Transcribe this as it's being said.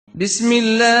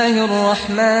বিসমিল্লাহির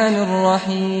রহমানির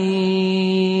রহিম।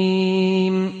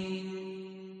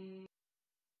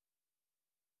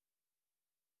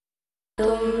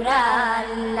 তোমরা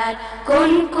আল্লাহর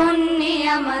কোন কোন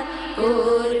নিয়ামত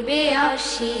করবে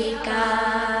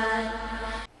অস্বীকার।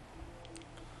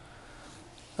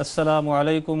 আসসালামু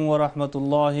আলাইকুম ওয়া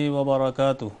রাহমাতুল্লাহি ওয়া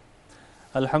বারাকাতুহু।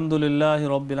 আলহামদুলিল্লাহি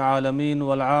রাব্বিল আলামিন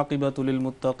ওয়াল আকিবাতু লিল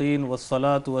মুত্তাকিন ওয়াস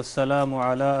সালাতু ওয়াস সালামু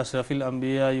আলা আশরাফিল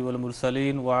আমবিয়াই ওয়াল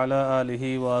মুরসালিন ওয়া আলা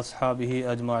আলিহি ওয়া আসহাবিহি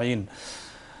আজমাইন।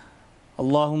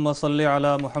 আল্লাহুম্মা সাল্লি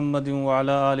আলা মুহাম্মাদিন ওয়া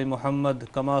আলা আলি মুহাম্মাদ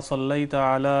কামা সাল্লাইতা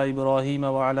আলা ইব্রাহিম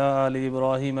ওয়া আলা আলি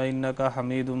ইব্রাহিম ইন্নাকা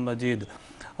হামিদুম মাজিদ।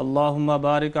 আল্লাহুম্মা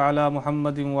বারিক আলা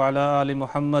মুহাম্মাদিন ওয়া আলা আলি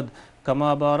মুহাম্মাদ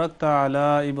কামা বারাকতা আলা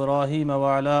ইব্রাহিম ওয়া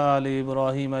আলা আলি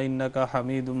ইব্রাহিম ইন্নাকা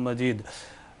হামিদুম মাজিদ।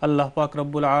 আল্লাহ পাক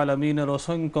রব্বুল আলামিনের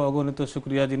অসংখ্য অগণিত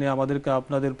শুকরিয়া, যিনি আমাদেরকে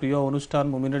আপনাদের প্রিয় অনুষ্ঠান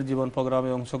মুমিনের জীবন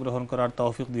প্রোগ্রামে অংশগ্রহণ করার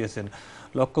তৌফিক দিয়েছেন।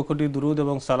 লক্ষ কোটি দুরুদ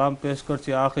এবং সালাম পেশ করছি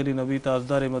আখিরি নবী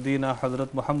তাজদারে মদিনা হযরত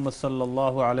মুহাম্মদ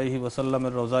সাল্লাল্লাহু আলাইহি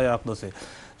ওয়াসাল্লামের রোজায়ে আকদসে।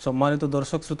 সম্মানিত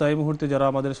দর্শক শ্রোতা, এই মুহূর্তে যারা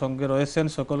আমাদের সঙ্গে রয়েছেন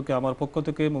সকলকে আমার পক্ষ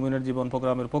থেকে, মুমিনের জীবন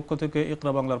প্রোগ্রামের পক্ষ থেকে,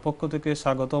 ইকরা বাংলার পক্ষ থেকে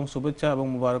স্বাগতম, শুভেচ্ছা এবং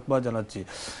মুবারকবাদ জানাচ্ছি।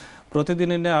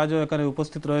 প্রতিদিনের ন্যায় আজও এখানে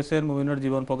উপস্থিত রয়েছেন মুমিনের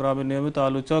জীবন প্রোগ্রামের নিয়মিত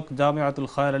আলোচক, জামিয়াতুল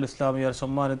খায়ের আল ইসলামিয়ার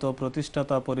সম্মানিত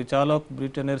প্রতিষ্ঠাতা পরিচালক,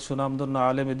 ব্রিটেনের সুনামধন্য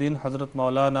আলেমে দ্বীন হযরত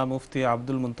মাওলানা মুফতি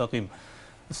আব্দুল মুনতাকিম।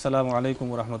 আসসালামু আলাইকুম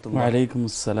ওয়া রাহমাতুল্লাহ। ওয়া আলাইকুম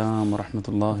আসসালাম ওয়া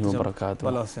রাহমাতুল্লাহি ওয়া বারাকাতুহু।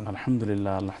 ভালো আছেন?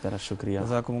 আলহামদুলিল্লাহ, আল্লাহ তাআলার শুকরিয়া।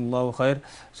 জাযাকুমুল্লাহু খায়র।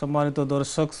 সম্মানিত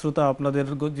দর্শক শ্রোতা, আপনাদের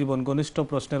জীবন ঘনিষ্ঠ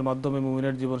প্রশ্নের মাধ্যমে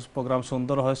মুমিনের জীবন প্রোগ্রাম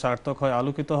সুন্দর হয়, সার্থক হয়,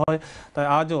 আলোকিত হয়। তাই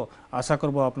আজও আশা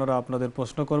করব আপনারা আপনাদের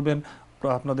প্রশ্ন করবেন।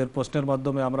 আপনাদের প্রশ্নের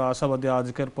মাধ্যমে আমরা আশাবাদী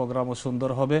আজকের প্রোগ্রামও সুন্দর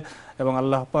হবে এবং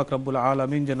আল্লাহ পাক রব্বুল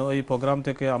আলামিন যেন এই প্রোগ্রাম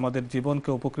থেকে আমাদের জীবনকে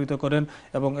উপকৃত করেন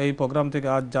এবং এই প্রোগ্রাম থেকে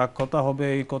আজ যা কথা হবে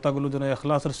এই কথাগুলো যেন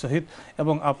ইখলাসের সহিত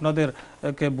এবং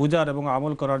আপনাদেরকে বুঝার এবং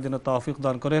আমল করার জন্য তৌফিক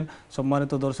দান করেন।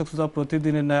 সম্মানিত দর্শক শ্রোতা,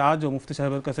 প্রতিদিনের ন্যায় আজও মুফতি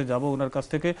সাহেবের কাছে যাব, ওনার কাছ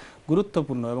থেকে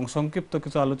গুরুত্বপূর্ণ এবং সংক্ষিপ্ত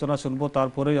কিছু আলোচনা শুনবো,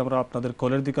 তারপরেই আমরা আপনাদের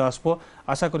কলের দিকে আসবো।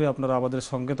 আশা করি আপনারা আমাদের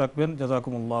সঙ্গে থাকবেন।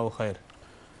 জাযাকুমুল্লাহু খায়র।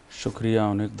 শুকরিয়া,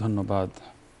 অনেক ধন্যবাদ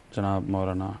জনাব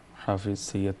মাওলানা হাফিজ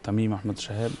সৈয়দ তামিম আহমদ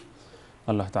সাহেব।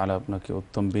 আল্লাহ তাআলা আপনাকে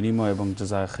উত্তম বিনিময় এবং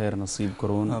জাযায়ে খায়ের নসিব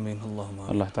করুন। আমিন আল্লাহুম্মা।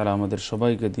 আল্লাহ তাআলা আমাদের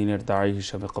সবাইকে দ্বীনের দাঈ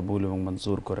হিসেবে কবুল এবং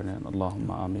মঞ্জুর করে নেন।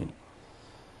 আল্লাহুম্মা আমিন।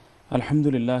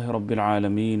 আলহামদুলিল্লাহি রাব্বিল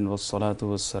আলামিন ওয়াস সালাতু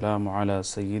ওয়াস সালামু আলা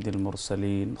সাইয়্যিদিল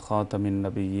মুরসালিন খাতামিন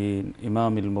নাবিয়্যিন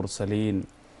ইমামিল মুরসালিন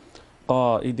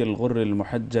কাঈদিল গুররিল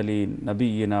মুহাজ্জালিন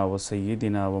নবিয়্যিনা ওয়া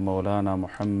সাইয়্যিদিনা ওয়া মাওলানা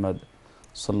মুহাম্মদ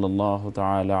সাল্লাল্লাহু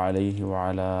তাআলা আলাইহি ওয়া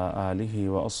আলা আলিহি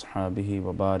ওয়া আসহাবিহি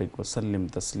ওয়া বারিক ওয়া সাল্লিম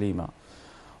তাসলিমা।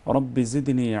 রব্বি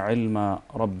জিদনি ইলমা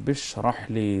রব্বি ইশরাহ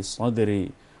লি সাদরি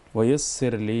ওয়া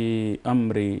ইয়াসসির লি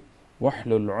আমরি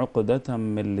ওয়াহলুল উকদাতাম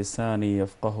মিন লিসানি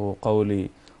ইয়াফকাহু কওলি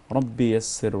রব্বি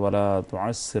ইয়াসসির ওয়া লা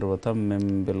তুআসসির ওয়া তাম্মিম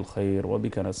বিল খায়র ওয়া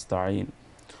বিকা নাস্তাঈন।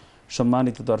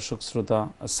 সম্মানিত দর্শক শ্রোতা,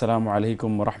 আসসালামু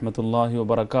আলাইকুম ওয়া রাহমাতুল্লাহি ওয়া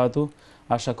বারাকাতুহু।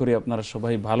 আশা করি আপনারা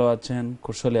সবাই ভালো আছেন,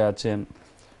 কুশলে আছেন।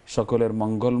 সকলের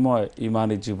মঙ্গলময়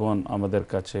ইমানি জীবন আমাদের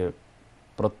কাছে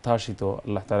প্রত্যাশিত,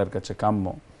 আল্লাহ তাআলার কাছে কাম্য।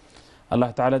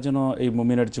 আল্লাহ তাআলা যেন এই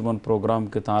মুমিনের জীবন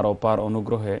প্রোগ্রামকে তাঁর অপার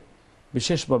অনুগ্রহে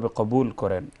বিশেষভাবে কবুল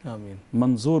করেন, আমিন,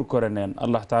 মঞ্জুর করে নেন।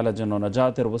 আল্লাহ তাআলা যেন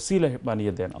নাজাতের ওসিলা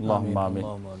বানিয়ে দেন। আল্লাহুম্মা আমিন।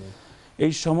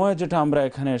 এই সময় যেটা আমরা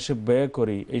এখানে এসে ব্যয়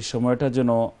করি, এই সময়টা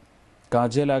যেন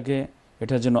কাজে লাগে,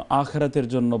 এটা যেন আখিরাতের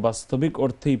জন্য বাস্তবিক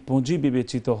অর্থেই পুঁজি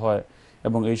বিবেচিত হয়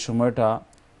এবং এই সময়টা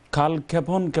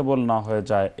কালক্ষেপণ কেবল না হয়ে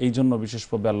যায়। এই জন্য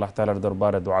বিশেষভাবে আল্লাহ তাআলার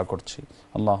দরবারে দোয়া করছি।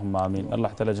 আল্লাহুম্মা আমিন।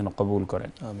 আল্লাহ তাআলা যেন কবুল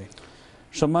করেন, আমিন।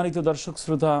 সম্মানিত দর্শক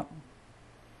শ্রোতা,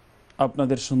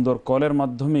 আপনাদের সুন্দর কলের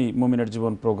মাধ্যমেই মুমিনের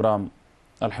জীবন প্রোগ্রাম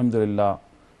আলহামদুলিল্লাহ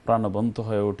প্রাণবন্ত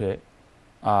হয়ে ওঠে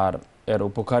আর এর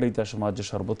উপকারিতা সমাজে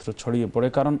সর্বত্র ছড়িয়ে পড়ে।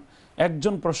 কারণ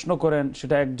একজন প্রশ্ন করেন,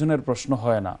 সেটা একজনের প্রশ্ন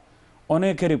হয় না,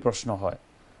 অনেকেরই প্রশ্ন হয়।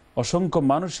 অসংখ্য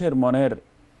মানুষের মনের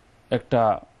একটা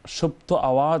সুপ্ত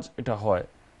আওয়াজ এটা হয়,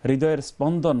 হৃদয়ের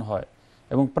স্পন্দন হয়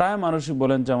এবং প্রায় মানুষই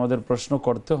বলেন যে আমাদের প্রশ্ন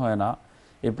করতে হয় না,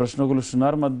 এই প্রশ্নগুলো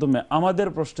শোনার মাধ্যমে আমাদের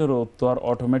প্রশ্নের উত্তর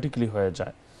অটোমেটিকলি হয়ে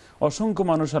যায়। অসংখ্য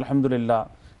মানুষ আলহামদুলিল্লাহ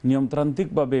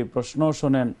নিয়মতান্ত্রিকভাবে প্রশ্নও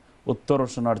শোনেন, উত্তরও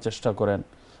শোনার চেষ্টা করেন।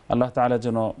 আল্লাহ তাআলা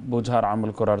যেন বোঝার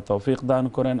আমল করার তৌফিক দান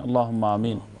করেন। আল্লাহুম্মা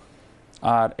আমিন।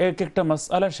 আর এক একটা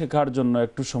মাসআলা শেখার জন্য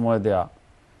একটু সময় দেয়া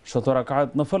 ১৭ রাকাত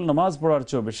নফল নামাজ পড়ার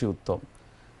চেয়েও বেশি উত্তম।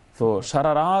 তো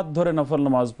সারা রাত ধরে নফল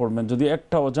নামাজ পড়বেন, যদি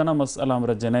একটা অজানা মাসআলা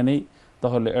আমরা জেনে নেই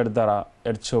তাহলে এর দ্বারা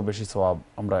এর চেয়েও বেশি সওয়াব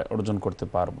আমরা অর্জন করতে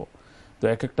পারবো। তো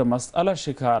এক একটা মাসআলা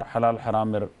শেখার, হালাল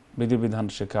হারামের বিধিবিধান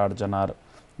শেখার, জানার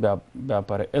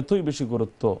ব্যাপারে এতই বেশি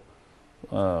গুরুত্ব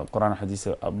কোরআন হাদিসে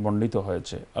বর্ণিত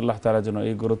হয়েছে। আল্লাহ তাআলা যেন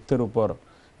এই গুরুত্বের উপর,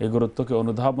 এই গুরুত্বকে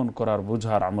অনুধাবন করার,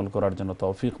 বুঝার, আমল করার জন্য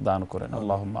তৌফিক দান করেন।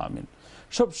 আল্লাহুম্মা আমিন।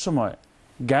 সব সময়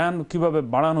জ্ঞান কিভাবে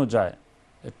বাড়ানো যায়।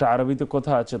 একটা আরবিতে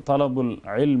কথা আছে, তালাবুল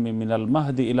ইলমি মিনাল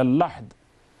মাহদি ইলাল লাহদ,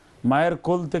 মায়ের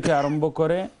কোল থেকে আরম্ভ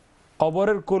করে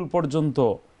কবরের কোল পর্যন্ত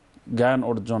জ্ঞান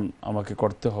অর্জন আমাকে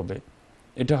করতে হবে।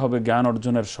 এটা হবে জ্ঞান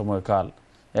অর্জনের সময়কাল।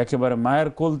 একেবারে মায়ের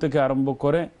কোল থেকে আরম্ভ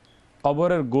করে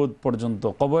কবরের গোদ পর্যন্ত,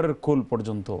 কবরের কোল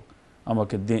পর্যন্ত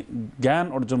আমাকে জ্ঞান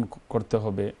অর্জন করতে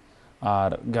হবে।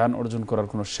 আর জ্ঞান অর্জন করার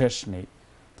কোনো শেষ নেই।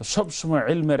 তো সবসময়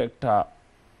ইলমের একটা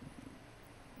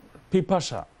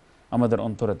পিপাসা আমাদের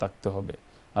অন্তরে থাকতে হবে।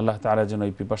 আল্লাহ তাআলা যেন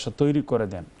এই পিপাসা তৈরি করে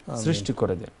দেন, সৃষ্টি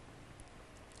করে দেন।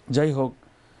 যাই হোক,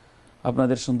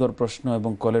 আপনাদের সুন্দর প্রশ্ন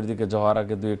এবং কলের দিকে যাওয়ার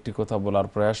আগে দুই একটি কথা বলার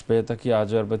প্রয়াস পেয়ে থাকি।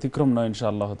 আজও আর ব্যতিক্রম নয়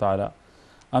ইনশাআল্লাহ তাআলা।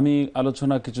 আমি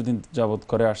আলোচনা কিছুদিন যাবৎ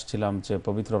করে আসছিলাম যে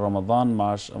পবিত্র রমাদান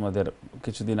মাস আমাদের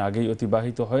কিছুদিন আগেই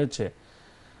অতিবাহিত হয়েছে।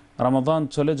 রমাদান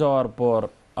চলে যাওয়ার পর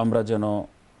আমরা যেন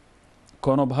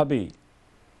কোনোভাবেই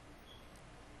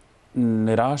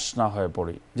নিরাশ না হয়ে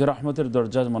পড়ি যে রহমতের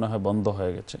দরজা মনে হয় বন্ধ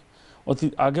হয়ে গেছে।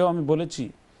 আগেও আমি বলেছি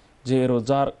যে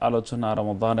রোজার আলোচনা,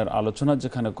 রমাদানের আলোচনা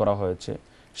যেখানে করা হয়েছে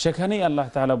সেখানেই আল্লাহ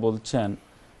তাআলা বলছেন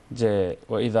যে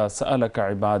ওয়াইদা সাআলাকা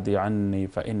ইবাদি আন্নি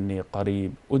ফাইন্নী করিব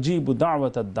উজিবু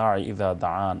দাওয়াতাদ দাঈ ইযা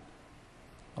দাআন।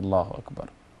 আল্লাহু আকবার।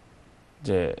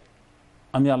 যে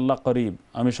আমি আল্লাহ করিব,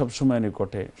 আমি সবসময়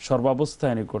নিকটে,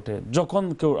 সর্বাবস্থায় নিকটে। যখন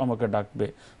কেউ আমাকে ডাকবে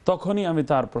তখনই আমি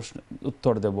তার প্রশ্ন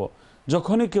উত্তর দেব।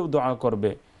 যখনই কেউ দোয়া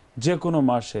করবে, যে কোনো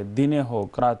মাসে, দিনে হোক,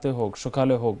 রাতে হোক,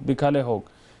 সকালে হোক, বিকালে হোক,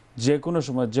 যে কোনো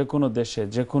সময়, যে কোনো দেশে,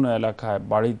 যে কোনো এলাকায়,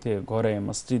 বাড়িতে, ঘরে,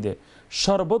 মসজিদে,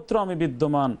 সর্বত্র আমি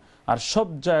বিদ্যমান। আর সব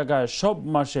জায়গায়, সব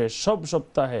মাসে, সব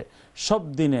সপ্তাহে, সব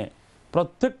দিনে,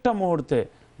 প্রত্যেকটা মুহূর্তে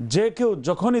যে কেউ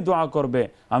যখনই দোয়া করবে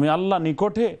আমি আল্লাহ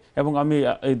নিকটে এবং আমি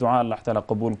এই দোয়া আল্লাহ তাআলা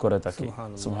কবুল করে থাকি।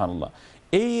 সুবহানাল্লাহ।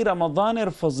 এই রমাদানের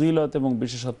ফজিলত এবং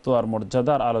বিশেষত্ব আর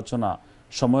মর্যাদার আলোচনা,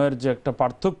 সময়ের যে একটা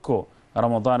পার্থক্য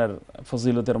রমাদানের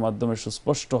ফজিলতের মাধ্যমে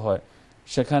সুস্পষ্ট হয়,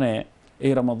 সেখানে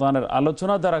এই রমাদানের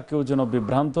আলোচনা দ্বারা কেউ যেন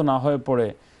বিভ্রান্ত না হয়ে পড়ে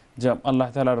যে আল্লাহ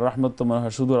তাআলার রহমত তো মনে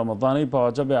হয় শুধু রমাদানেই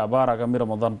পাওয়া যাবে, আবার আগামী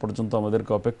রমাদান পর্যন্ত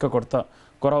আমাদেরকে অপেক্ষা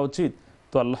করা উচিত।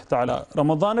 তো আল্লাহ তাআলা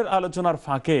রমাদানের আলোচনার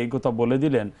ফাঁকে এই কথা বলে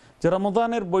দিলেন যে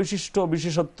রমাদানের বৈশিষ্ট্য,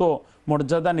 বিশেষত্ব,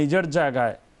 মর্যাদা নিজের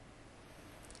জায়গায়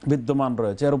বিদ্যমান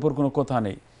রয়েছে, এর উপর কোনো কথা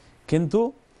নেই। কিন্তু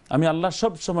আমি আল্লাহ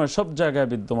সব সময় সব জায়গায়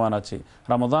বিদ্যমান আছি।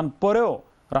 রমাদান পরেও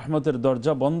রহমতের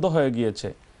দরজা বন্ধ হয়ে গিয়েছে,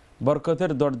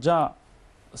 বরকতের দরজা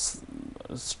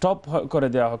স্টপ করে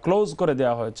দেওয়া হয়, ক্লোজ করে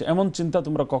দেওয়া হয়েছে, এমন চিন্তা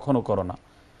তোমরা কখনো করো না।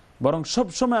 বরং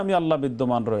সবসময় আমি আল্লাহ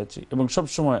বিদ্যমান রয়েছি এবং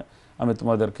সবসময় আমি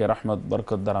তোমাদেরকে রহমত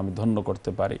বরকত দ্বারা আমি ধন্য করতে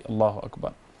পারি। আল্লাহু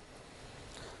আকবার।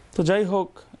 তো যাই হোক,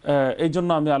 এই জন্য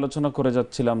আমি আলোচনা করে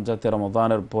যাচ্ছিলাম যাতে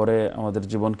রমাদানের পরে আমাদের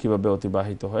জীবন কিভাবে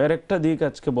অতিবাহিত হয়। এর একটা দিক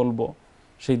আজকে বলবো।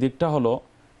 সেই দিকটা হলো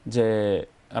যে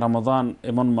রমাদান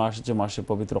এমন মাস যে মাসে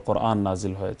পবিত্র কোরআন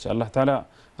নাজিল হয়েছে। আল্লাহ তাআলা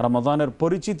রমাদানের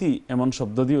পরিচিতি এমন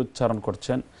শব্দ দিয়ে উচ্চারণ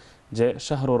করছেন যে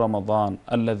শাহরু রমাদান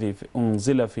আল্লাযী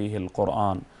উনজিলা ফীহিল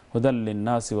কোরআন হুদাল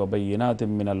লিন-নাসি ওয়া বায়্যিনাতিম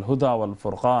মিনাল হুদা ওয়াল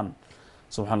ফুরকান।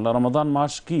 সুবহানাল্লাহ। রমাদান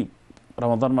মাস কি?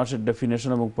 রমাদান মাসের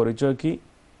ডেফিনেশন এবং পরিচয় কি?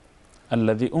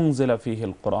 আল্লাযী উনজিলা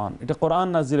ফীহিল কোরআন, এটা কোরআন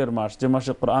নাজিলের মাস, যে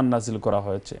মাসে কোরআন নাজিল করা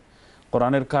হয়েছে।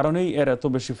 কোরআনের কারণেই এর এত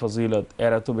বেশি ফজিলত,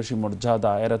 এর এত বেশি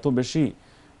মর্যাদা, এর এত বেশি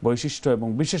বৈশিষ্ট্য এবং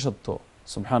বিশেষত্ব।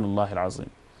 সুবহানাল্লাহিল আযীম।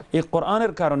 এই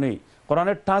কোরআনের কারণেই,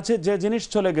 কোরআনের টাচে যে জিনিস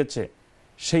চলে গেছে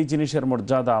সেই জিনিসের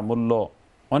মর্যাদা, মূল্য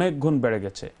অনেক গুণ বেড়ে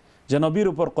গেছে। যে নবীর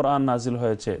উপর কোরআন নাজিল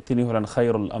হয়েছে তিনি হলেন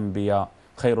খায়রুল আম্বিয়া,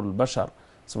 খায়রুল বাশার।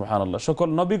 সুবহানাল্লাহ। সকল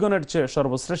নবীগণের চেয়ে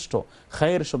সর্বশ্রেষ্ঠ।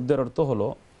 খায়র শব্দের অর্থ হলো,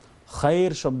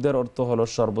 খায়র শব্দের অর্থ হলো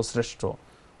সর্বশ্রেষ্ঠ,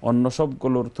 অন্য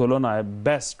সবগুলোর তুলনায়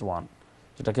বেস্ট ওয়ান,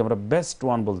 যেটাকে আমরা বেস্ট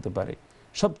ওয়ান বলতে পারি,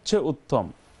 সবচেয়ে উত্তম,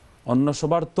 অন্য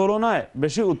সবার তুলনায়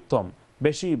বেশি উত্তম,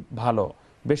 বেশি ভালো,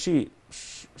 বেশি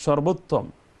সর্বোত্তম,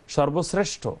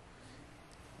 সর্বশ্রেষ্ঠ।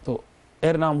 তো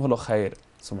এর নাম হলো খায়র।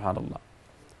 সুবহানাল্লাহ।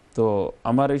 তো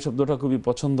আমার এই শব্দটা খুবই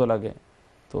পছন্দ লাগে।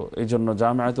 তো এই জন্য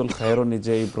জামিয়াতুল খায়রও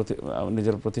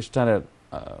নিজের প্রতিষ্ঠানের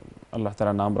আল্লাহ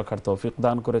তাআলা নাম রাখার তৌফিক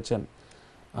দান করেছেন।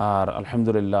 আর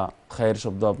আলহামদুলিল্লাহ খায়র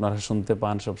শব্দ আপনারা শুনতে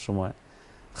পান সব সময়,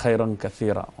 খায়রান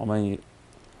কাসীরা, ওমাই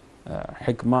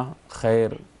হিকমা,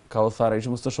 খায়র, কাউসার, এই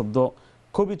সমস্ত শব্দ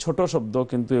খুবই ছোট শব্দ,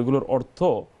 কিন্তু এগুলোর অর্থ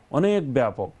অনেক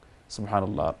ব্যাপক।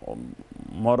 সুবহানাল্লাহ।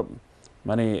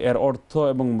 মানে এর অর্থ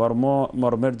এবং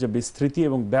মর্মের যে বিস্তৃতি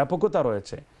এবং ব্যাপকতা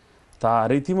রয়েছে তা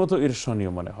রীতিমতো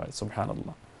ঈর্ষণীয় মনে হয়।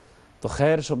 সুবহানাল্লাহ। তো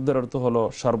খায়র শব্দের অর্থ হলো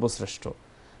সর্বশ্রেষ্ঠ।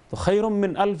 তো খায়রুম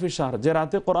মিন আলফি শাহর, যে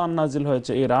রাতে কোরআন নাজিল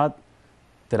হয়েছে এই রাত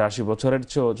 83 বছরের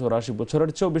চেয়েও 84 বছরের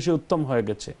চেয়েও বেশি উত্তম হয়ে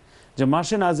গেছে। যে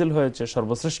মাসে নাজিল হয়েছে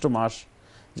সর্বশ্রেষ্ঠ মাস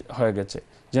হয়ে গেছে।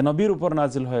 যে নবীর উপর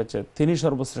নাজিল হয়েছে তিনি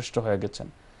সর্বশ্রেষ্ঠ হয়ে গেছেন।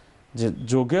 যে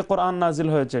যুগে কোরআন নাজিল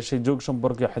হয়েছে সেই যুগ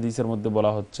সম্পর্কে হাদিসের মধ্যে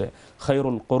বলা হচ্ছে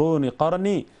খায়রুল কুরুনি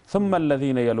করনি সুম্মা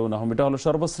আল্লাযীনা ইয়ালুনহুম, এটা হলো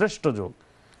সর্বশ্রেষ্ঠ যুগ।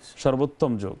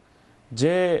 সর্বোত্তম যুগ।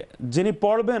 যে যিনি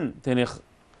পড়বেন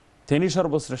তিনি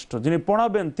সর্বশ্রেষ্ঠ, যিনি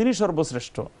পড়াবেন তিনি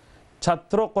সর্বশ্রেষ্ঠ,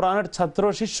 ছাত্র কোরআনের ছাত্র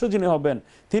শিষ্য যিনি হবেন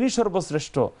তিনি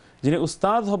সর্বশ্রেষ্ঠ, যিনি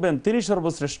উস্তাদ হবেন তিনি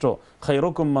সর্বশ্রেষ্ঠ।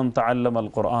 খায়রুকুম মান তাআল্লামাল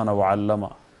কোরআন ওয়া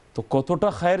আল্লামা। তো কতটা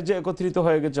খায়ের যে একত্রিত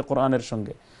হয়ে গেছে কোরআনের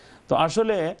সঙ্গে। তো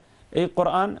আসলে এই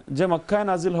কোরআন যে মক্কায়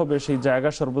নাজিল হবে সেই জায়গা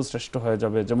সর্বশ্রেষ্ঠ হয়ে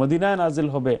যাবে, যে মদিনায় নাজিল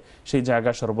হবে সেই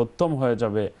জায়গা সর্বোত্তম হয়ে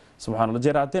যাবে, সুবহানাল্লাহ।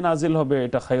 যে রাতে নাজিল হবে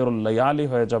এটা খায়রুল লায়ালি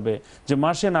হয়ে যাবে, যে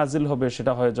মাসে নাজিল হবে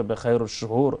সেটা হয়ে যাবে খায়রুল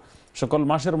শুহুর, সকল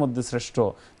মাসের মধ্যে শ্রেষ্ঠ।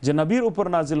 যে নবীর উপর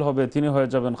নাজিল হবে তিনি হয়ে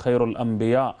যাবেন খায়রুল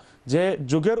আম্বিয়া, যে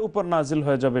যুগের উপর নাজিল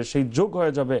হয়ে যাবে সেই যুগ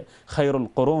হয়ে যাবে খায়রুল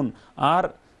কুরুন, আর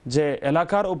যে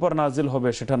এলাকার উপর নাজিল হবে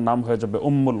সেটার নাম হয়ে যাবে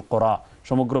উম্মুল কোরা,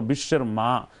 সমগ্র বিশ্বের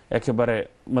মা। একেবারে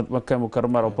মক্কা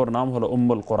মুকাররমার উপর নাম হলো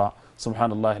উম্মুল কোরা,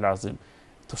 সুবহানাল্লাহিল আযীম।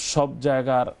 তো সব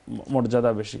জায়গার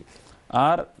মর্যাদা বেশি।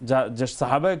 আর যে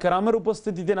সাহাবায়ে কেরামের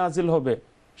উপস্থিতিতে নাজিল হবে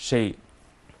সেই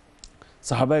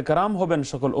সাহাবায়ে কেরাম হবেন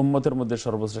সকল উম্মতের মধ্যে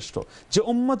সর্বশ্রেষ্ঠ। যে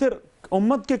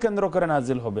উম্মতকে কেন্দ্র করে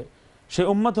নাজিল হবে সেই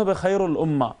উম্মত হবে খায়রুল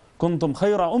উম্মাহ, কুনতুম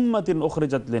খায়রা উম্মাতিন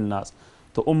উখরিজাত লিন-নাস।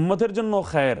 তো উম্মতের জন্য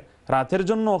খায়ের, রাতের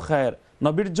জন্য খায়ের,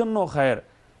 নবীর জন্য খায়ের,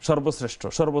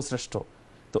 সর্বশ্রেষ্ঠ।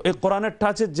 তো এই কোরআনের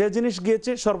টাচে যে জিনিস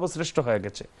গিয়েছে সর্বশ্রেষ্ঠ হয়ে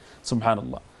গেছে,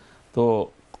 সুবহানাল্লাহ। তো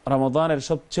রমাদানের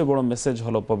সবচেয়ে বড় মেসেজ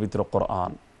হলো পবিত্র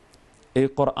কোরআন। এই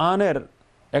কোরআনের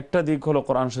একটা দিক হলো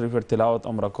কোরআন শরীফের তিলাওয়াত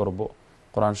আমরা করব,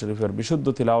 কোরআন শরীফের বিশুদ্ধ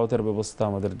তিলাওয়াতের ব্যবস্থা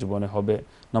আমাদের জীবনে হবে,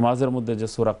 নামাজের মধ্যে যে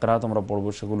সূরা কিরাত আমরা পড়ব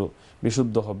সেগুলো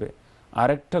বিশুদ্ধ হবে।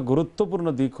 আরেকটা গুরুত্বপূর্ণ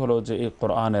দিক হলো যে এই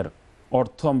কোরআনের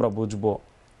অর্থ আমরা বুঝব,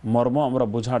 মর্ম আমরা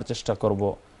বোঝার চেষ্টা করব,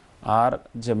 আর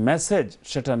যে মেসেজ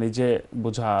সেটা নিজে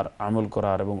বোঝার, আমল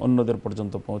করার এবং অন্যদের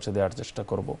পর্যন্ত পৌঁছে দেওয়ার চেষ্টা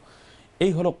করব।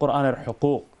 এই হলো কোরআনের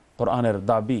হুকুক, কোরআনের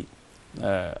দাবি।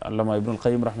 আল্লামা ইবনুল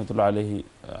কাইয়িম রাহমাতুল্লাহ আলাইহি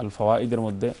আল ফাওয়াইদের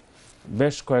মধ্যে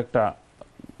বেশ কয়েকটা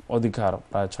অধিকার,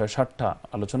 প্রায় ৬-৭টা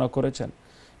আলোচনা করেছেন।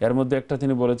 এর মধ্যে একটা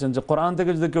তিনি বলেছেন যে কোরআন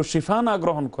থেকে যদি কেউ শিফা না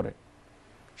গ্রহণ করে,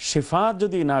 শিফা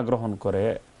যদি না গ্রহণ করে,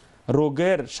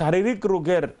 রোগের, শারীরিক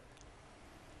রোগের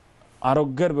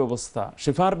আরোগ্যের ব্যবস্থা,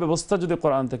 শিফার ব্যবস্থা যদি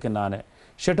কোরআন থেকে না নেয়,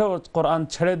 সেটাও কোরআন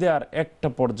ছেড়ে দেওয়ার একটা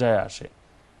পর্যায়ে আসে,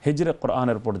 হিজরে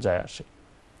কোরআনের পর্যায়ে আসে।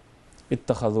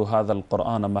 ইত্তাখাযু হাযাল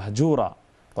কোরআন মাহজুরা।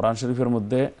 কোরআন শরীফের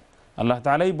মধ্যে আল্লাহ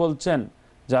তাআলাই বলছেন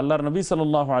যে আল্লাহর নবী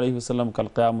সাল্লাল্লাহু আলাইহি ওয়াসাল্লাম কাল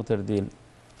কিয়ামতের দিন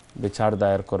বিচার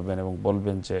দায়ের করবেন এবং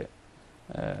বলবেন যে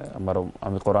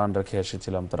আমি কোরআন রেখে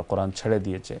এসেছিলাম, তারা কোরআন ছেড়ে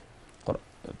দিয়েছে।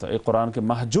 তো এই কোরআনকে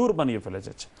মাহজুর বানিয়ে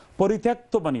ফেলেছে,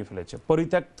 পরিত্যক্ত বানিয়ে ফেলেছে,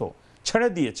 পরিত্যক্ত, ছেড়ে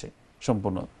দিয়েছে,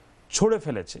 সম্পূর্ণ ছুঁড়ে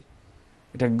ফেলেছে,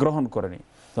 এটা গ্রহণ করেনি।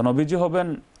 তো নবীজি হবেন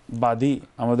বাদী,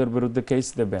 আমাদের বিরুদ্ধে কেস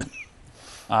দেবেন,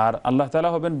 আর আল্লাহ তাআলা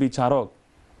হবেন বিচারক।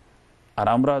 আর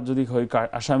আমরা যদি হই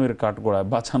আসামির কাঠগড়ায়,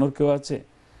 বাঁচানোর কেউ আছে?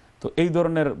 তো এই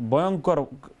ধরনের ভয়ঙ্কর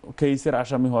কেসের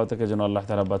আসামি হওয়া থেকে যেন আল্লাহ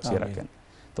তাআলা বাঁচিয়ে রাখেন।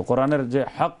 তো কোরআনের যে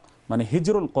হক, মানে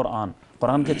হিজরুল কোরআন,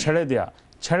 কোরআনকে ছেড়ে দেয়া,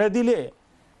 ছেড়ে দিলে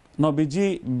নবীজি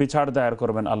বিচার দায়ের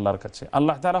করবেন আল্লাহর কাছে,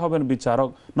 আল্লাহ তাআলা হবেন বিচারক,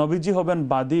 নবীজি হবেন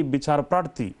বাদী, বিচার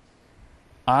প্রার্থী।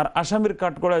 আর আসামির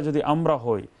কাঠগড়ায় যদি আমরা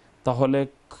হই, তাহলে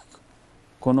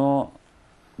কোনো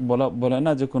বলে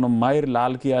না যে কোনো মায়ের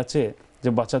লাল কি আছে যে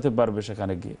বাঁচাতে পারবে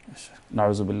সেখানে গিয়ে,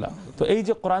 নাউজুবিল্লাহ। তো এই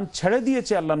যে কোরআন ছেড়ে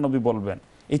দিয়েছে আল্লাহ নবী বলবেন,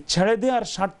 এই ছেড়ে দেওয়ার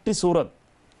 60টি সূরত,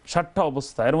 60টা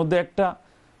অবস্থা, এর মধ্যে একটা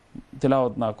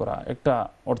তিলাওয়াত না করা, একটা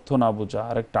অর্থ না বোঝা,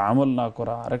 আর একটা আমল না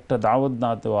করা, আর একটা দাওয়াত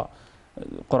না দেওয়া,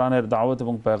 কোরআনের দাওয়াত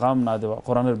এবং পেগাম না দেওয়া,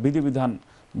 কোরআনের বিধিবিধান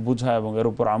বুঝা এবং এর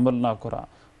উপর আমল না করা,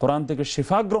 কোরআন থেকে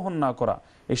শিফা গ্রহণ না করা,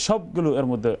 এই সবগুলো এর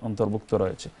মধ্যে অন্তর্ভুক্ত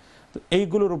রয়েছে। তো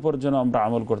এইগুলোর উপর যেন আমরা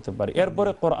আমল করতে পারি।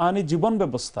 এরপরে কোরআনী জীবন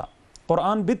ব্যবস্থা,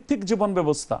 কোরআন ভিত্তিক জীবন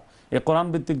ব্যবস্থা, এই কোরআন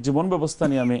ভিত্তিক জীবন ব্যবস্থা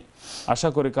নিয়ে আমি আশা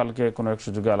করি কালকে কোনো এক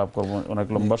সুযোগে আলাপ করব, অনেক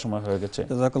লম্বা সময় হয়ে গেছে।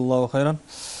 জাযাকাল্লাহু খাইরান।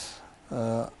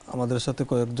 আমাদের সাথে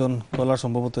কয়েকজন কলার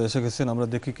সম্ভবত এসে গেছেন, আমরা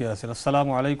দেখি কে আছেন।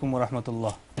 আসসালামু আলাইকুম ওয়া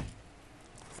রাহমাতুল্লাহ।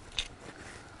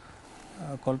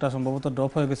 কলটা সম্ভবত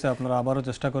ড্রপ হয়ে গেছে, আপনারা আবারও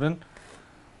চেষ্টা করেন।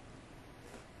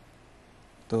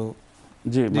 তো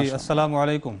জি, আসসালামু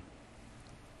আলাইকুম।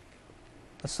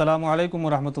 আসসালামু আলাইকুম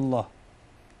ওয়া রাহমাতুল্লাহ।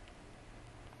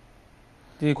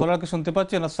 জি, কলারকে শুনতে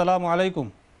পাচ্ছেন? আসসালামু আলাইকুম।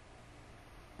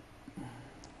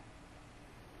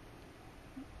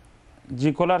 জি,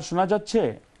 কলার শোনা যাচ্ছে?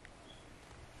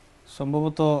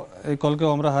 সম্ভবত এই কলকেও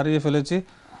আমরা হারিয়ে ফেলেছি।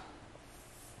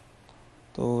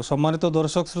 তো সম্মানিত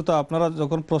দর্শক শ্রোতা, আপনারা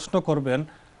যখন প্রশ্ন করবেন,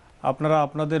 আপনারা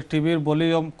আপনাদের টিভির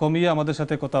ভলিউম কমিয়ে আমাদের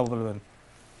সাথে কথা বলবেন।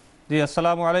 জি,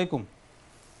 আসসালামু আলাইকুম।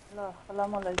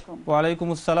 আসসালামু আলাইকুম। ওয়ালাইকুম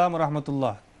আসসালাম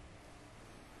রাহমাতুল্লাহ।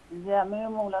 জি, আমি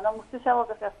মৌলানা মুফতি সাহেবের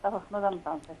কাছে একটা প্রশ্ন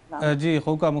জানতাম চাইছিলাম। জি,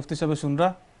 হৌকা মুফতি সাহেব শুনরা।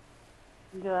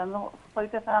 যে আমি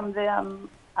কইতেছিলাম যে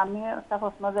আমি একটা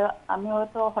প্রশ্ন, যে আমি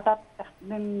হয়তো হঠাৎ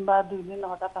একদিন বা 2 দিন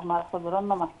হঠাৎ আমার ফজরের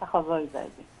নামাজটা কাজা হয়ে যায়,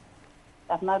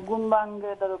 আপনার ঘুম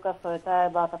ভাঙে দরকার 6টায়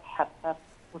বা 7টা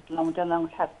উঠলাম,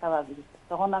 7টা বাজে গেছে।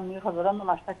 তখন আমি ফজরের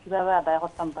নামাজটা কিভাবে আদায়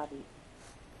করতাম পারি,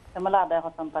 তেমন আদায়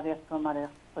করতাম পারি একটু আমার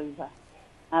হইবা।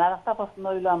 আর একটা প্রশ্ন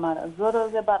হইল আমার, জোরের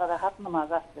যে 12 রাকাত নামাজ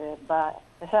আছে বা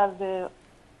এশার যে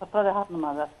 17 রাকাত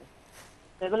নামাজ আছে,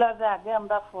 এগুলা যে আগে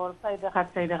আমরা 4 রাকাত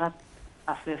 4 রাকাত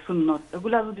আছে সুন্নত,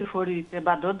 এগুলা যদি পড়ি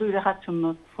বাদর 2 রাকাত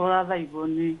সুন্নত পড়া যাইব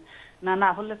নি না? না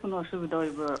হলে কোনো অসুবিধা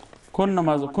হইব?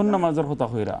 কোন নামাজের কথা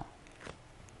কইরা?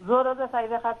 জোরে যে 4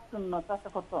 রাকাত সুন্নত আছে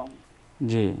প্রথম,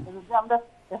 জি যদি আমরা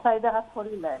 4 রাকাত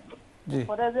পড়িলাই,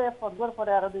 পরে যে ফজর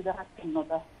পরে আরো 2 রাকাত সুন্নত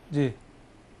আছে, জি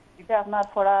এটা আপনার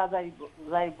পড়া যাইব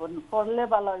পড়লে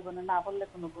ভালো হইব না পড়লে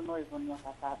কোনো গুণ হইব না?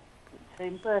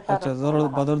 আচ্ছা, জোহর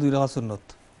বাদর 2 রাকাত সুন্নত।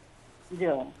 জি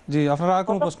জি, আপনার আর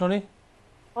কোনো প্রশ্ন নেই?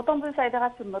 প্রথম যে 4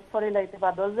 রাকাত সুন্নত পড়িলাইতে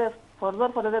বাদর যে ফজর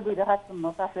পরে যে 2 রাকাত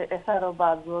সুন্নত আছে, এছাড়া বা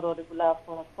জোর এগুলা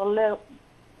পড়লে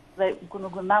কোনো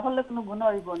গুণ, না পড়লে কোনো গুণ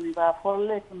হইব নি বা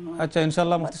পড়লে কোনো? আচ্ছা,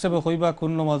 ইনশাআল্লাহ মুফতি সাহেব কইবা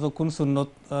কোন নামাজ কোন সুন্নত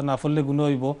না পড়লে গুনাহ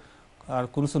হইব আর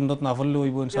কোন সুন্নত না পড়লে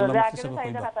হইব, ইনশাআল্লাহ মুফতি সাহেব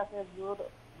কইবা।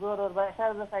 জোর বা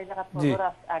এছাড়া যে 4 রাকাত ফজর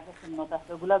আগে সুন্নত আছে,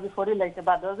 ওগুলা বি পড়িলাইতে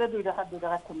বাদর যে 2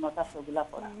 রাকাত সুন্নত আছে, ওগুলা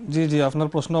পড়া। জি জি, আপনার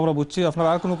প্রশ্ন আমরা বুঝছি। আপনার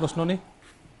আর কোনো প্রশ্ন নেই?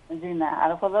 জি না,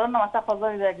 আর ফজরের নামাজটা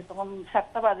ফজর যায় কি তখন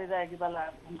 7টা বাজে যায় কি বেলা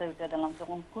ঘুমটা উঠে দিলাম,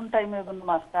 তখন কোন টাইমে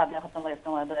নামাজটা আদায় করতে লাগে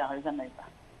তোমার দয়া হয়ে যায় না?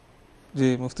 জি,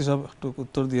 মুফতি সাহেব একটু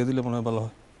উত্তর দিয়ে দিলে মনে হয় ভালো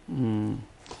হয়।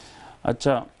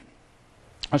 আচ্ছা,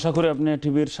 আশা করি আপনি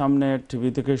টিভির সামনে, টিভি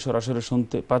থেকে সরাসরি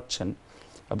শুনতে পাচ্ছেন।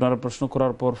 আপনারা প্রশ্ন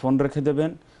করার পর ফোন রেখে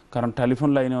দেবেন, কারণ টেলিফোন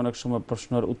লাইনে অনেক সময়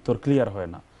প্রশ্নের উত্তর ক্লিয়ার হয়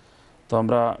না। তো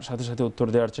আমরা সাথে সাথে উত্তর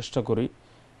দেওয়ার চেষ্টা করি।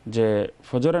 যে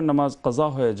ফজরের নামাজ কাজা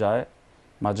হয়ে যায়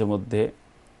মাঝে মধ্যে,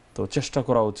 তো চেষ্টা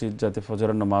করা উচিত যাতে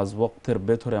ফজরের নামাজ ওয়াক্তের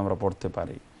ভেতরে আমরা পড়তে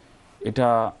পারি। এটা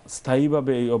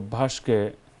স্থায়ীভাবে এই অভ্যাসকে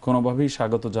কোনোভাবেই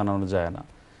স্বাগত জানানো যায় না।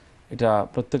 এটা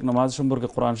প্রত্যেক নামাজ সম্পর্কে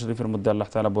কোরআন শরীফের মধ্যে আল্লাহ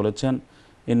তাআলা বলেছেন,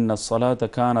 ইন্নাস সালাতা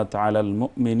কানাত আলাল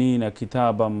মুমিনিনা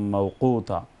কিতাবাম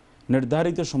মাওকুতা,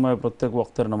 নির্ধারিত সময়ে প্রত্যেক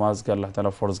ওয়াক্তের নামাজকে আল্লাহ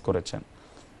তাআলা ফরজ করেছেন।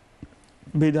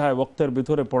 বিধায় ওয়াক্তের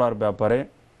ভিতরে পড়ার ব্যাপারে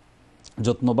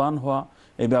যত্নবান হওয়া,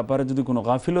 এই ব্যাপারে যদি কোনো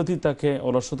গাফিলতি থাকে,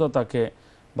 অলসতা থাকে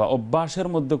বা অভ্যাসের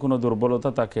মধ্যে কোনো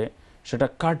দুর্বলতা থাকে, সেটা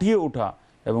কাটিয়ে ওঠা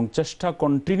এবং চেষ্টা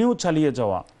কন্টিনিউ চালিয়ে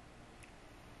যাওয়া,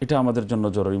 এটা আমাদের জন্য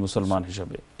জরুরি মুসলমান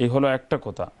হিসেবে। এই হলো একটা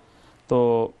কথা। তো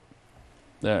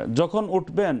যখন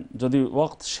উঠবেন, যদি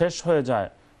ওয়াক্ত শেষ হয়ে যায়,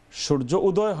 সূর্য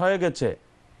উদয় হয়ে গেছে,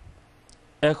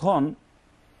 এখন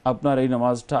আপনার এই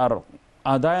নামাজটা আর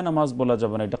আদায় নামাজ বলা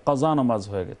যাবে না, এটা কাজা নামাজ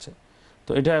হয়ে গেছে।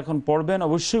 তো এটা এখন পড়বেন,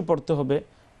 অবশ্যই পড়তে হবে।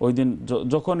 ওই দিন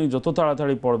যখনই যত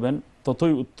তাড়াতাড়ি পড়বেন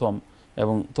ততই উত্তম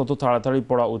এবং তত তাড়াতাড়ি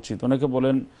পড়া উচিত। অনেকে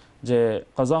বলেন যে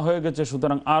কাজা হয়ে গেছে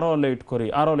সুতরাং আরও লেট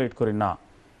করি না।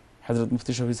 হযরত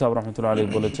মুফতি শফি সাহেব রহমতুল্লাহ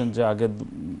আলাইহি বলেছেন যে আগে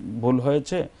ভুল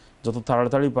হয়েছে, যত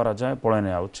তাড়াতাড়ি পারা যায় পড়ে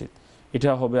নেওয়া উচিত। এটা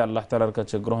হবে আল্লাহ তাআলার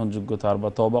কাছে গ্রহণযোগ্যতার বা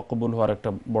তওবা কবুল হওয়ার একটা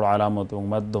বড় আলামত এবং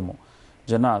মাধ্যমও।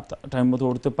 যে না, টাইম মতো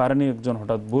উঠতে পারেনি একজন,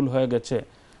 হঠাৎ ভুল হয়ে গেছে,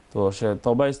 তো সে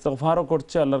তওবা ইস্তিগফারও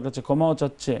করছে, আল্লাহর কাছে ক্ষমাও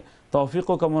চাচ্ছে,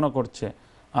 তৌফিকও কামনা করছে।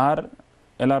 আর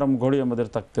অ্যালার্ম ঘড়ি আমাদের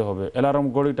থাকতে হবে। অ্যালার্ম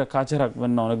ঘড়িটা কাছে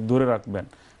রাখবেন না, অনেক দূরে রাখবেন।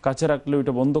 কাছে রাখলে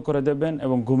ওইটা বন্ধ করে দেবেন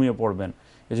এবং ঘুমিয়ে পড়বেন।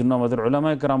 এই জন্য আমাদের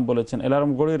উলামায়ে কেরাম বলেছেন,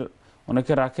 অ্যালার্ম ঘড়ির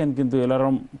অনেকে রাখেন কিন্তু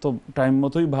অ্যালার্ম তো টাইম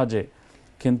মতোই বাজে,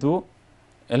 কিন্তু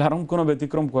অ্যালার্ম কোনো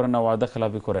ব্যতিক্রম করে না, ওয়াদা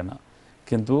খেলাপি করে না।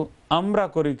 কিন্তু আমরা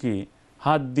করি কি,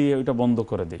 হাত দিয়ে ওইটা বন্ধ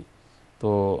করে দিই। তো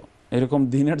এরকম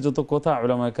দিনের যত কথা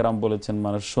উলামায়ে কেরাম বলেছেন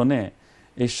মানুষ শোনে,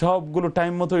 এই সবগুলো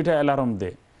টাইম মতো এটা অ্যালার্ম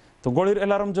দেয়। তো ঘড়ির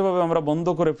অ্যালার্ম যেভাবে আমরা বন্ধ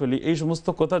করে ফেলি, এই সমস্ত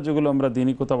কথা যেগুলো আমরা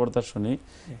দিনী কথাবার্তা শুনি,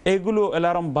 এইগুলো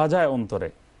অ্যালার্ম বাজায় অন্তরে,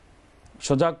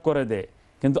 সজাগ করে দেয়।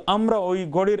 কিন্তু আমরা ওই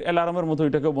ঘড়ির অ্যালার্মের মতো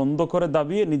এটাকে বন্ধ করে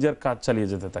দাবিয়ে নিজের কাজ চালিয়ে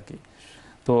যেতে থাকি।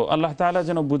 তো আল্লাহ তাআলা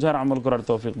যেন বুঝার আমল করার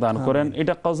তৌফিক দান করেন।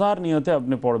 এটা কাজার নিয়তে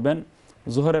আপনি পড়বেন।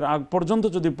 জোহরের আগ পর্যন্ত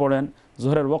যদি পড়েন,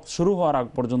 জোহরের ওয়াক্ত শুরু হওয়ার আগ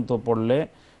পর্যন্ত পড়লে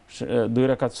 2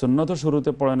 রাকাত সুন্নতও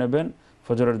শুরুতে পড়ে নেবেন,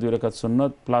 ফজরের 2 রাকাত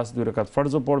সুন্নত প্লাস 2 রাকাত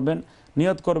ফরজও পড়বেন।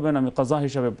 নিয়ত করবেন আমি কাজা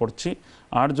হিসাবে পড়ছি।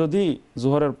 আর যদি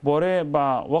জোহরের পরে বা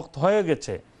ওয়াক্ত হয়ে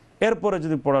গেছে এরপরে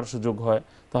যদি পড়ার সুযোগ হয়,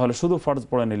 তাহলে শুধু ফরজ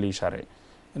পড়ে নিলেই সারে।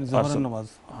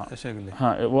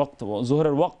 হ্যাঁ, ওয়াক্ত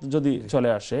জোহরের ওয়াক্ত যদি চলে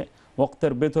আসে,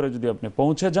 ওয়াক্তের ভেতরে যদি আপনি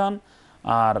পৌঁছে যান,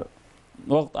 আর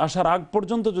ওয়াক্ত আসার আগ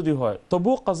পর্যন্ত যদি হয়,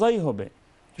 তবুও কাজাই হবে।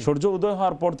 সূর্য উদয়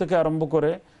হওয়ার পর থেকে আরম্ভ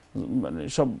করে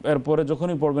সব এরপরে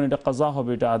যখনই পড়বেন এটা কাজা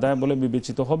হবে, এটা আদায় বলে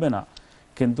বিবেচিত হবে না।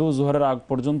 কিন্তু জোহরের আগ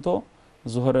পর্যন্ত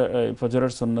জোহরের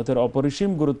ফজরের সুন্নতের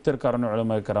অপরিসীম গুরুত্বের কারণে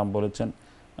উলামায়ে কেরাম বলেছেন,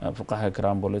 ফুকাহায়ে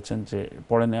কেরাম বলেছেন যে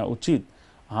পড়ে নেওয়া উচিত।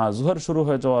 হ্যাঁ, জোহর শুরু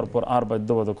হয়ে যাওয়ার পর আর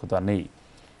বাধ্যবাধকতা নেই।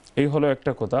 এই হলো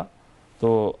একটা কথা। তো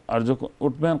আর যখন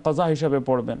উঠবেন কাজা হিসাবে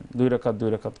পড়বেন, 2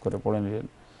 রাকাত করে পড়ে নিলেন।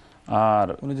 আর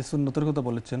উনি যে সুন্নতের কথা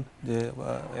বলেছেন যে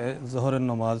জোহরের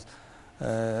নামাজ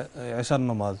এশার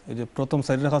নামাজ, এই যে প্রথম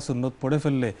 4 রাকাত সুন্নত পড়ে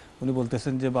ফেললে উনি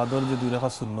বলতেছেন যে বাদর যে 2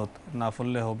 রাকাত সুন্নত না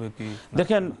পড়লে হবে কি?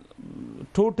 দেখেন,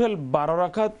 টোটাল 12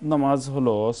 রাকাত নামাজ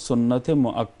হলো সুন্নতে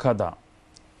মুআক্কাদা।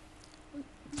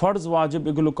 ফরজ ওয়াজিব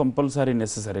এগুলো কম্পালসারি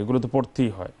নেসেসারি, এগুলো তো পড়তেই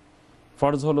হয়।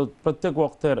 ফরজ হলো প্রত্যেক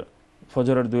ওয়াক্তের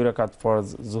ফজরের 2 রাকাত ফরজ,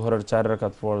 জোহরের 4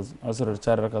 রাকাত ফরজ, আসরের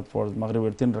 4 রাকাত ফরজ,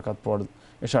 মাগরিবের 3 রাকাত ফরজ,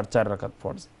 এশার 4 রাকাত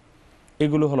ফরজ,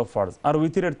 এগুলো হলো ফরজ। আর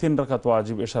উইতিরের 3 রাকাত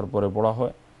ওয়াজিব এশার পরে পড়া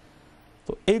হয়।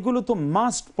 তো এইগুলো তো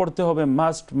মাস্ট পড়তে হবে,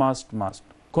 মাস্ট মাস্ট মাস্ট,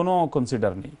 কোনো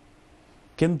কনসিডার নেই।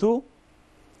 কিন্তু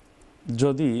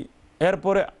যদি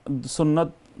এরপরে সুন্নাত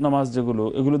নামাজ যেগুলো,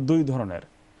 এগুলো 2 ধরনের।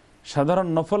 সাধারণ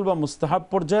নফল বা মুস্তাহাব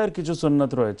পর্যায়ের কিছু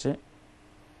সুন্নাত রয়েছে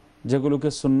যেগুলোকে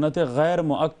সুন্নতে গায়র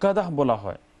মুআক্কাদাহ বলা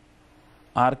হয়,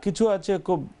 আর কিছু আছে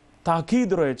খুব তাকিদ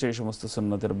রয়েছে এই সমস্ত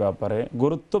সুন্নতের ব্যাপারে,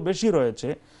 গুরুত্ব বেশি রয়েছে,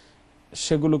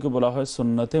 সেগুলোকে বলা হয়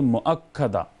সুন্নতে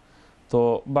মুআক্কাদা। তো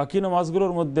বাকি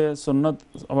নামাজগুলোর মধ্যে সুন্নত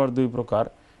আবার 2 প্রকার,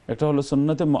 একটা হলো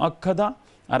সুন্নতে মুআক্কাদা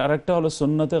আর আরেকটা হলো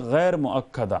সুন্নতে গায়র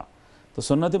মুআক্কাদা। তো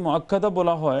সুন্নতে মুআক্কাদা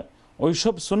বলা হয়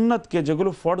ওইসব সুন্নতকে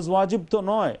যেগুলো ফরজ ওয়াজিব তো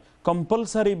নয়,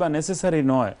 কম্পালসারি বা নেসেসারি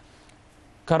নয়,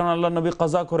 কারণ আল্লাহ নবী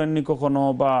কাজা করেননি কখনো,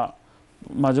 বা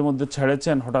মাঝে মধ্যে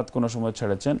ছেড়েছেন, হঠাৎ কোনো সময়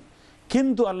ছেড়েছেন,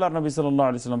 কিন্তু আল্লাহ নবী সাল্লাল্লাহু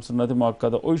আলাইহি সাল্লাম সুন্নতে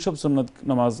মুআক্কাদা ওইসব সুন্নত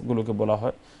নামাজগুলোকে বলা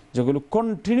হয় যেগুলো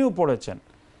কন্টিনিউ পড়েছেন।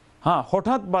 হ্যাঁ,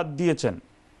 হঠাৎ বাদ দিয়েছেন,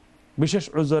 বিশেষ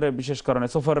উজরে, বিশেষ কারণে,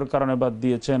 সফরের কারণে বাদ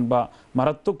দিয়েছেন, বা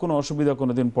মারাত্মক কোনো অসুবিধা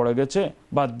কোনো দিন পড়ে গেছে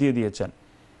বাদ দিয়ে দিয়েছেন,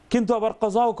 কিন্তু আবার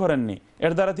কাজাও করেননি।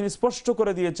 এর দ্বারা তিনি স্পষ্ট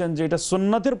করে দিয়েছেন যে এটা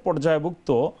সুন্নাতের পর্যায়ভুক্ত,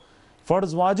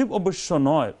 ফরজ ওয়াজিব অবশ্য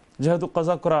নয়, যেহেতু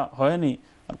কাজা করা হয়নি,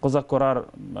 কাজা করার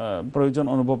প্রয়োজন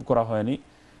অনুভব করা হয়নি,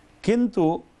 কিন্তু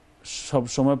সব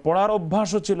সময় পড়ার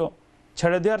অভ্যাসও ছিল,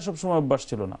 ছেড়ে দেওয়ার সবসময় অভ্যাস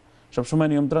ছিল না, সবসময়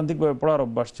নিয়মতান্ত্রিকভাবে পড়ার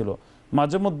অভ্যাস ছিল,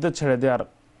 মাঝে মধ্যে ছেড়ে দেওয়ার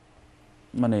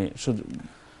মানে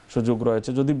সুযোগ রয়েছে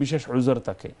যদি বিশেষ উজর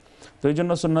থাকে। তো এই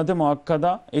জন্য সুন্নতে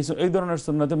মুআক্কাদা, এই ধরনের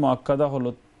সুন্নতে মুআক্কাদা হলো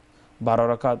 12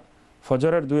 রাকাত,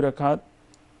 ফজরের 2 রাকাত,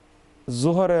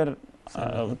 জোহরের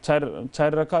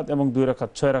 4 রাকাত এবং 2 রাকাত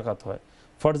 6 রাকাত হয়।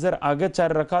 ফরজের আগে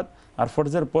 4 রাকাত আর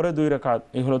ফরজের পরে 2 রাকাত,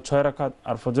 এই হলো 6 রাকাত,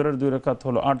 আর ফজরের 2 রাকাত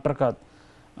হলো 8 রাকাত।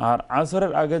 আর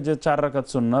আসরের আগে যে 4 রাকাত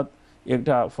সুন্নত,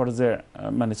 এটা ফরজে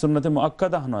মানে সুন্নতে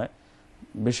মুআক্কাদা নয়,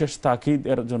 বিশেষ তাকিদ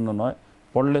এর জন্য নয়,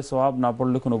 পড়লে সওয়াব, না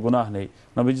পড়লে কোনো গুনাহ নেই।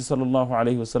 নবীজি সাল্লাল্লাহু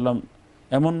আলাইহি ওয়াসাল্লাম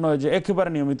এমন নয় যে একেবারে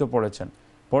নিয়মিত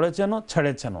পড়েছেনও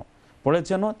ছেড়েছেনও,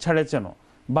 পড়েছেনও ছেড়েছেনও,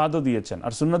 বাদও দিয়েছেন।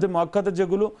 আর সুন্নতে মুআক্কাদা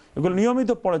যেগুলো, এগুলো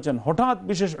নিয়মিত পড়েছেন, হঠাৎ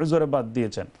বিশেষ উজরে বাদ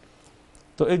দিয়েছেন।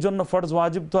 তো এই জন্য ফরজ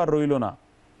ওয়াজিব তো আর রইল না,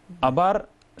 আবার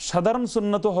সাধারণ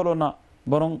সুন্নত হলো না,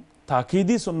 বরং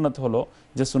তাকিদি সুন্নত হলো,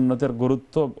 যে সুন্নতের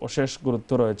গুরুত্ব, অশেষ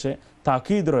গুরুত্ব রয়েছে,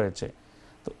 তাকিদ রয়েছে।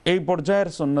 তো এই পর্যায়ের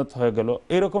সুন্নত হয়ে গেল।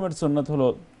 এই রকমের সুন্নত হলো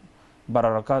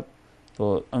 12 রাকাত। তো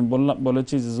আমি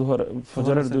বলেছি যে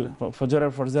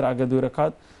ফজরের ফরজের আগে 2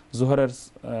 রাকাত, জোহরের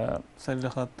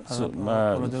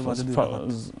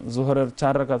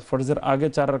 4 রাকাত, ফরজের আগে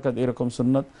 4 রাকাত এরকম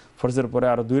সুন্নত, ফরজের পরে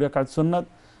আরো 2 রাকাত সুন্নত।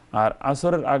 আর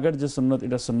আসরের আগের যে সুন্নত,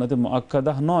 এটা সুন্নতে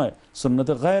মুআক্কাদা নয়,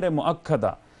 সুন্নতে গায়রে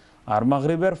মুআক্কাদা। আর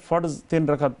মাগরিবের ফরজ 3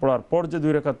 রাকাত পড়ার পর যে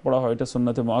 2 রাকাত পড়া হয়, এটা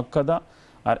সুন্নতে মুআক্কাদা।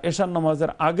 আর এশার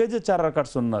নামাজের আগে যে 4 রাকাত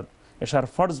সুন্নত, এশার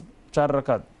ফরজ 4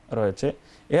 রাকাত রয়েছে,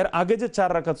 এর আগে যে 4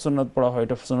 রাকাত সুন্নত পড়া হয়,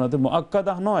 এটা সুন্নতে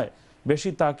মুআক্কাদা নয়, বেশি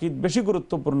তাকিদ, বেশি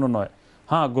গুরুত্বপূর্ণ নয়।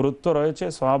 হ্যাঁ, গুরুত্ব রয়েছে,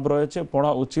 সওয়াব রয়েছে,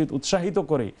 পড়া উচিত, উৎসাহিত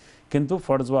করি, কিন্তু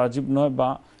ফরজ ওয়াজিব নয় বা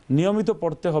নিয়মিত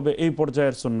পড়তে হবে এই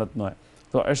পর্যায়ের সুন্নত নয়।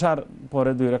 তো এশার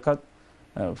পরে 2 রাকাত,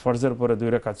 ফরজের পরে 2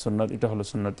 রাকাত সুন্নত, এটা হলো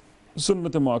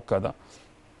সুন্নতে মুআক্কাদা।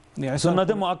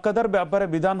 সুন্নতে মুআক্কাদার ব্যাপারে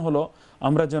বিধান হলো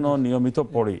আমরা যেন নিয়মিত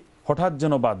পড়ি, হঠাৎ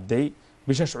যেন বাদ দেই,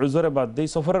 বিশেষ উজরে বাদ দেই।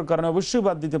 সফরের কারণে অবশ্যই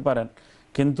বাদ দিতে পারেন,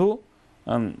 কিন্তু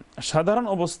সাধারণ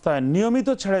অবস্থায় নিয়মিত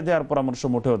ছেড়ে দেওয়ার পরামর্শ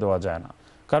মোটেও দেওয়া যায় না,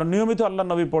 কারণ নিয়মিত আল্লাহ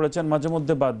নবী পড়েছেন, মাঝে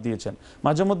মধ্যে বাদ দিয়েছেন।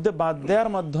 মাঝে মধ্যে বাদ দেওয়ার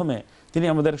মাধ্যমে তিনি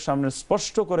আমাদের সামনে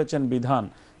স্পষ্ট করেছেন বিধান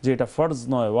যে এটা ফরজ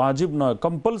নয়, ওয়াজিব নয়,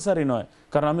 কম্পালসারি নয়,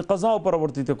 কারণ আমি কাজাও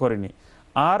পরবর্তীতে করিনি।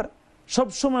 আর সব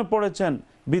সময় পড়েছেন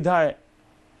বিধায়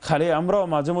খালি আমরাও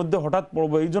মাঝে মধ্যে হঠাৎ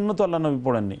পড়বো, এই জন্য তো আল্লাহ নবী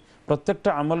পড়েননি। প্রত্যেকটা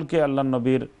আমলকে আল্লাহ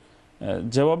নবীর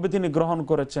যেভাবে তিনি গ্রহণ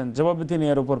করেছেন, যেভাবে তিনি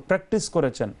এর উপর প্র্যাকটিস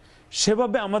করেছেন,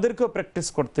 সেভাবে আমাদেরকেও প্র্যাকটিস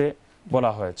করতে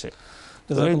বলা হয়েছে।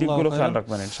 এই দিকগুলো খেয়াল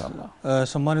রাখবেন ইনশাআল্লাহ।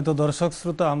 সম্মানিত দর্শক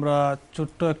শ্রোতা, আমরা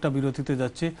ছোট্ট একটা বিরতিতে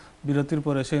যাচ্ছি। বিরতির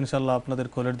পর এসে ইনশাআল্লাহ আপনাদের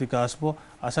কলের দিকে আসবো।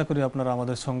 আশা করি আপনারা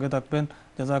আমাদের সঙ্গে থাকবেন।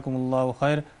 জাযাকুমুল্লাহু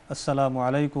খায়র। আসসালামু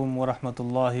আলাইকুম ওয়া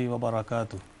রাহমাতুল্লাহি ওয়া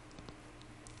বারাকাতুহু।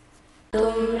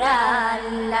 তোমরা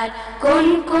আল্লাহর কোন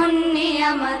কোন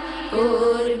নিয়ামত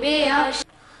করবে।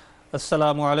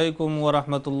 আসসালামু আলাইকুম ওয়া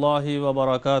রাহমাতুল্লাহি ওয়া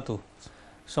বারাকাতুহু।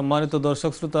 সম্মানিত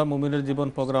দর্শক শ্রোতা, মুমিনের জীবন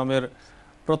প্রোগ্রামের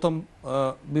প্রথম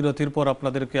বিরতির পর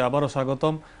আপনাদেরকে আবারও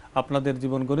স্বাগতম। আপনাদের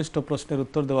জীবন ঘনিষ্ঠ প্রশ্নের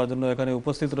উত্তর দেওয়ার জন্য এখানে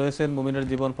উপস্থিত রয়েছেন মুমিনের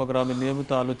জীবন প্রোগ্রামের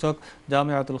নিয়মিত আলোচক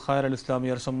জামিয়াতুল খায়ের আল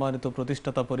ইসলামিয়ার সম্মানিত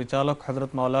প্রতিষ্ঠাতা পরিচালক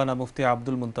হযরত মাওলানা মুফতি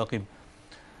আব্দুল মুনতাকিম।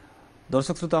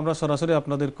 দর্শক শ্রোতা, আমরা সরাসরি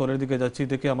আপনাদের কলের দিকে যাচ্ছি,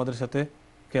 দেখি আমাদের সাথে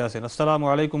কে আছেন। আসসালামু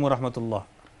আলাইকুম ওয়া রাহমাতুল্লাহ।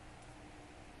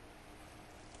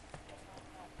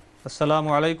 আসসালামু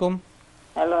আলাইকুম।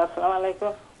 হ্যালো, আসসালামু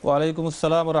আলাইকুম। ওয়া আলাইকুম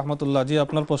আসসালাম ওয়া রাহমাতুল্লাহ। জি,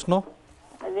 আপনার প্রশ্ন?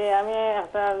 জি, আমি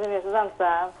একটা জিনিস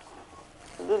জানতাম,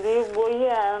 যদি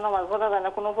বইয়া নামাজ পড়া যায় না,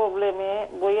 কোনো প্রবলেমে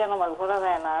বইয়া নামাজ পড়া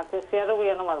যায় না, তো চেয়ারে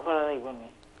বইয়া নামাজ পড়া যাইব নি?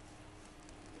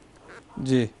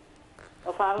 জি,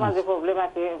 ফার মাঝে প্রবলেম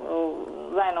আছে,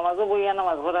 যায় নামাজও বইয়া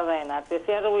নামাজ পড়া যায় না, তো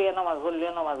চেয়ারে বইয়া নামাজ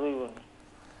পড়লেও নামাজ হইব নি?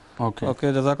 ওকে ওকে,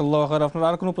 জাযাকাল্লাহু খাইর। আপনার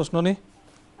আর কোনো প্রশ্ন নেই?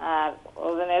 আর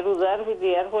ওখানে রোজার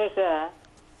ফিদিয়ার পয়সা,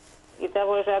 ইটা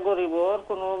পয়সা গরিবর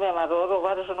কোনো বেমারর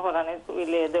অপারেশন করানি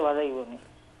তুইলে দেওয়া যাইব নি?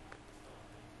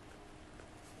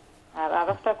 আর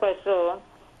আরেকটা কোয়েশ্চন,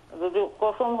 যদি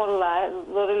কসম হল্লায়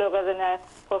ধরি লোক জানে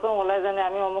কসম হল্লায় জানে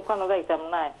আমি অমুক খানো যাইতাম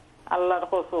না, আল্লাহর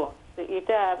কসম,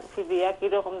 এটা ফিদিয়া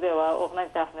কিরকম দেওয়া ওখানে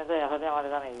আপনি দয়া করে আমার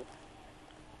জানাই।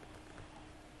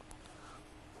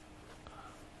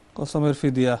 কসমের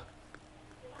ফিদিয়া।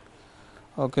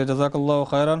 ওকে, জাযাকাল্লাহু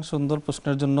খাইরান সুন্দর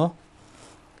প্রশ্নের জন্য।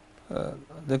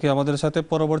 দেখি আমাদের সাথে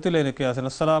পরবর্তী লাইনে কে আছেন।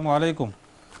 আসসালামু আলাইকুম।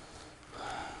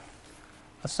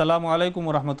 আসসালামু আলাইকুম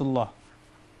ওয়া রাহমাতুল্লাহ।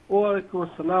 ওয়ালাইকুম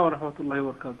আসসালাম ওয়া রাহমাতুল্লাহি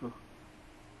ওয়া বারাকাতুহু।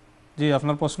 জি,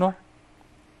 আপনার প্রশ্ন?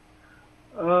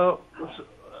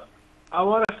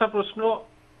 আমার একটা প্রশ্ন,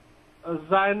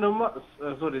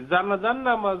 জানাজার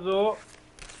নামাজও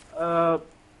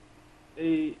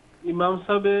এই ইমাম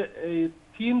সাহেবে এই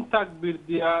 3 তাকবীর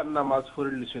দিয়া নামাজ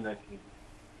পড়ে লিছে নাকি?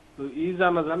 তো এই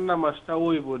জানাজার নামাজটা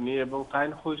ওইব নি, এবং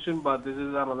কাইন হইছেন বাদে যে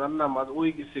জানাজার নামাজ ওই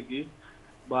গেছে কি,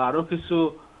 বা আরো কিছু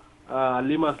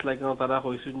আলিম আসলা কেন তারা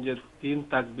কইছেন যে 3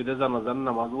 তাকবীরে জানাজার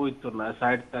নামাজ ওইতো না,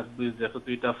 60 তাকবীর যেহেতু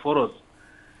এটা ফরজ।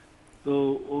 তো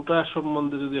ওটা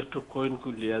সম্বন্ধে যদি একটু কইন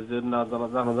কইলিয়া যে না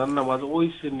জানাজার নামাজ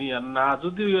ওইছে নি, আর না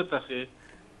যদি হইয়া থাকে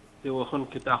যে ওখান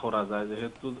কিতা করা যায়,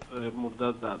 যেহেতু মুর্দা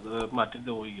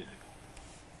মাটিতে ওই গেছে।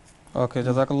 ওকে,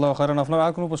 জাযাকাল্লাহু খাইরান। আপনার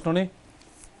আর কোনো প্রশ্ন নেই?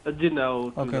 জি না।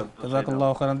 ওকে,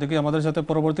 জাযাকাল্লাহু খাইরান। দেখি আমাদের সাথে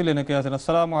পরবর্তী লাইনে কে আছেন।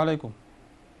 আসসালামু আলাইকুম।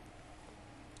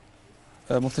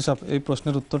 মুফতি সাহেব, এই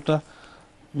প্রশ্নের উত্তরটা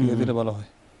ধীরে ধীরে বলা হয়।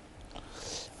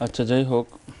 আচ্ছা, যাই হোক,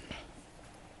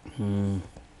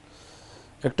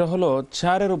 একটা হলো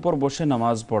চেয়ারের উপর বসে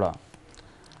নামাজ পড়া,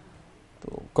 তো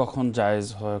কখন জায়েজ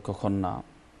হয় কখন না,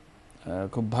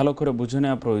 খুব ভালো করে বুঝে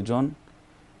নেওয়া প্রয়োজন।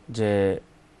 যে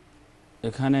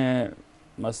এখানে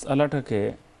মাসআলাটাকে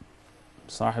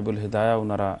সাহেবুল হিদায়া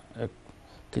ওনারা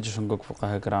কিছু সংখ্যক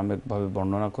ফুকাহে কেরাম একভাবে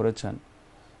বর্ণনা করেছেন,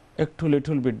 একটু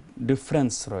লিটল বিট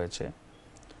ডিফারেন্স রয়েছে।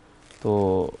 তো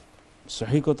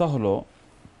সহি কথা হলো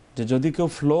যে যদি কেউ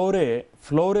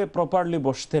ফ্লোরে প্রপারলি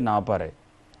বসতে না পারে,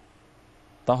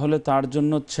 তাহলে তার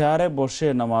জন্য চেয়ারে বসে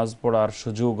নামাজ পড়ার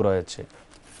সুযোগ রয়েছে।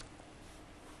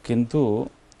 কিন্তু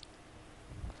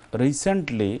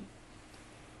রিসেন্টলি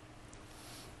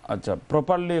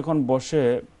প্রপারলি এখন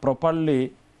প্রপারলি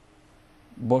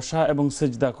বসা এবং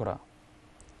সিজদা করা,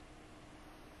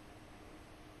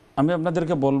 আমি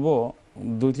আপনাদেরকে বলবো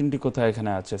 2-3টি কথা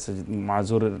এখানে আছে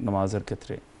মাজুরের নামাজের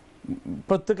ক্ষেত্রে।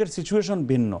 প্রত্যেকের সিচুয়েশন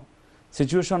ভিন্ন,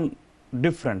 সিচুয়েশন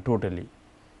ডিফারেন্ট টোটালি।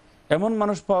 এমন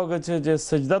মানুষ পাওয়া গেছে যে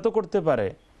সিজদা তো করতে পারে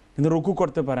কিন্তু রুকু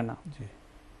করতে পারে না।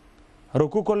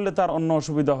 রুকু করলে তার অন্য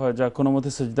অসুবিধা হয়, যা কোনো মতে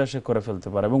সিজদা সে করে ফেলতে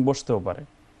পারে এবং বসতেও পারে,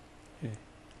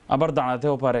 আবার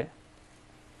দাঁড়াতেও পারে।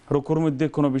 রুকুর মধ্যে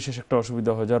কোনো বিশেষ একটা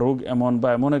অসুবিধা হয়, যা রোগ এমন বা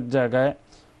এমন এক জায়গায়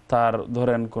তার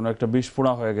ধরেন কোনো একটা বিষ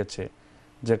পোড়া হয়ে গেছে,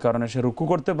 যে কারণে সে রুকু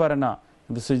করতে পারে না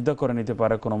কিন্তু সিজদা করে নিতে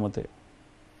পারে কোনো মতে।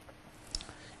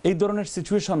 এই ধরনের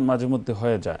সিচুয়েশন মাঝে মধ্যে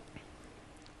হয়ে যায়।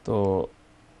 তো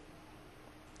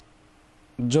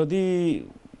যদি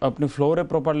আপনি ফ্লোরে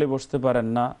প্রপারলি বসতে পারেন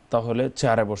না, তাহলে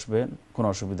চেয়ারে বসবেন, কোনো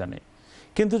অসুবিধা নেই।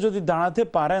 কিন্তু যদি দাঁড়াতে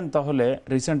পারেন, তাহলে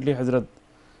রিসেন্টলি হযরত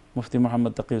মুফতি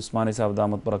মুহাম্মদ তাকি উসমানী সাহেব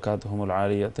দামাত বারাকাতুহুমুল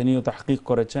আলিয়া তিনিও তাহকিক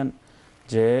করেছেন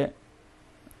যে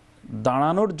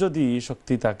দাঁড়ানোর যদি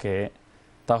শক্তি থাকে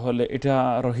তাহলে এটা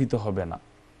রহিত হবে না।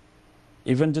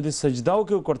 ইভেন যদি সিজদাও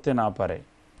কেউ করতে না পারে,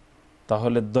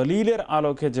 তাহলে দলিলের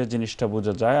আলোকে যে জিনিসটা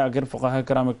বোঝা যায়, আগের ফুকাহা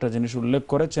কেরাম একটা জিনিস উল্লেখ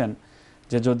করেছেন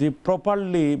যে যদি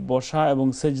প্রপারলি বসা এবং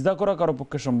সিজদা করা কারো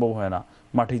পক্ষে সম্ভব হয় না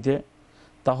মাটিতে,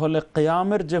 তাহলে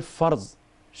কিয়ামের যে ফরজ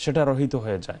সেটা রহিত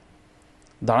হয়ে যায়।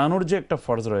 দাঁড়ানোর যে একটা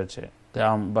ফরজ রয়েছে,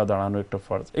 কিয়াম বা দাঁড়ানো একটা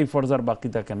ফরজ, এই ফরজ আর বাকি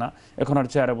থাকে না, এখন আর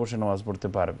চেয়ারে বসে নামাজ পড়তে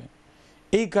পারবে।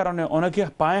 এই কারণে অনেকে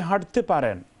পায়ে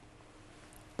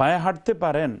হাঁটতে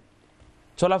পারেন,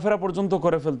 চলাফেরা পর্যন্ত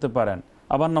করে ফেলতে পারেন,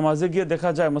 আবার নামাজে গিয়ে দেখা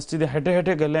যায় মসজিদে হেঁটে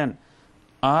হেঁটে গেলেন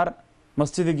আর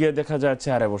মসজিদে গিয়ে দেখা যায়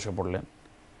চেয়ারে বসে পড়লেন,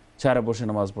 চেয়ারে বসে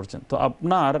নামাজ পড়ছেন, তো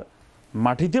আপনার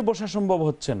মাটিতে বসা সম্ভব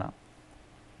হচ্ছে না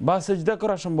বা সিজদা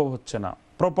করা সম্ভব হচ্ছে না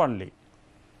প্রপারলি,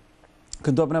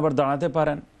 কিন্তু আপনি আবার দাঁড়াতে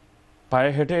পারেন, পায়ে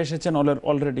হেঁটে এসেছেন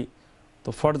অলরেডি, তো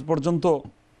ফরজ পর্যন্ত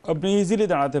আপনি ইজিলি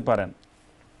দাঁড়াতে পারেন,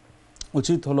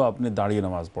 উচিত হলো আপনি দাঁড়িয়ে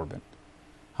নামাজ পড়বেন।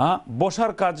 হ্যাঁ,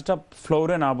 বসার কাজটা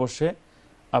ফ্লোরে না বসে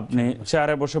আপনি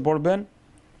চেয়ারে বসে পড়বেন।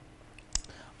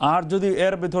 আর যদি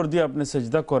এর ভিতর দিয়ে আপনি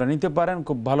সেজদা করে নিতে পারেন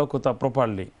খুব ভালো কথা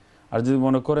প্রপারলি, আর যদি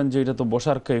মনে করেন যে এটা তো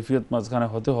বসার কৈফিয়ত মাঝখানে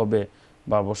হতে হবে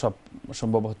বা বসা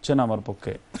সম্ভব হচ্ছে না আমার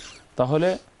পক্ষে, তাহলে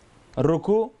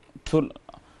রুকু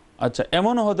আচ্ছা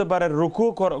এমনও হতে পারে রুকু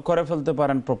করে ফেলতে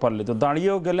পারেন প্রপারলি, তো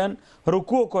দাঁড়িয়েও গেলেন,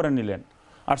 রুকুও করে নিলেন,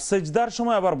 আর সেজদার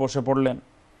সময় আবার বসে পড়লেন,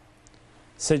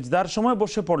 সেজদার সময়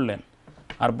বসে পড়লেন,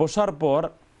 আর বসার পর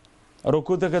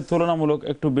রুকু থেকে তুলনামূলক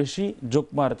একটু বেশি ঝোঁক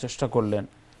মারার চেষ্টা করলেন,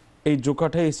 এই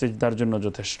ঝোঁকাটাই সেজদার জন্য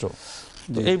যথেষ্ট।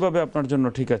 তো এইভাবে আপনার জন্য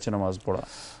ঠিক আছে নামাজ পড়া।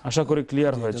 আশা করি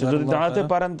ক্লিয়ার হয়েছে। যদি দাঁড়াতে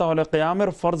পারেন তাহলে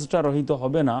কিয়ামের ফরজটা রহিত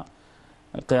হবে না।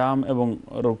 কিয়াম এবং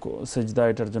রুকু সেজদা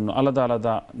এটার জন্য আলাদা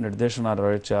আলাদা নির্দেশনা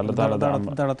রয়েছে, আলাদা আলাদা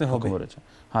দাঁড়াতে হবে।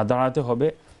 হ্যাঁ, দাঁড়াতে হবে।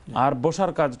 আর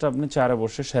বসার কাজটা আপনি চেয়ারে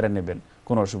বসে সেরে নেবেন,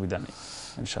 কোনো অসুবিধা নেই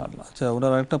ইনশাআল্লাহ। আচ্ছা,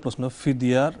 ওনার একটা প্রশ্ন,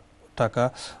 ফিদিয়ার টাকা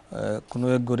কোনো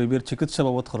এক গরিবের চিকিৎসা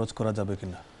বাবদ খরচ করা যাবে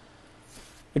কিনা?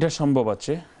 এটা সম্ভব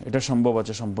আছে, এটা সম্ভব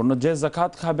আছে সম্পূর্ণ। যে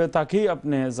জাকাত খাবে তাকেই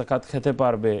আপনি জাকাত খেতে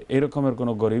পারবে এরকমের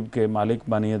কোনো গরিবকে মালিক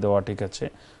বানিয়ে দেওয়া ঠিক আছে,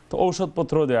 তো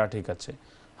ঔষধপত্র দেওয়া ঠিক আছে।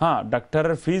 হ্যাঁ,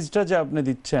 ডাক্তারের ফিজটা যে আপনি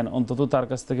দিচ্ছেন অন্তত তার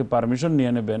কাছ থেকে পারমিশন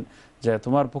নিয়ে নেবেন যে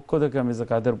তোমার পক্ষ থেকে আমি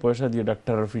জাকাতের পয়সা দিয়ে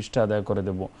ডাক্তারের ফিজটা আদায় করে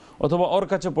দেব, অথবা ওর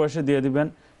কাছে পয়সা দিয়ে দিবেন,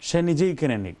 সে নিজেই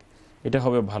কিনে নিক, এটা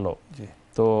হবে ভালো।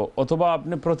 তো অথবা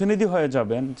আপনি প্রতিনিধি হয়ে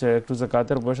যাবেন যে একটু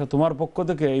জাকাতের পয়সা তোমার পক্ষ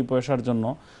থেকে, এই পয়সার জন্য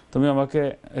তুমি আমাকে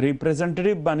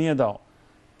রিপ্রেজেন্টেটিভ বানিয়ে দাও,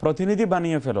 প্রতিনিধি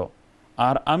বানিয়ে ফেলো,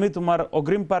 আর আমি তোমার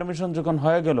অগ্রিম পারমিশন যখন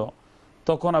হয়ে গেল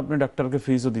তখন আপনি ডাক্তারকে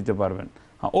ফিজও দিতে পারবেন।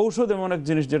 হ্যাঁ, ঔষধ এমন এক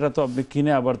জিনিস যেটা তো আপনি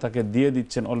কিনে আবার তাকে দিয়ে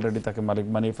দিচ্ছেন, অলরেডি তাকে মালিক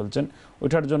বানিয়ে ফেলছেন,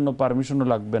 ওইটার জন্য পারমিশনও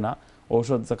লাগবে না।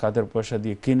 ঔষধ জাকাতের পয়সা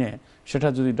দিয়ে কিনে সেটা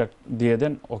যদি দিয়ে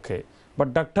দেন ওকে, বাট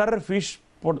ডাক্তারের ফিস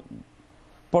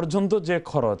পর্যন্ত যে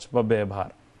খরচ বা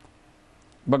ব্যবহার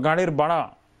বা গাড়ির ভাড়া,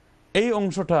 এই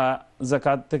অংশটা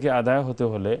জাকাত থেকে আদায় হতে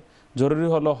হলে জরুরি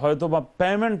হলো হয়তো বা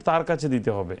পেমেন্ট তার কাছে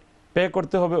দিতে হবে, পে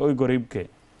করতে হবে ওই গরিবকে।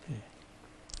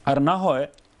 আর না হয়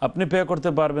আপনি পে করতে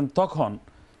পারবেন তখন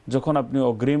যখন আপনি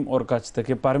অগ্রিম ওর কাছ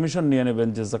থেকে পারমিশন নিয়ে নেবেন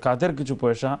যে জাকাতের কিছু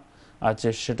পয়সা আছে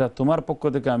সেটা তোমার পক্ষ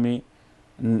থেকে আমি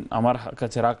আমার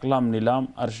কাছে রাখলাম, নিলাম,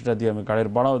 আর সেটা দিয়ে আমি গাড়ির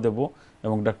ভাড়াও দেবো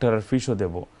এবং ডাক্তারের ফিসও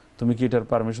দেবো, তুমি কি এটার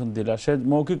পারমিশন দিলা? সে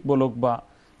মৌখিক বলুক বা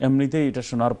এমনিতেই এটা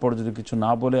শোনার পর যদি কিছু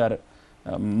না বলে আর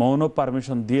মৌন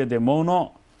পারমিশন দিয়ে দে, মৌন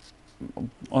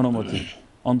অনুমতি,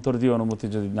 অন্তর দিয়ে অনুমতি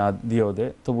যদি না দিয়েও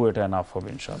দেয়, তবু এটা নাফ হবে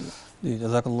ইনশাআল্লাহ। জি,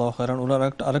 জাযাকাল্লাহু খাইরান। ওনার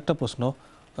আরেকটা প্রশ্ন,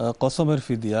 কসমের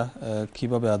ফিদিয়া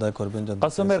কিভাবে আদায় করবেন?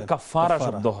 কসমের কাফারা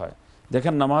শব্দ হয়,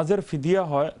 দেখেন নামাজের ফিদিয়া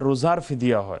হয়, রোজার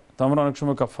ফিদিয়া হয়, তো আমরা অনেক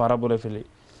সময় কাফারা বলে ফেলি।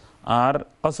 আর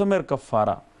কসমের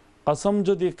কাফারা, কসম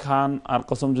যদি খান আর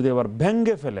কসম যদি আবার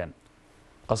ভেঙ্গে ফেলেন,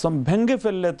 কসম ভেঙ্গে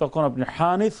ফেললে তখন আপনি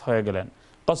হানিস হয়ে গেলেন,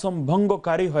 কসম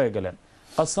ভঙ্গকারী হয়ে গেলেন,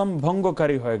 কসম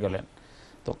ভঙ্গকারী হয়ে গেলেন।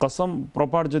 তো কসম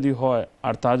প্রপার যদি হয়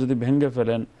আর তা যদি ভেঙ্গে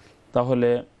ফেলেন তাহলে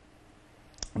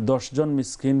 10 জন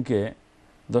মিসকিনকে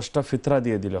 10টা ফিতরা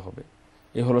দিয়ে দিলে হবে,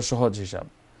 এ হলো সহজ হিসাব।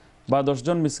 বা 10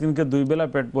 জন মিসকিনকে 2 বেলা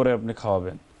পেট ভরে আপনি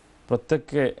খাওয়াবেন,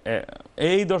 প্রত্যেককে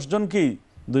এই 10 জনকেই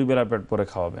 2 বেলা পেট ভরে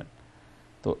খাওয়াবেন,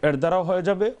 তো এর দ্বারাও হয়ে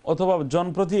যাবে। অথবা জন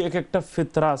প্রতি এক একটা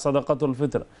ফিতরা, সাদাকাতুল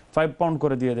ফিতর 5 পাউন্ড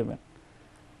করে দিয়ে দেবেন,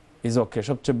 ইজ ওকে,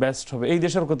 সবচেয়ে বেস্ট হবে। এই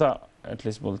দেশের কথা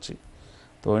অ্যাটলিস্ট বলছি,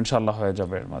 তো ইনশাআল্লাহ হয়ে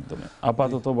যাবে এর মাধ্যমে,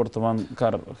 আপাতত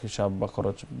বর্তমানকার হিসাব বা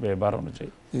খরচ ব্যবহার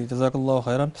অনুযায়ী। জাযাকাল্লাহু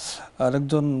খাইরান।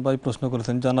 আরেকজন ভাই প্রশ্ন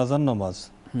করেছেন, জানাজার নামাজ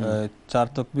 4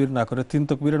 তাকবীর না করে 3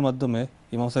 তাকবীরের মাধ্যমে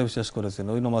ইমাম সাহেব শেষ করেছেন,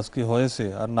 ওই নামাজ কি হয়েছে?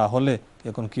 আর না হলে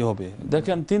এখন কি হবে?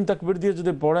 দেখেন, 3 তাকবীর দিয়ে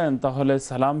যদি পড়েন তাহলে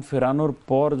সালাম ফেরানোর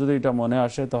পর যদি এটা মনে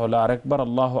আসে তাহলে আরেকবার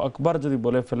আল্লাহু আকবার যদি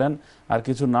বলে ফেলেন আর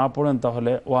কিছু না পড়েন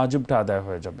তাহলে ওয়াজিবটা আদায়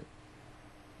হয়ে যাবে।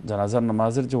 জানাজার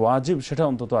নামাজের যে ওয়াজিব সেটা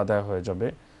অন্তত আদায় হয়ে যাবে।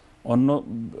 অন্য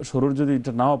শুরুর যদি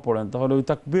এটা নাও পড়েন তাহলে ওই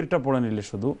তাকবীরটা পড়ে নিলে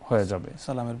শুধু হয়ে যাবে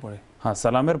সালামের পরে। হ্যাঁ,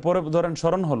 সালামের পরে ধরেন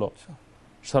স্মরণ হলো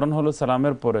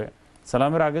সালামের পরে,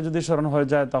 সালামের আগে যদি স্মরণ হয়ে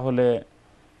যায় তাহলে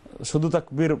শুধু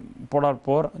তাকবীর পড়ার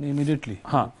পর ইমিডিয়েটলি,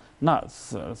 হ্যাঁ না,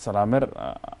 সালামের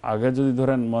আগে যদি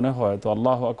ধরেন মনে হয় তো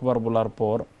আল্লাহু আকবার বলার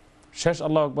পর, শেষ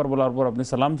আল্লাহু আকবার বলার পর আপনি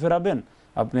সালাম ফেরাবেন,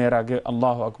 আপনি এর আগে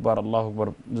আল্লাহু আকবার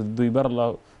যদি 2বার আল্লাহ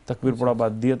তাকবীর পড়া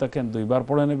বাদ দিয়ে থাকেন 2বার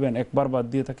পড়ে নেবেন, 1বার বাদ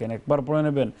দিয়ে থাকেন 1বার পড়ে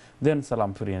নেবেন, দেন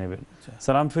সালাম ফিরিয়ে নেবেন।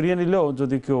 সালাম ফিরিয়ে নিলেও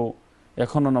যদি কেউ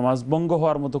এখনো নামাজ ভঙ্গ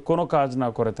হওয়ার মতো কোনো কাজ না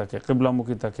করে থাকে,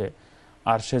 কিবলামুখী থাকে,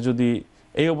 আর সে যদি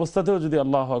এই অবস্থাতেও যদি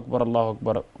আল্লাহু আকবার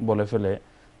বলে ফেলে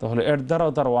তাহলে এর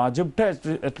দ্বারাও তার ওয়াজিবটা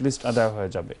অ্যাটলিস্ট আদায় হয়ে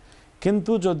যাবে।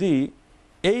 কিন্তু যদি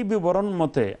এই বিবরণ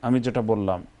মতে আমি যেটা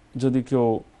বললাম, যদি কেউ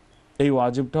এই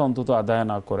ওয়াজিবটা অন্তত আদায়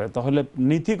না করে, তাহলে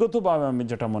নীতিগতভাবে আমি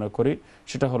যেটা মনে করি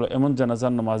সেটা হলো এমন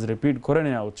জানাজার নামাজ রিপিট করে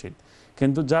নেওয়া উচিত।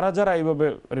 কিন্তু যারা যারা এইভাবে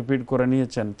রিপিট করে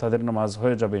নিয়েছেন তাদের নামাজ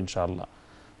হয়ে যাবে ইনশাআল্লাহ।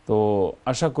 তো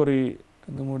আশা করি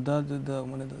কিন্তু মুর্দা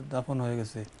মানে দাফন হয়ে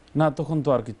গেছে না, তখন তো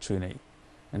আর কিছুই নেই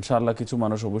ইনশাআল্লাহ। কিছু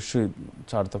মানুষ অবশ্যই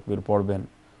 4 তাকবীর পড়বেন,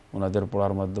 ওনাদের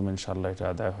পড়ার মাধ্যমে ইনশাআল্লাহ এটা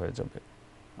আদায় হয়ে যাবে।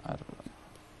 আর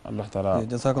আল্লাহ তাআলা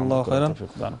জাযাকাল্লাহু খাইরান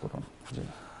তৌফিক দান করুন। জি,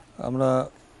 আমরা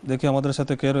দেখি আমাদের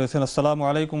সাথে কে রয়েছেন। আসসালামু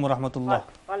আলাইকুম ওয়া রাহমাতুল্লাহ।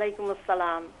 ওয়ালাইকুম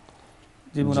আসসালাম।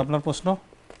 জি বোন, আপনার প্রশ্ন?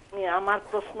 আমার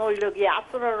প্রশ্ন হইল গিয়ে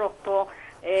আসরের রক্ত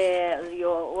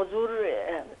ওজুর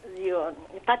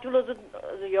তাজুল ওজুর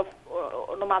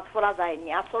নামাজ পড়া যায়নি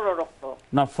আসরের রক্ত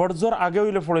না, ফরজর আগে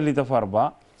হইলে পড়ে নিতে পারবা,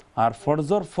 আর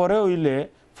ফরজর পরে হইলে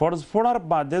ফরজ পড়ার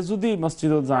বাদে যদি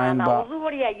মসজিদে যান বা ওজু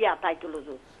পড়িয়া গিয়া তাজুল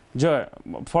ওজু যে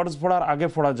ফরজ পড়ার আগে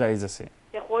পড়া জায়েজ আছে।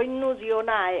 কইন্য জিও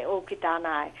নাই ও কিতা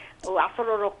নাই ও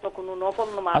আসরের রক্ত কোন নফল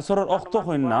নামাজ আসরের রক্ত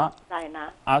হইন না,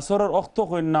 আসরের রক্ত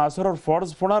হইন না, আসরের ফরজ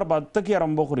পড়ার বাদ থেকে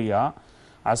আরম্ভ করিয়া,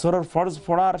 আসরের ফরজ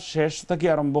পড়ার শেষ থেকে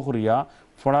আরম্ভ করিয়া,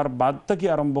 পড়ার বাদ থেকে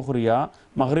আরম্ভ করিয়া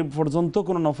মাগরিব পর্যন্ত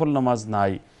কোনো নফল নামাজ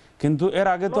নাই। কিন্তু এর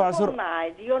আগে তো আসর নাই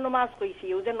জিও নামাজ কইছি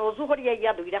ও যে ওজু করিয়া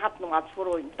গিয়া 2 রাকাত নামাজ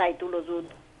পড়ই তাইতুল ওজু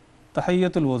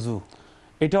তাহিয়াতুল ওযু,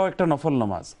 এটাও একটা নফল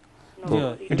নামাজ।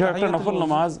 এটা একটা নফল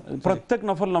নামাজ। প্রত্যেক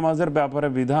নফল নামাজের ব্যাপারে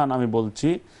বিধান আমি বলছি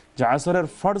যে আসরের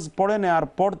ফরজ পড়ে নেওয়ার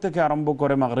পর থেকে আরম্ভ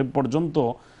করে মাগরিব পর্যন্ত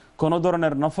কোনো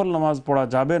ধরনের নফল নামাজ পড়া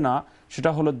যাবে না।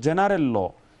 সেটা হলো জেনারেল ল।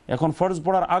 এখন ফরজ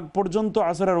পড়ার আগ পর্যন্ত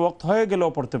আসরের ওয়াক্ত হয়ে গেলেও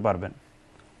পড়তে পারবেন।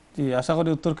 জি, আশা করি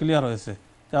উত্তর ক্লিয়ার হয়েছে।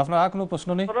 আপনার আর কোনো প্রশ্ন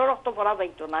নেই? রক্ত পড়া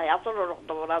যাইতো না, আসরের রক্ত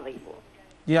পড়া যাইব।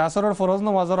 জি, আসরের ফরজ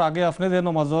নামাজের আগে আপনি যে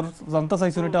নামাজের জানতে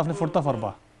চাইছেন এটা আপনি পড়তে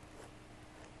পারবা।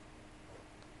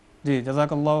 জি,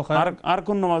 জাযাকাল্লাহু খাইর। আর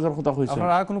কোন নামাজের কথা কইছেন?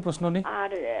 আপনার আর কোনো প্রশ্ন নেই?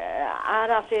 আর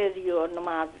আছে জিও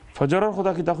নামাজ ফজরের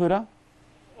কথা কিতা কইরা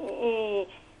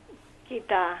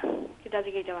কিতা কিতা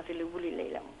জিগাইতাম আছিল ভুলি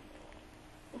লাইলাম।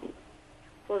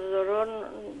 ফজরন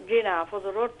যে না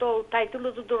ফজরর তো তাইতুল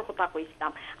ওজুর কথা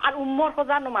কইছিলাম। আর উম্মর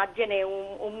খোঁজা নামাজ জেনে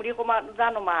উমরি খোঁজা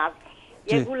নামাজ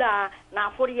এগুলা না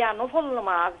পড়িয়া নফল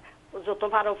নামাজ যত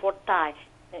ভালো পড়তায়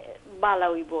বালা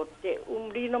হইব।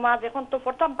 উমরি নামাজ এখন তো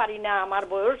পড়তাম পারি না, আমার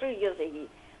বয়স হয়ে গেছে কি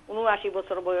 79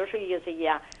 বছর বয়স হয়ে গেছে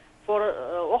গিয়া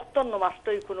ওয়াক্তর নামাজ তো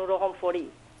কোনো রকম পড়ি।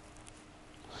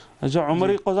 আচ্ছা,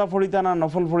 উমরি কজা পড়িতা না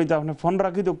নফল পড়িতা আপনি ফোন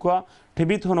রাখি দুঃখা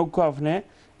টিভিত হনুক আপনি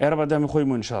এর বাদে আমি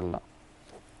কইমু ইনশাআল্লাহ।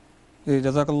 জি,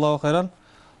 জাযাকাল্লাহু খাইরান।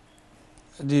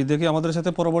 জি, দেখি আমাদের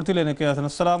সাথে পরবর্তী লাইনে কে আছেন।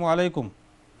 আসসালামু আলাইকুম।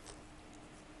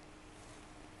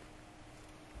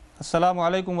 আসসালামু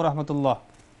আলাইকুম ওয়া রাহমাতুল্লাহ।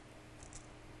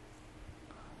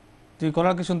 জি,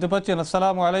 কোরআন কি শুনতে পাচ্ছেন?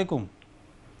 আসসালামু আলাইকুম।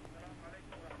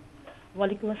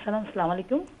 ওয়ালাইকুম আসসালাম। আসসালামু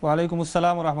আলাইকুম। ওয়ালাইকুম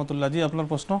আসসালাম ওয়া রাহমাতুল্লাহ। জি, আপনার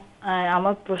প্রশ্ন?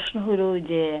 আমার প্রশ্ন হলো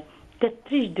যে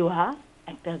 33 দোয়া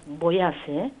একটা বই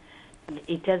আছে,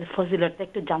 এটার ফজিলতটা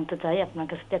একটু জানতে চাই আপনার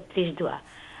কাছে। 33 দোয়া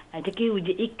এটা কি ওই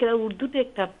যে ইকরা উর্দুতে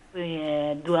একটা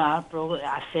দোয়া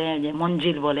আছে যে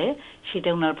মঞ্জিল বলে, সেটা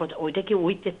ওনার ওইটা কি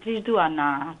ওই 33 দোয়া না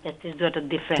 33 দোয়াটা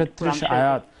ডিফারেন্ট? 33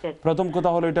 আয়াত। প্রথম কথা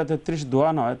হলো এটা 33 দোয়া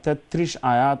নয়, 33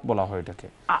 আয়াত বলা হয় এটাকে।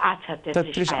 আচ্ছা,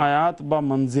 33 আয়াত বা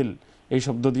মঞ্জিল এই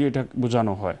শব্দ দিয়ে এটা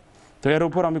বোঝানো হয়। তো এর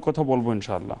উপর আমি কথা বলবো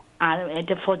ইনশাআল্লাহ। আর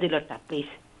এটা ফজিলতটা প্লিজ।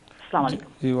 আসসালামু আলাইকুম।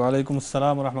 জি, ওয়ালাইকুম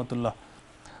আসসালাম ওয়া রাহমাতুল্লাহ।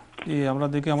 জি, আমরা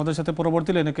দেখি আমাদের সাথে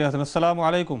পরবর্তী লাইনে কে আছেন। আসসালামু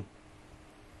আলাইকুম।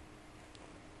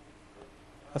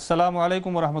 আসসালামু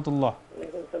আলাইকুম ওয়া রাহমাতুল্লাহ।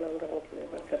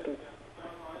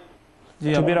 জি,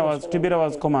 টিভির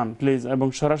আওয়াজ কমান প্লিজ এবং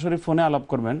সরাসরি ফোনে আলাপ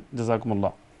করবেন।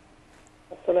 জাযাকুমুল্লাহ।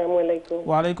 আসসালামু আলাইকুম।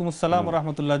 ওয়া আলাইকুম আসসালাম ওয়া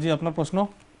রাহমাতুল্লাহ। জি, আপনার প্রশ্ন?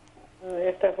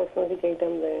 একটা প্রশ্ন জিজ্ঞাসা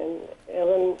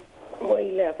এখন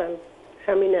মহিলা এখন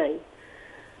স্বামী নাই,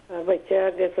 আর বাচ্চা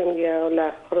গেছেন গিয়া ওলা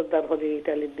খরচদার করে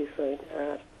ইটালির দিস,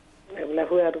 আর এগুলা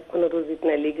হুয়ার কোনো রুজিত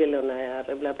নাই, লিগেল নাই, আর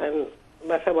এগুলা তান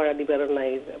বাসা ভাড়া দিবার নাই,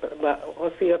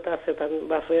 অসিয়ত আছে তান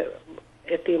বাসে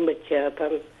এটিএম বাচ্চা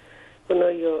তান কোনো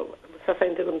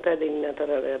সাসাইনতে কোন দিন না,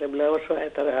 তারা এগুলা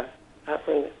অসহায় তারা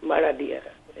আসেন ভাড়া দিয়া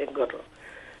এক ঘর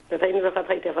তাই কথা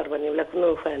থাইতে পারবানি, এগুলা কোনো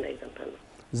উপায় নাই।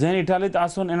 যেন ইটালিতে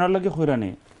আসুন এনার লাগে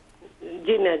খৈরানি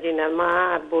জি না মা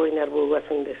আর বইন আর বউ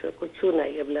আছেন দেশে কিছু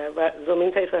নাই, এগুলা জমিন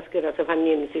চাই আজকের আছে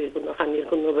ফানিয়ে নিছে, কোনো খানির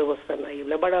কোনো ব্যবস্থা নাই,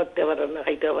 এগুলা বাড়া উঠতে পারেন না,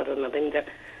 খাইতে পারেন না, তাই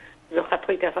জখাত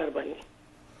হইতে পারবানি।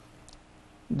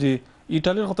 জি,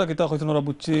 ইটালির কথা কিতা কইছেন ওরা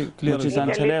বুঝছি ক্লিয়ার হইছে।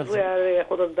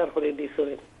 খরচদার করে দিছে।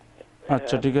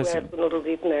 আচ্ছা, ঠিক আছে। কোনো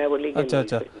রুজিত নাই বলি।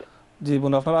 আচ্ছা। জি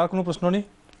বোন, আপনার আর কোনো প্রশ্ন নেই?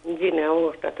 জি না,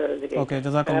 ওটা তো ওকে,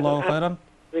 জাযাকাল্লাহু খাইরান।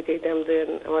 দেখেইতাম যে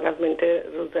আমার হাজবেন্ডের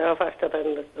রোজা ফার্স্টটা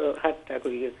হাতটা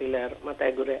কই গেছিল আর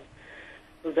মাথায় ঘুরে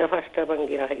রোজা ফার্স্টটা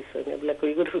ভাঙ্গিয়া খাইছেন এগুলা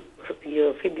কই করে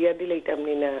ফিদিয়া দিলেইতাম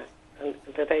নি না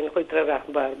তাই কইতরা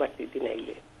রাখবার বাড়তি দিন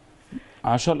আইলে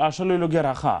আসল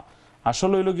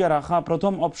হইল গিয়া রাখা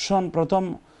প্রথম অপশন, প্রথম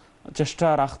চেষ্টা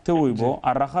রাখতে হইব।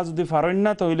 আর রাখা যদি পারেন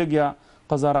না তো হইলে গিয়া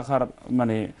কজা রাখার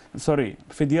মানে সরি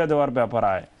ফিদিয়া দেওয়ার ব্যাপার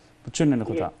আয়, বুঝছেন না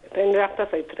কথা।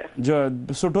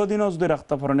 ছোট দিনও যদি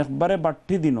রাখতে পারেন, একবারে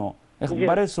বাড়তি দিনও,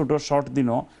 একবারে ছোট শর্ট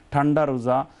দিনও, ঠান্ডা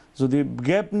রোজা যদি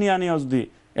গ্যাপ নিয়ে আনিও, যদি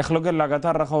একলগে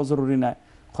লাগাতার রাখাও জরুরি নাই,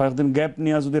 কয়েকদিন গ্যাপ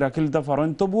নিয়ে যদি রাখিলতে পারেন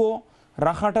তবুও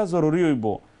রাখাটা জরুরি হইব।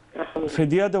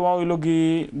 ফিদিয়া দেওয়া হইল কি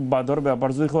বাদর ব্যাপার,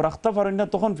 যদি কেউ রাখতে পারেন না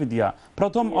তখন ফিদিয়া।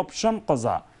 প্রথম অপশন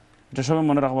কজা, এটা সবাই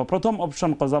মনে রাখবো, প্রথম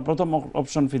অপশন কজা, প্রথম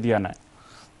অপশন ফিদিয়া নাই।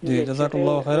 জি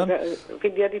জাযাকাল্লাহু খাইরান।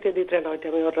 ফিদিয়া দিতে না হয়তো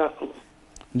আমি ওর রাখবো,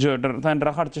 যে তাই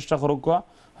রাখার চেষ্টা করুক।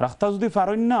 রাখতে যদি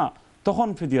পারেন না তখন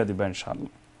ফিদিয়া দিবা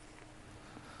ইনশাআল্লাহ।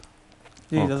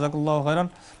 জি জাযাকাল্লাহু খাইরান।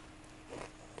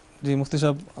 জি মুফতি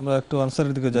সাহেব, আমরা একটু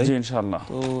আনসারের দিকে যাই। জি ইনশাআল্লাহ।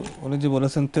 তো উনি যে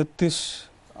বলেছেন 33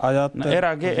 আয়াত,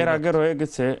 এর আগে রয়ে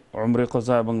গেছে উমরে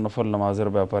কজা এবং নফল নামাজের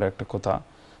ব্যাপারে একটা কথা।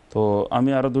 তো আমি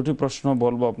আরো দুটি প্রশ্ন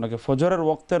বলবো আপনাকে। ফজরের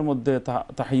ওয়াক্তের মধ্যে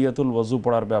তাহিয়াতুল ওযু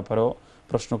পড়ার ব্যাপারেও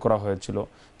প্রশ্ন করা হয়েছিল।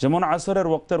 যেমন আসরের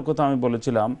ওয়াক্তের কথা আমি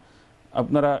বলেছিলাম,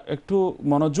 আপনারা একটু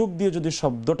মনোযোগ দিয়ে যদি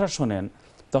শব্দটা শোনেন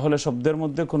তাহলে শব্দের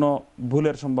মধ্যে কোনো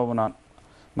ভুলের সম্ভাবনা,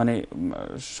 মানে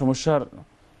সমস্যার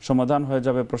সমাধান হয়ে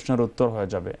যাবে, প্রশ্নের উত্তর হয়ে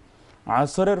যাবে।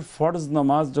 আসরের ফরজ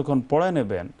নামাজ যখন পড়ে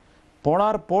নেবেন,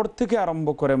 পড়ার পর থেকে আরম্ভ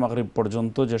করে মাগরিব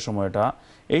পর্যন্ত যে সময়টা,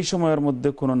 এই সময়ের মধ্যে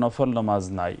কোনো নফল নামাজ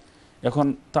নাই। এখন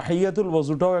তাহিয়াতুল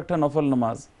ওযুটাও একটা নফল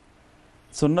নামাজ।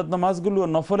 সুন্নাত নামাজগুলো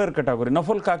নফলের ক্যাটাগরি।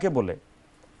 নফল কাকে বলে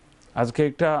আজকে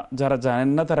একটা যারা জানেন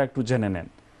না তারা একটু জেনে নেন।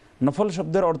 নফল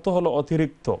শব্দের অর্থ হলো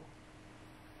অতিরিক্ত।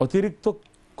 অতিরিক্ত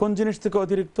কোন জিনিস থেকে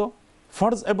অতিরিক্ত?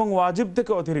 ফরজ এবং ওয়াজিব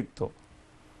থেকে অতিরিক্ত।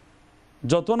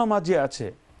 যত নামাজি আছে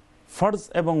ফরজ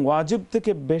এবং ওয়াজিব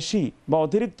থেকে বেশি বা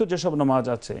অতিরিক্ত যেসব নামাজ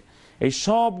আছে, এই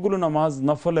সবগুলো নামাজ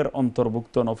নফলের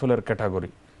অন্তর্ভুক্ত, নফলের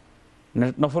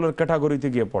ক্যাটাগরিতে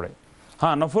গিয়ে পড়ে।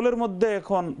 হ্যাঁ, নফলের মধ্যে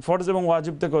এখন ফরজ এবং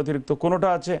ওয়াজিব থেকে অতিরিক্ত কোনোটা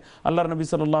আছে আল্লাহর নবী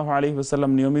সাল্লাল্লাহু আলাইহি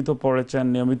ওয়াসাল্লাম নিয়মিত পড়েছেন,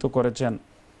 নিয়মিত করেছেন,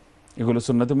 এগুলো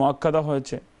সুন্নতে মুআক্কাদা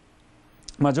হয়েছে।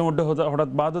 মাঝে মধ্যে হঠাৎ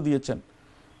বাদও দিয়েছেন,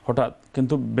 হঠাৎ,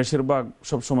 কিন্তু বেশিরভাগ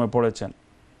সব সময় পড়েছেন।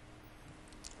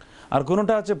 আর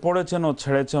কোনোটা আছে পড়েছেনও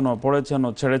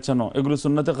ছেড়েছেনও, এগুলো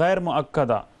সুন্নতে গায়র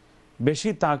মুআক্কাদা, বেশি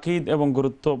তাকিদ এবং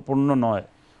গুরুত্বপূর্ণ নয়,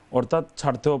 অর্থাৎ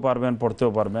ছাড়তেও পারবেন,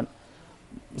 পড়তেও পারবেন।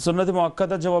 সুন্নতে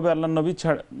মুআক্কাদা যেভাবে আল্লাহর নবী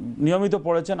নিয়মিত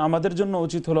পড়েছেন, আমাদের জন্য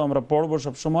উচিত হলো আমরা পড়বো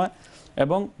সবসময়,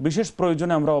 এবং বিশেষ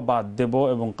প্রয়োজনে আমরাও বাদ দেব,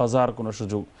 এবং কাজার কোনো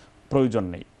প্রয়োজন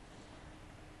নেই।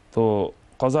 তো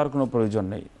কাজার কোনো প্রয়োজন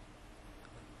নেই।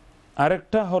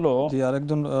 আরেকটা হলো,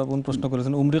 আরেকজন প্রশ্ন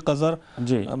করেছেন উমরি কাজার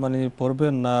মানে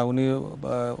পড়বেন না উনি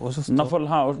অসুস্থ? নফল,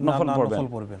 হ্যাঁ নফল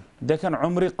পড়বেন। দেখেন,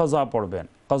 উমরি কাজা পড়বেন,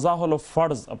 কাজা হলো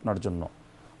ফরজ আপনার জন্য,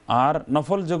 আর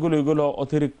নফল যেগুলো এগুলো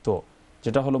অতিরিক্ত,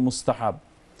 যেটা হলো মুস্তাহাব।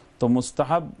 তো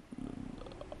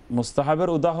মুস্তাহাবের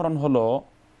উদাহরণ হলো,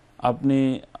 আপনি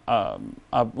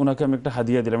ওনাকে আমি একটা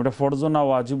হাদিয়া দিলাম, এটা ফরজ না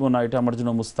ওয়াজিব না, এটা আমার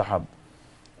জন্য মুস্তাহাব।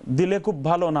 দিলে খুব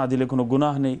ভালো, না দিলে কোনো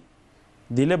গুনাহ নেই।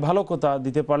 দিলে ভালো কথা,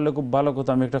 দিতে পারলে খুব ভালো কথা।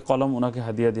 আমি একটা কলম ওনাকে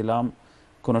হাদিয়া দিলাম,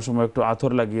 কোনো সময় একটু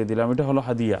আথর লাগিয়ে দিলাম, এটা হলো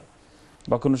হাদিয়া।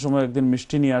 বা কোনো সময় একদিন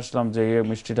মিষ্টি নিয়ে আসলাম যে এই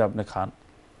মিষ্টিটা আপনি খান।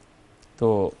 তো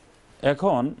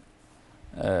এখন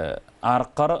আর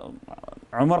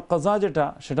উমর কাজা যেটা,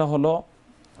 সেটা হলো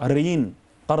ঋণ,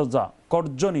 কর্জা,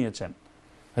 কর্জ নিয়েছেন,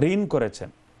 ঋণ করেছেন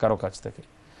কারো কাছ থেকে।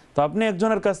 তো আপনি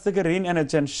একজনের কাছ থেকে ঋণ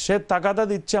এনেছেন, সে তাগাদা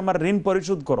দিচ্ছে আমার ঋণ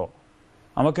পরিশোধ করো,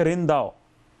 আমাকে ঋণ দাও।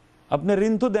 আপনি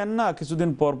ঋণ তো দেন না, কিছুদিন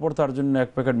পর পর তার জন্য এক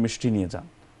প্যাকেট মিষ্টি নিয়ে যান।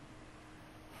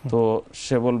 তো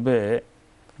সে বলবে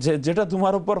যে যেটা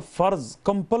তোমার উপর ফরজ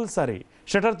কম্পালসারি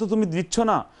সেটার তো তুমি দিচ্ছ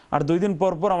না, আর 2 দিন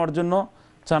পর পর আমার জন্য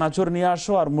চানাচুর নিয়ে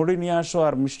আসো, আর মুড়ি নিয়ে আসো,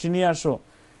 আর মিষ্টি নিয়ে আসো,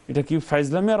 এটা কি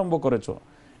ফাইজলামি আরম্ভ করেছো?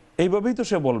 এইভাবেই তো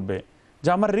সে বলবে যে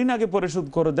আমার ঋণ আগে পরিশোধ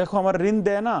করো, দেখো আমার ঋণ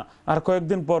দেয় না, আর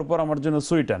কয়েকদিন পর পর আমার জন্য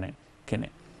সুইট আনে কেনে।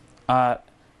 আর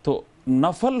তো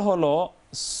নফল হলো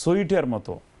সুইটের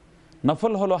মতো,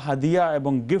 নফল হলো হাদিয়া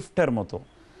এবং গিফটের মতো,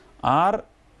 আর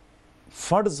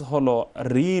ফরজ হলো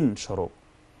ঋণ স্বরূপ।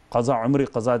 কাজা, উমরি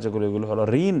কাজা যেগুলো, এগুলো হলো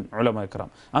ঋণ। উলামা ইকরাম,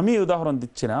 আমি উদাহরণ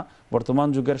দিচ্ছি না, বর্তমান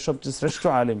যুগের সবচেয়ে শ্রেষ্ঠ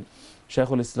আলিম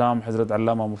শেখুল ইসলাম হযরত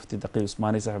আল্লামা মুফতি তাকি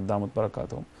উসমানী সাহেব দামত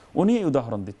বারাকাতুহুম, উনি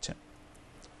উদাহরণ দিচ্ছেন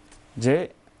যে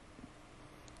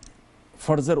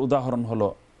ফরজের উদাহরণ হলো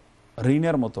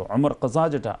ঋণের মতো। উমর কাজা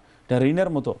যেটা, এটা ঋণের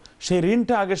মতো, সেই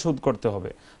ঋণটা আগে শোধ করতে হবে।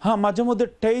 হ্যাঁ, মাঝে মধ্যে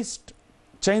টেস্ট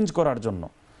চেঞ্জ করার জন্য,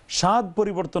 স্বাদ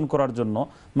পরিবর্তন করার জন্য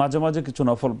মাঝে মাঝে কিছু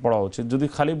নফল পড়া উচিত। যদি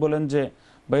খালি বলেন যে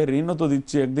ভাই ঋণও তো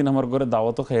দিচ্ছি, একদিন আমার ঘরে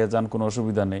দাওয়াতও খেয়ে যান, কোনো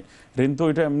অসুবিধা নেই, ঋণ তো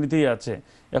ওইটা এমনিতেই আছে,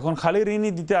 এখন খালি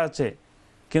ঋণই দিতে আছে।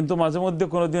 কিন্তু মাঝে মধ্যে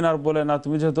কোনো দিন আর বলে না,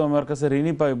 তুমি যেহেতু আমার কাছে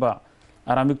ঋণই পাইবা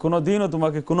আর আমি কোনো দিনও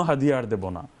তোমাকে কোনো হাদিয়া আর দেবো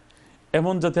না,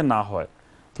 এমন যাতে না হয়।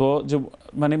 তো যে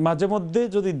মানে মাঝে মধ্যে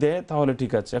যদি দেয় তাহলে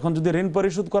ঠিক আছে। এখন যদি ঋণ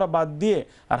পরিশোধ করা বাদ দিয়ে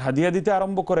আর হাদিয়া দিতে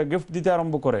আরম্ভ করে, গিফট দিতে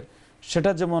আরম্ভ করে,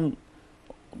 সেটা যেমন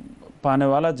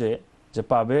পানেওয়ালা যে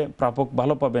পাবে, প্রাপক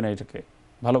ভালো পাবে না, এটাকে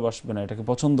ভালোবাসবে না, এটাকে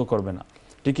পছন্দ করবে না।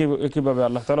 ঠিক একইভাবে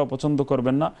আল্লাহ তাআলা পছন্দ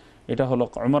করবেন না। এটা হলো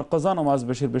উমর কাজা নামাজ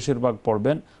বেশিরভাগ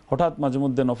পড়বেন, হঠাৎ মাঝে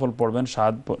মধ্যে নফল পড়বেন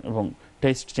স্বাদ এবং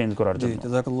টেস্ট চেঞ্জ করার জন্য।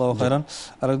 জাযাকাল্লাহু খাইরান।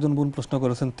 আরেকজন বোন প্রশ্ন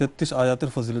করেছেন 33 আয়াতের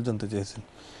ফজিলত জানতে চেয়েছেন।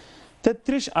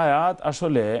 33 আয়াত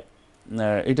আসলে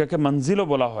এটাকে মঞ্জিলও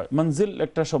বলা হয়। মঞ্জিল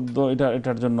একটা শব্দ,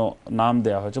 এটার জন্য নাম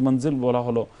দেয়া হয়েছে। মঞ্জিল বলা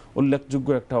হলো উল্লেখযোগ্য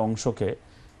একটা অংশকে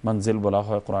মঞ্জিল বলা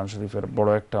হয়, কোরআন শরীফের বড়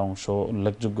একটা অংশ,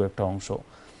 উল্লেখযোগ্য একটা অংশ।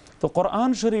 তো কোরআন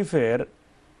শরীফের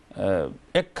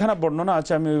একখানা বর্ণনা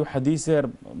আছে, আমি ওই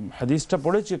হাদিসটা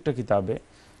পড়েছি একটা কিতাবে,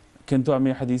 কিন্তু আমি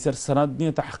হাদিসের সনদ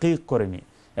নিয়ে তাহকিক করিনি,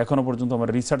 এখনো পর্যন্ত আমার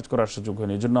রিসার্চ করার সুযোগ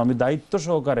হয়নি, এই জন্য আমি দায়িত্ব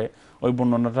সহকারে ওই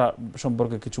বর্ণনাটা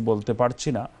সম্পর্কে কিছু বলতে পারছি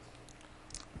না।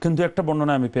 কিন্তু একটা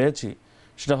বর্ণনা আমি পেয়েছি,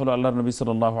 সেটা হলো আল্লাহর নবী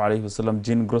সাল্লাল্লাহু আলাইহি ওয়াসাল্লাম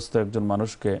জিনগ্রস্ত একজন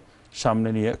মানুষকে সামনে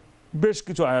নিয়ে বেশ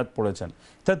কিছু আয়াত পড়েছেন।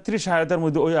 33 আয়াতের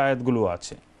মধ্যে ওই আয়াতগুলো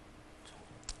আছে,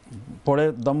 পড়ে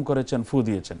দম করেছেন, ফু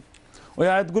দিয়েছেন, ওই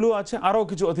আয়াতগুলো আছে। আরও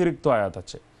কিছু অতিরিক্ত আয়াত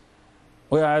আছে।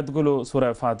 ওই আয়াতগুলো সূরা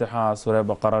ফাতিহা, সূরা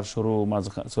বাকারার শুরু,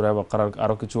 সূরা বাকারার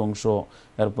আরও কিছু অংশ,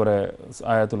 এরপরে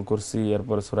আয়াতুল কুরসি,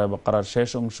 এরপরে সূরা বাকারার শেষ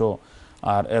অংশ,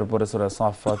 আর এরপরে সূরা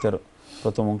সাফফাতের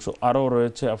প্রথম অংশ আরও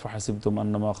রয়েছে, আফাহাসিবতুম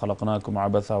আন্নামা খালাকনাকুম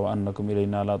আবাসা ওয়া আন্নাকুম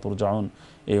ইলাইনা লা তুরজাউন,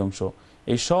 এই অংশ।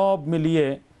 এই সব মিলিয়ে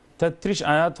 33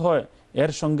 আয়াত হয়।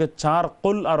 এর সঙ্গে 4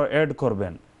 কুল আরও অ্যাড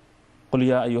করবেন, কুল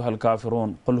ইয়া আইয়ুহাল কাফিরুন,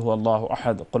 কুল হুয়াল্লাহু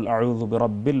আহাদ, কুল আউযু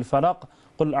বিরাব্বিল ফালাক,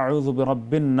 কুল আউযু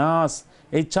বিরাব্বিন নাস,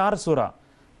 এই 4 সূরা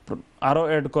আরও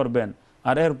অ্যাড করবেন।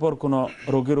 আর এরপর কোনো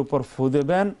রোগীর উপর ফু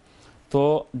দেবেন, তো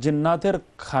জিন্নাতের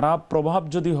খারাপ প্রভাব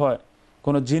যদি হয়,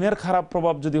 কোনো জিনের খারাপ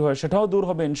প্রভাব যদি হয়, সেটাও দূর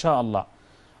হবে ইনশাআল্লাহ।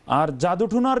 আর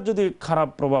জাদুটুনার যদি খারাপ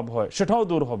প্রভাব হয়, সেটাও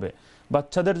দূর হবে।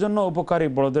 বাচ্চাদের জন্য উপকারী,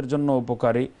 বড়দের জন্য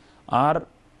উপকারী, আর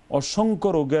অসংখ্য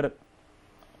রোগের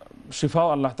শিফাও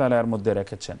আল্লাহ তাআলা এর মধ্যে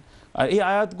রেখেছেন। আর এই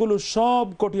আয়াতগুলো সব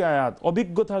কোটি আয়াত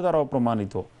অভিজ্ঞতার দ্বারাও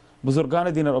প্রমাণিত,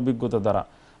 বুজুর্গানে দিনের অভিজ্ঞতা দ্বারা।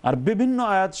 আর বিভিন্ন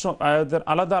আয়াতের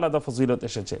আলাদা আলাদা ফজিলত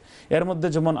এসেছে। এর মধ্যে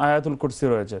যেমন আয়াতুল কুরসি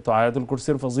রয়েছে, তো আয়াতুল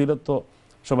কুরসির ফজিলত তো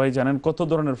সবাই জানেন, কত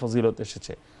ধরনের ফজিলত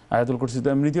এসেছে। আয়াতুল কুরসি তো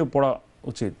এমনিতেও পড়া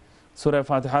উচিত। সূরা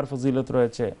ফাতিহার ফজিলত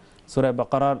রয়েছে, সূরা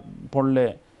বাকারার পড়লে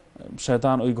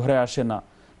শয়তান ওই ঘরে আসে না,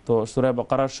 তো সূরা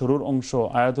বাকারার শুরুর অংশ,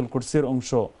 আয়াতুল কুরসির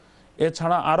অংশ।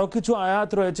 এছাড়া আরও কিছু আয়াত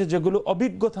রয়েছে যেগুলো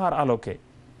অভিজ্ঞতার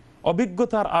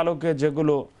আলোকে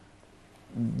যেগুলো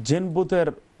জিনভূতের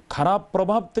খারাপ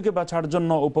প্রভাব থেকে বাঁচার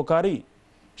জন্য উপকারী,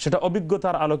 সেটা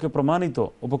অভিজ্ঞতার আলোকে প্রমাণিত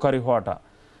উপকারী হওয়াটা।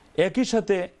 একই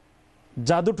সাথে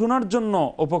জাদুটুনার জন্য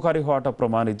উপকারী হওয়াটা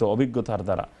প্রমাণিত অভিজ্ঞতার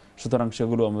দ্বারা। সুতরাং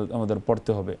সেগুলো আমাদের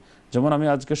পড়তে হবে। যেমন আমি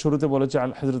আজকে শুরুতে বলেছি,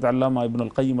 হযরত আল্লামা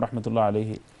ইবনুল কাইয়িম রাহমাতুল্লাহ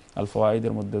আলাইহি আল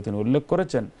ফাওয়াইদের মধ্যে তিনি উল্লেখ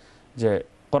করেছেন যে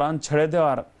কোরআন ছেড়ে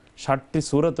দেওয়ার 60টি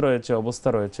সূরত রয়েছে, অবস্থা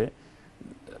রয়েছে,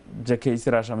 যে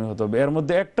কেসের আসামি হতে হবে। এর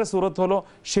মধ্যে একটা সূরত হলো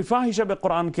শিফা হিসেবে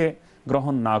কোরআনকে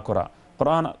গ্রহণ না করা।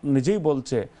 কোরআন নিজেই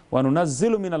বলছে,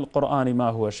 ওয়ানুনাজ্জিলু মিনাল কোরআনি মা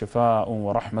হুয়া শিফাউন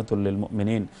ওয়া রাহমাতুল লিল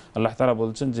মুমিনিন। আল্লাহ তাআলা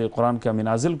বলছেন যে কোরআনকে আমি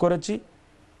নাজিল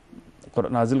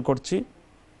করছি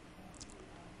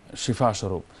শিফা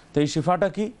স্বরূপ। তো এই শিফাটা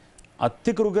কি?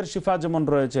 আত্মিক রোগের শিফা যেমন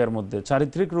রয়েছে এর মধ্যে,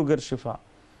 চারিত্রিক রোগের শিফা,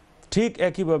 ঠিক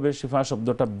একইভাবে শিফা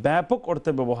শব্দটা ব্যাপক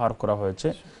অর্থে ব্যবহার করা হয়েছে।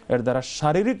 এর দ্বারা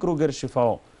শারীরিক রোগের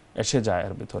শিফাও এসে যায়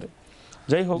এর ভিতরে।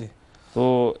 যাই হোক, তো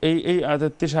এই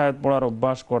 33 আয়াত পড়ার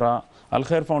অভ্যাস করা। আল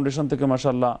খায়ের ফাউন্ডেশন থেকে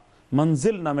মাশাআল্লাহ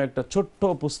মঞ্জিল নামে একটা ছোট্ট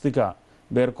পুস্তিকা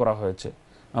বের করা হয়েছে।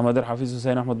 আমাদের হাফিজ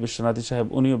হুসাইন আহমদ বিশ্বনাথী সাহেব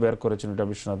উনিও বের করেছেন এটা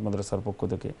বিশ্বনাথ মাদ্রাসার পক্ষ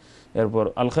থেকে। এরপর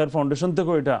আল খায়ের ফাউন্ডেশন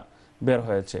থেকেও এটা বের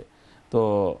হয়েছে। তো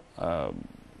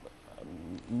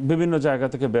বিভিন্ন জায়গা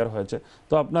থেকে বের হয়েছে,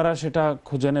 তো আপনারা সেটা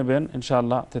খুঁজে নেবেন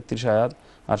ইনশাআল্লাহ। 33 আয়াত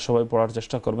আর সবাই পড়ার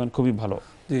চেষ্টা করবেন, খুবই ভালো।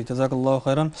 জি, জাযাকাল্লাহু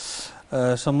খাইরান।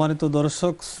 সম্মানিত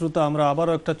দর্শক শ্রোতা, আমরা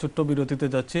আবারও একটা ছোট্ট বিরতিতে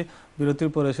যাচ্ছি। বিরতির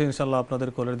পরে এসে ইনশাআল্লাহ আপনাদের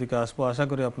কলের দিকে আসবো। আশা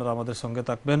করি আপনারা আমাদের সঙ্গে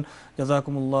থাকবেন।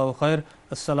 জাযাকুমুল্লাহু খাইর।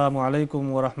 আসসালামু আলাইকুম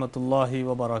ওয়া রাহমাতুল্লাহি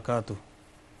ওয়া বারাকাতুহু।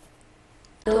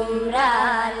 তোমরা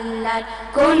আল্লাহর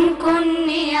কোন কোন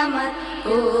নিয়ামত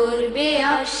করবে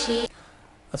অস্বীকার।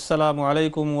 আসসালামু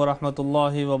আলাইকুম ওয়া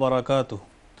রাহমাতুল্লাহি ওয়া বারাকাতুহু।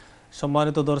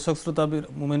 সম্মানিত দর্শক শ্রোতা,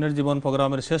 মুমিনের জীবন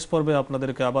প্রোগ্রামের শেষ পর্বে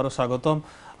আপনাদেরকে আবারও স্বাগতম।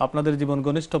 আপনাদের জীবন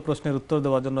ঘনিষ্ঠ প্রশ্নের উত্তর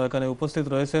দেওয়ার জন্য এখানে উপস্থিত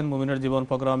রয়েছেন মুমিনের জীবন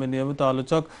প্রোগ্রামের নিয়মিত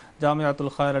আলোচক, জামিয়াতুল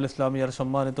খায়ের আল ইসলামিয়ার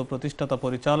সম্মানিত প্রতিষ্ঠাতা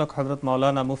পরিচালক হযরত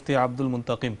মাওলানা মুফতি আব্দুল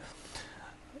মুন্তাকিম।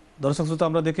 দর্শক শ্রোতা,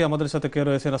 আমরা দেখি আমাদের সাথে কে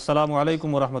রয়েছেন। আসসালামু আলাইকুম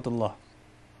ওয়া রাহমাতুল্লাহ।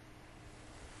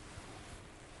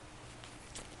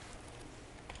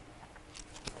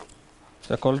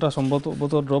 কলটা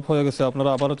সম্ভবত ড্রপ হয়ে গেছে, আপনারা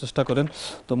আবারও চেষ্টা করেন।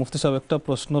 তো মুফতি সাহেব, একটা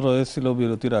প্রশ্ন রয়েছিল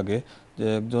বিরতির আগে, যে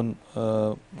একজন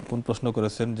কোন প্রশ্ন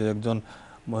করেছেন যে একজন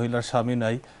মহিলার স্বামী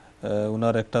নাই,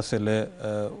 ওনার একটা ছেলে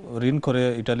ঋণ করে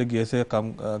ইটালি গিয়েছে,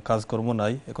 কাজকর্ম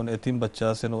নাই, এখন এতিম বাচ্চা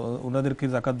আছেন, ওনাদের কি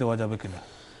যাকাত দেওয়া যাবে কিনা?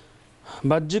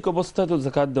 বাহ্যিক অবস্থায় তো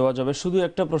যাকাত দেওয়া যাবে। শুধু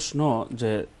একটা প্রশ্ন,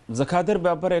 যে যাকাতের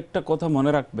ব্যাপারে একটা কথা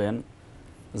মনে রাখবেন,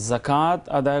 যাকাত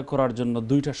আদায় করার জন্য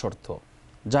দুইটা শর্ত।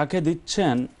 যাকে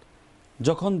দিচ্ছেন,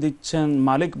 যখন দিচ্ছেন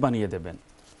মালিক বানিয়ে দেবেন।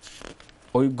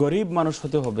 ওই গরিব মানুষ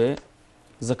হতে হবে,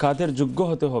 যাকাতের যোগ্য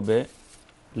হতে হবে,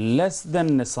 লেস দেন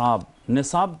নেসাব,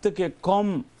 নেসাব থেকে কম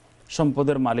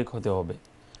সম্পদের মালিক হতে হবে।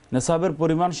 নেসাবের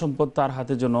পরিমাণ সম্পদ তার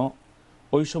হাতে যেন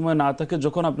ওই সময় না থাকে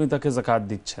যখন আপনি তাকে যাকাত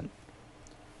দিচ্ছেন।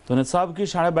 তো নেসাব কি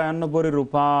 52.5 ভরি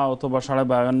রূপা অথবা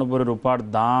 52.5 ভরি রূপার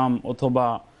দাম, অথবা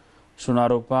সোনা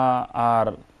রূপা আর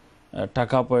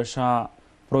টাকা পয়সা,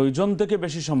 প্রয়োজন থেকে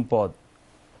বেশি সম্পদ,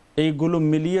 এইগুলো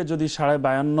মিলিয়ে যদি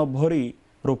 52.5 ভরি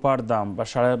রূপার দাম বা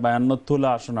 52.5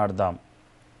 তোলা সোনার দাম,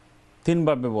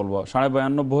 তিনভাবে বলবো,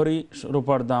 52.5 ভরি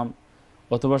রূপার দাম,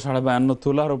 অথবা 52.5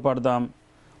 তোলা রূপার দাম,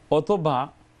 অথবা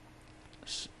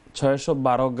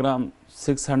 612 গ্রাম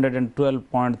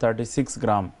 612.36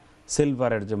 গ্রাম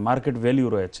সিলভারের যে মার্কেট ভ্যালু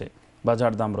রয়েছে,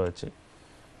 বাজার দাম রয়েছে,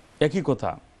 একই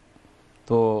কথা।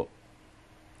 তো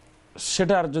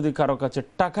সেটার যদি কারো কাছে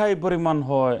টাকায় পরিমাণ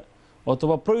হয়,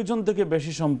 অথবা প্রয়োজন থেকে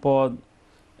বেশি সম্পদ,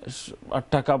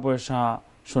 টাকা পয়সা,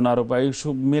 সোনা রূপা,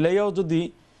 এইসব মিলাইয়াও যদি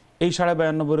এই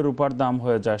 52.5 ভরি রূপার দাম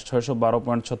হয়ে যায়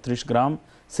 612.36 গ্রাম,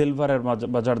 সিলভারের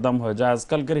বাজার দাম হয়ে যায়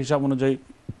আজকালকার হিসাব অনুযায়ী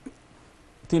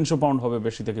 300 পাউন্ড হবে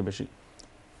বেশি থেকে বেশি,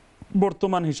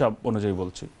 বর্তমান হিসাব অনুযায়ী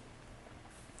বলছি।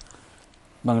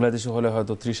 বাংলাদেশে হলে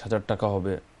হয়তো 30,000 টাকা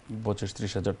হবে,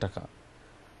 25-30,000 টাকা।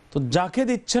 তো যাকে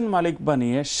দিচ্ছেন মালিক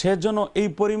বানিয়ে, সে যেন এই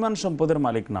পরিমাণ সম্পদের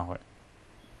মালিক না হয়,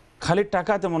 খালি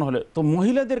টাকা তেমন হলে। তো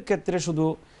মহিলাদের ক্ষেত্রে শুধু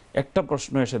একটা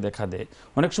প্রশ্ন এসে দেখা দেয়,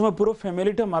 অনেক সময় পুরো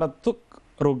ফ্যামিলিটা মারাত্মক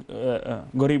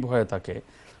গরিব হয়ে থাকে,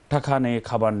 টাকা নেই,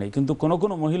 খাবার নেই, কিন্তু কোনো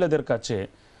কোনো মহিলাদের কাছে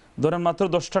ধরেন মাত্র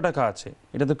 10টা টাকা আছে,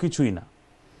 এটা তো কিছুই না,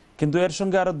 কিন্তু এর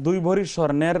সঙ্গে আরো 2 ভরি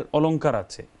স্বর্ণের অলংকার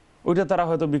আছে, ওইটা তারা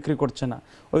হয়তো বিক্রি করছে না।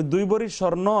 ওই 2 ভরি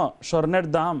স্বর্ণের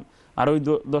দাম আর ওই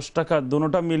 10 টাকা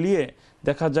দুটোটা মিলিয়ে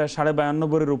দেখা যায় 52.5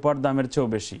 ভরি রূপার দামের চেয়েও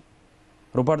বেশি।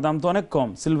 রূপার দাম তো অনেক কম,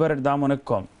 সিলভারের দাম অনেক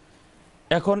কম।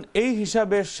 এখন এই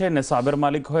হিসাবে সে নেসাবের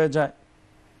মালিক হয়ে যায়।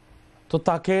 তো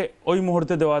তাকে ওই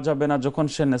মুহূর্তে দেওয়া যাবে না, যখন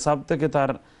সে নেসাব থেকে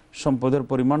তার সম্পদের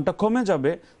পরিমাণটা কমে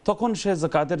যাবে, তখন সে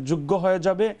যাকাতের যোগ্য হয়ে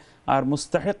যাবে আর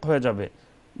মুস্তাহিক হয়ে যাবে,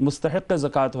 মুস্তাহিককে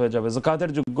যাকাত হয়ে যাবে,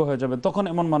 যাকাতের যোগ্য হয়ে যাবে। তখন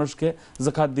এমন মানুষকে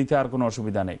যাকাত দিতে আর কোনো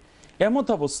অসুবিধা নেই। এমত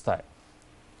অবস্থায়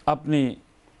আপনি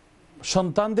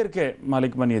সন্তানদেরকে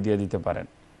মালিক বানিয়ে দিয়ে দিতে পারেন।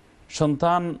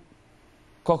 সন্তান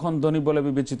কখন ধনী বলে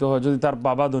বিবেচিত হয়? যদি তার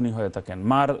বাবা ধনী হয়ে থাকেন।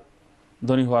 মার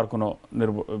ধনী হওয়ার কোনো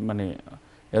মানে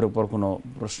এর উপর কোনো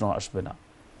প্রশ্ন আসবে না,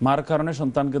 মার কারণে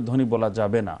সন্তানকে ধনী বলা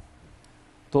যাবে না।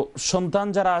 তো সন্তান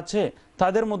যারা আছে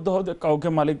তাদের মধ্যে হয়তো কাউকে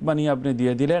মালিক বানিয়ে আপনি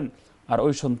দিয়ে দিলেন, আর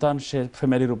ওই সন্তান সে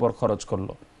ফ্যামিলির উপর খরচ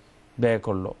করলো, ব্যয়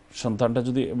করলো। সন্তানটা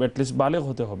যদি অ্যাটলিস্ট বালেগ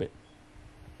হতে হবে,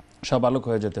 সাবালক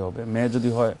হয়ে যেতে হবে। মেয়ে যদি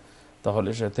হয় তাহলে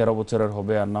সে 13 বছরের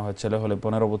হবে, আর না হয় ছেলে হলে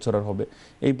 15 বছরের হবে।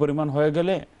 এই পরিমাণ হয়ে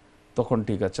গেলে তখন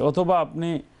ঠিক আছে। অথবা আপনি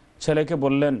ছেলেকে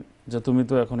বললেন যে তুমি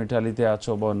তো এখন ইটালিতে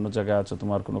আছো বা অন্য জায়গায় আছো,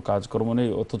 তোমার কোনো কাজকর্ম নেই,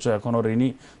 অথচ এখনও ঋণী,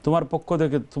 তোমার পক্ষ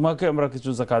থেকে তোমাকে আমরা কিছু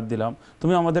যাকাত দিলাম,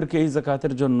 তুমি আমাদেরকে এই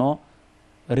যাকাতের জন্য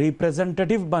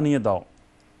রিপ্রেজেন্টেটিভ বানিয়ে দাও,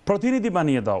 প্রতিনিধি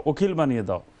বানিয়ে দাও, উকিল বানিয়ে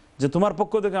দাও, যে তোমার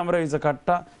পক্ষ থেকে আমরা এই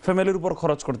যাকাতটা ফ্যামিলির উপর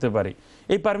খরচ করতে পারি।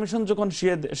 এই পারমিশন যখন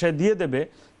সে দিয়ে দেবে,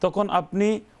 তখন আপনি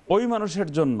ওই মানুষের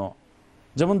জন্য,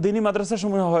 যেমন দিনী মাদ্রাসা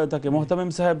সমূহ হয়ে থাকে,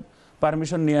 মোহতামিম সাহেব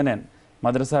পারমিশন নিয়ে নেন,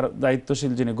 মাদ্রাসার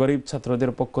দায়িত্বশীল যিনি গরিব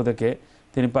ছাত্রদের পক্ষ থেকে,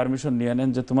 তিনি পারমিশন নিয়ে নেন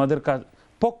যে তোমাদের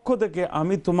পক্ষ থেকে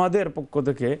আমি তোমাদের পক্ষ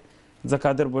থেকে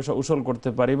যাকাতের পয়সা উসুল করতে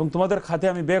পারি এবং তোমাদের খাতে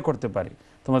আমি ব্যয় করতে পারি,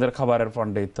 তোমাদের খাবারের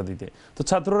ফান্ডে ইত্যাদিতে। তো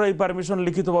ছাত্ররা এই পারমিশন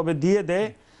লিখিতভাবে দিয়ে দেয়,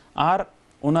 আর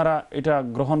ওনারা এটা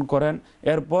গ্রহণ করেন।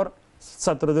 এরপর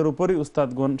ছাত্রদের উপরই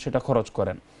উস্তাদগণ সেটা খরচ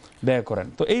করেন, ব্যয় করেন।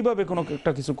 তো এইভাবে কোনো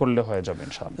একটা কিছু করলে হয়ে যাবে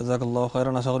ইনশাআল্লাহ। জাযাকাল্লাহু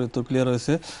খাইরান, আশা করি উত্তর ক্লিয়ার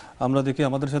হয়েছে। আমরা দেখি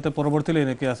আমাদের সাথে পরবর্তী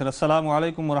লাইনে কে আছেন। আসসালামু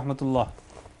আলাইকুম ওয়া রাহমাতুল্লাহ।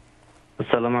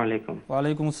 আসসালামু আলাইকুম। ওয়া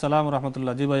আলাইকুম আসসালাম ওয়া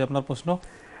রাহমাতুল্লাহ। জি ভাই, আপনার প্রশ্ন?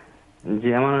 জি,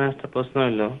 আমার একটা প্রশ্ন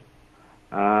হলো,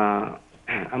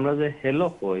 আমরা যে হেলো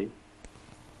কই,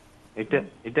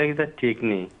 এটা কি ঠিক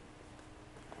নেই?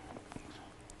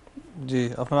 জি,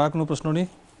 আপনার আর কোনো প্রশ্ন নেই?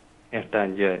 একটা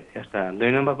 2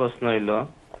 নম্বর প্রশ্ন হইলো,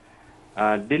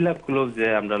 ডিলার ক্লোজ যে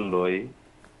আমরা লই,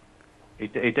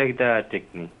 এটা কি ঠিক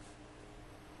নেই?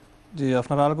 জি,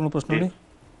 আপনার আর কোনো প্রশ্ন নেই?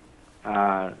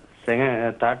 আর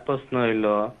থার্ড প্রশ্ন হইল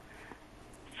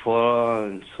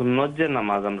সুন্নত যে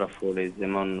নামাজ আমরা পড়ি,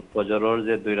 যেমন ফজরের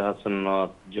যে 2 রাকাত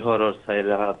সুন্নত, জোহরের 4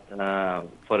 রাকাত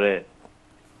পরে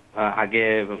আগে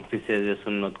এবং পিছে যে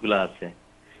সুন্নত গুলা আছে,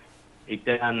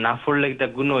 এটা না পড়লে এটা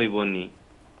গুণ হইব নি,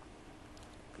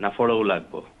 না পড়াও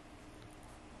লাগবো?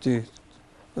 জি,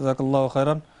 জাযাকাল্লাহু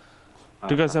খাইরান।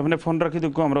 ঠিক আছে, আপনি ফোন রাখি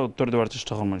দেখো, আমরা উত্তর দেওয়ার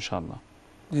চেষ্টা করবো ইনশাআল্লাহ।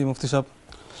 জি মুফতি সাহেব,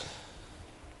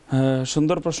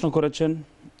 সুন্দর প্রশ্ন করেছেন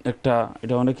একটা।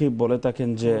 এটা অনেকেই বলে থাকেন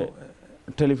যে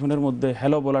টেলিফোনের মধ্যে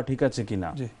হ্যালো বলা ঠিক আছে কিনা।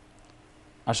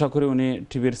 আশা করি উনি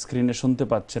টিভির স্ক্রিনে শুনতে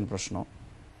পাচ্ছেন প্রশ্ন।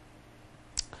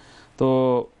 তো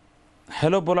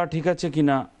হ্যালো বলা ঠিক আছে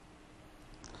কিনা,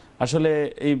 আসলে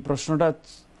এই প্রশ্নটা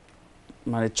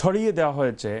মানে ছড়িয়ে দেওয়া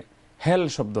হয়েছে হেল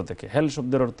শব্দ থেকে। হেল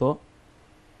শব্দের অর্থ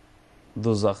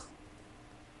দোজাখ।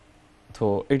 তো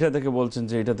এটা থেকে বলছেন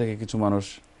যে এটা থেকে কিছু মানুষ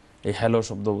এই হ্যালো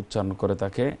শব্দ উচ্চারণ করে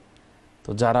থাকে। তো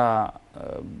যারা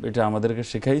এটা আমাদেরকে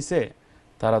শেখাইছে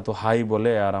তারা তো হাই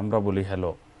বলে আর আমরা বলি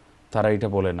হ্যালো, তারা এটা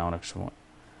বলে না অনেক সময়।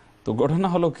 তো ঘটনা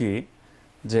হলো কি,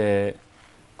 যে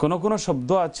কোনো কোনো শব্দ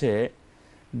আছে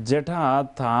যেটা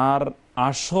তার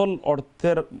আসল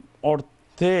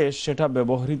অর্থে সেটা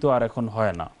ব্যবহৃত আর এখন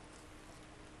হয় না।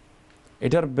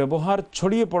 এটার ব্যবহার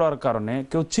ছড়িয়ে পড়ার কারণে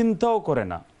কেউ চিন্তাও করে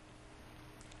না।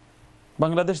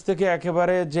 বাংলাদেশ থেকে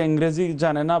একেবারে যে ইংরেজি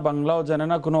জানে না, বাংলাও জানে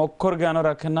না, কোনো অক্ষর জ্ঞানও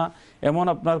রাখে না, এমন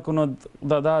আপনার কোনো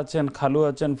দাদা আছেন, খালু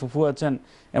আছেন, ফুফু আছেন,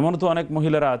 এমন তো অনেক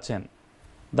মহিলারা আছেন,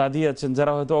 দাদি আছেন,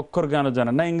 যারা হয়তো অক্ষর জ্ঞানও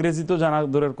জানেন না, ইংরেজি তো জানা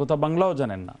দূরের কথা, বাংলাও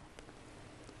জানেন না,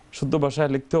 শুদ্ধ ভাষায়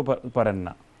লিখতেও পারেন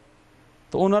না।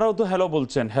 তো ওনারাও তো হ্যালো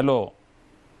বলছেন, হ্যালো।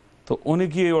 তো উনি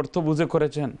কি এই অর্থ বুঝে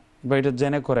করেছেন বা এটা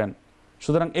জেনে করেন?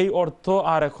 সুতরাং এই অর্থ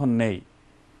আর এখন নেই।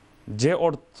 যে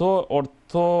অর্থ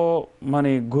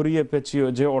মানে ঘুরিয়ে পেঁচিয়ে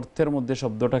যে অর্থের মধ্যে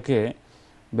শব্দটাকে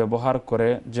ব্যবহার করে,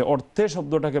 যে অর্থে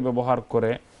শব্দটাকে ব্যবহার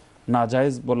করে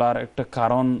নাজায়েজ বলার একটা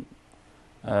কারণ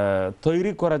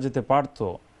তৈরি করা যেতে পারত,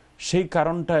 সেই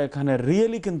কারণটা এখানে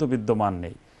রিয়েলি কিন্তু বিদ্যমান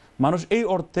নেই। মানুষ এই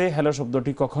অর্থে হ্যালো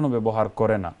শব্দটি কখনো ব্যবহার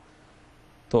করে না।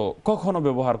 তো কখনো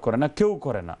ব্যবহার করে না, কেউ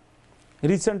করে না।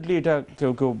 রিসেন্টলি এটা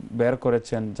কেউ কেউ বের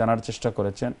করেছেন, জানার চেষ্টা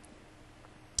করেছেন।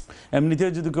 এমনিতে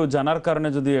যদি কেউ জানার কারণে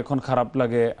যদি এখন খারাপ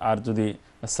লাগে আর যদি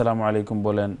আসসালামু আলাইকুম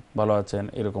বলেন, ভালো আছেন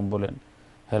এরকম বলেন,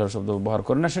 হ্যালো শব্দ ব্যবহার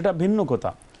করেন না, সেটা ভিন্ন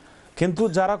কথা। কিন্তু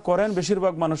যারা করেন,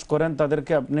 বেশিরভাগ মানুষ করেন,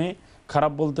 তাদেরকে আপনি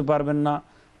খারাপ বলতে পারবেন না,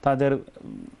 তাদের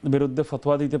বিরুদ্ধে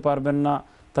ফতোয়া দিতে পারবেন না,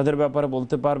 তাদের ব্যাপারে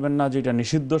বলতে পারবেন না যে এটা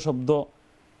নিষিদ্ধ শব্দ।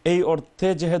 এই অর্থে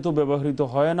যেহেতু ব্যবহৃত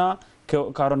হয় না,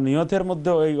 কারণ নিয়তের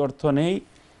মধ্যেও এই অর্থ নেই,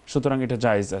 সুতরাং এটা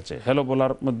জায়েজ আছে। হ্যালো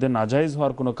বলার মধ্যে নাজায়েজ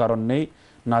হওয়ার কোনো কারণ নেই।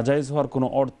 নাজায়েজ হওয়ার কোনো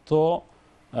অর্থ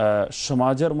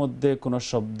সমাজের মধ্যে কোনো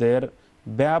শব্দের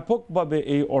ব্যাপকভাবে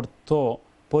এই অর্থ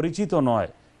পরিচিত নয়,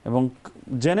 এবং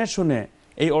জেনে শুনে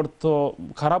এই অর্থ,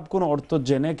 খারাপ কোনো অর্থ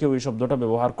জেনে কেউ এই শব্দটা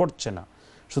ব্যবহার করছে না।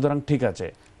 সুতরাং ঠিক আছে,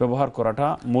 ব্যবহার করাটা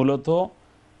মূলত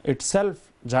ইটসেলফ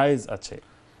জায়েজ আছে।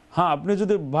 হ্যাঁ, আপনি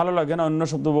যদি ভালো লাগে না অন্য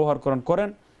শব্দ ব্যবহার করেন,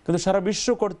 কিন্তু সারা বিশ্ব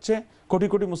করছে, কোটি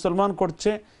কোটি মুসলমান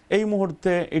করছে, এই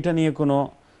মুহূর্তে এটা নিয়ে কোনো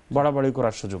বাড়াবাড়ি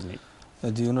করার সুযোগ নেই।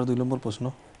 জি, ওনার 2 নম্বর প্রশ্ন,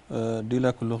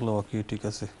 ডিলা কুল্লুহ লওয়া কি ঠিক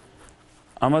আছে?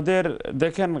 আমাদের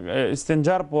দেখেন,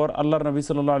 ইস্তেঞ্জার পর আল্লাহর নবী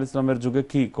সাল্লাল্লাহু আলাইহি ওয়াসাল্লামের যুগে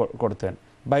কি করতেন?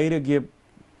 বাইরে গিয়ে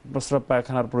প্রস্রাব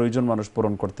পায়খানার প্রয়োজন মানুষ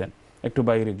পূরণ করতেন, একটু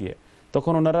বাইরে গিয়ে।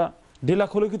 তখন ওনারা ডিলা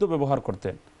খুলুকিত ব্যবহার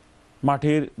করতেন,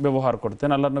 মাটির ব্যবহার করতেন।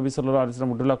 আল্লাহর নবী সাল্লাল্লাহু আলাইহি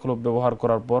ওয়াসাল্লাম ডিলা খুলুক ব্যবহার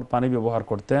করার পর পানি ব্যবহার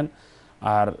করতেন,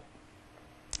 আর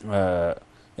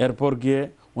এরপর গিয়ে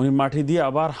উনি মাটি দিয়ে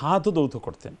আবার হাতও দৌত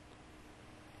করতেন,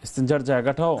 ইস্তেঞ্জার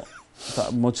জায়গাটাও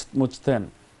মুছতেন।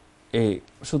 এই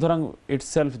সুতরাং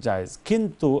ইটসেলফ জায়েজ।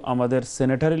 কিন্তু আমাদের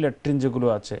স্যানিটারি ল্যাট্রিন যেগুলো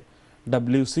আছে,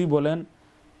 WC বলেন,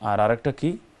 আর আরেকটা কি,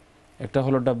 একটা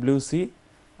হলো WC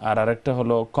আর আরেকটা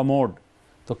হলো কমোড।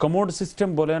 তো কমোড সিস্টেম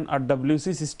বলেন আর WC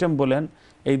সিস্টেম বলেন,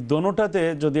 এই দোনোটাতে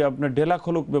যদি আপনি ডেলা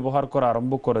খোলুক ব্যবহার করা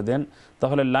আরম্ভ করে দেন,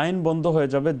 তাহলে লাইন বন্ধ হয়ে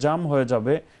যাবে, জাম হয়ে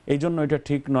যাবে। এই জন্য এটা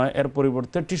ঠিক নয়। এর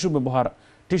পরিবর্তে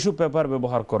টিস্যু পেপার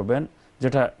ব্যবহার করবেন,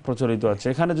 যেটা প্রচলিত আছে।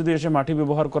 এখানে যদি এসে মাটি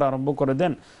ব্যবহার করা আরম্ভ করে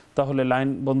দেন, তাহলে লাইন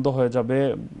বন্ধ হয়ে যাবে,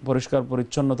 পরিষ্কার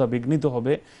পরিচ্ছন্নতা বিঘ্নিত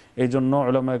হবে। এই জন্য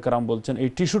উলামায়ে কেরাম বলছেন এই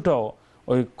টিস্যুটাও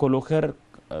ওই কোলকের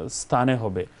স্থানে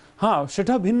হবে। হ্যাঁ,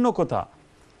 সেটা ভিন্ন কথা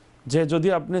যে যদি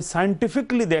আপনি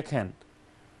সায়েন্টিফিকলি দেখেন,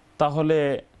 তাহলে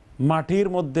মাটির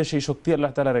মধ্যে সেই শক্তি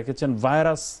আল্লাহ তাআলা রেখেছেন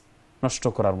ভাইরাস নষ্ট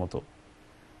করার মতো।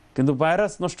 কিন্তু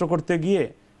ভাইরাস নষ্ট করতে গিয়ে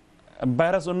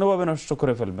ভাইরাস অন্যভাবে নষ্ট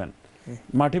করে ফেলবেন।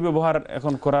 মাটি ব্যবহার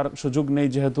এখন করার সুযোগ নেই,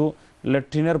 যেহেতু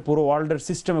ল্যাট্রিনের পুরো ওয়ার্ল্ডের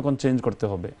সিস্টেম এখন চেঞ্জ করতে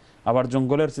হবে। আবার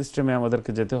জঙ্গলের সিস্টেমে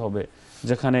আমাদেরকে যেতে হবে,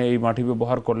 যেখানে এই মাটি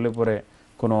ব্যবহার করলে পরে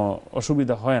কোনো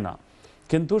অসুবিধা হয় না।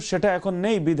 কিন্তু সেটা এখন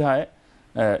নেই বিধায়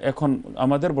এখন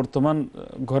আমাদের বর্তমান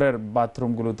ঘরের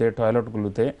বাথরুমগুলোতে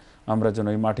টয়লেটগুলোতে আমরা যেন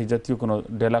এই মাটি জাতীয় কোনো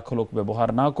ডেলাখোলক ব্যবহার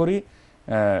না করি,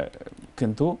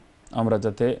 কিন্তু আমরা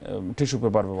যাতে টিস্যু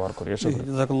পেপার ব্যবহার করি।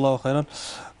 জাযাকাল্লাহু খাইরান।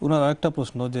 ওনার আরেকটা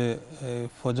প্রশ্ন যে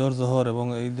ফজর জোহর এবং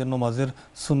এই যে নামাজের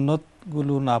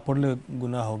সুন্নতগুলো না পড়লে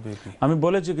গুনাহ হবে কি? আমি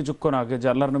বলেছি কিছুক্ষণ আগে যে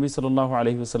আল্লাহর নবী সাল্লাল্লাহু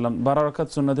আলাইহি ওয়াসাল্লাম 12 রাকাত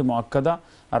সুন্নতে মুআক্কাদা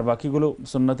আর বাকিগুলো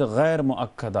সুন্নতে গায়র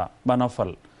মুআক্কাদা বা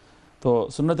নফল। তো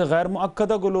সুন্নতে গায়র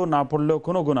মুআক্কাদা গুলো না পড়লেও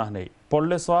কোনো গুনাহ নেই,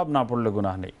 পড়লে সওয়াব, না পড়লে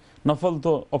গুনাহ নেই। নফল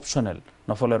তো অপশনাল,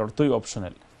 নফলের অর্থই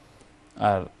অপশনাল।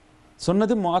 আর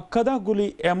সুন্নতে মুআক্কাদা গুলি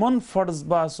এমন ফরজ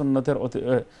বা সুন্নতের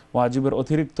ওয়াজিবের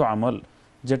অতিরিক্ত আমল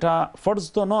যেটা ফরজ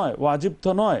তো নয়, ওয়াজিব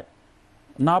তো নয়,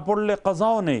 না পড়লে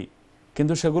কাজাও নেই,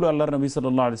 কিন্তু সেগুলো আল্লাহর নবী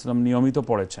সাল্লাল্লাহু আলাইহি ওয়াসাল্লাম নিয়মিত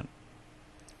পড়েছেন,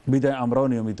 বিদায় আমরাও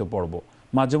নিয়মিত পড়ব,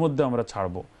 মাঝে মধ্যে আমরা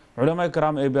ছাড়ব। উলামায়ে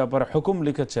কেরাম এই ব্যাপারে হুকুম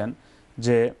লিখেছেন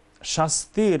যে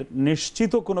শাস্তির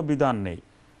নিশ্চিত কোনো বিধান নেই,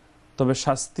 তবে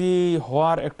শাস্তি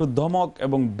হওয়ার একটু ধমক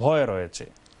এবং ভয় রয়েছে,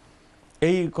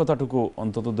 এই কথাটুকু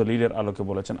অন্তত দলিলের আলোকে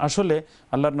বলেছেন। আসলে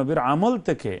আল্লাহর নবীর আমল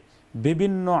থেকে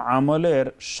বিভিন্ন আমলের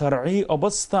শরঈ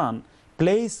অবস্থান,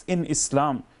 প্লেস ইন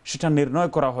ইসলাম, সেটা নির্ণয়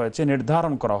করা হয়েছে,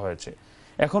 নির্ধারণ করা হয়েছে।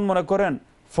 এখন মনে করেন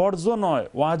ফরজও নয়,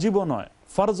 ওয়াজিবও নয়,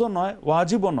 ফরজও নয়,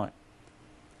 ওয়াজিবও নয়,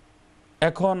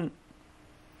 এখন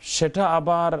সেটা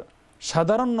আবার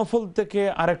সাধারণ নফল থেকে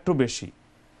আরেকটু বেশি।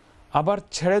 আবার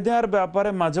ছেড়ে দেওয়ার ব্যাপারে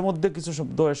মাঝে মধ্যে কিছু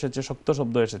শব্দ এসেছে, শক্ত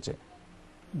শব্দ এসেছে,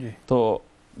 তো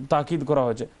তাকিদ করা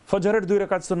হয়েছে। ফজরের 2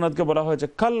 রাকাত সুন্নাতকে বলা হয়েছে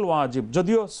কাল ওয়াজিব,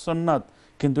 যদিও সুন্নাত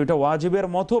কিন্তু এটা ওয়াজিবের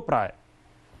মতো প্রায়।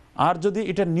 আর যদি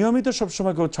এটা নিয়মিত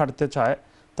সবসময় কেউ ছাড়তে চায়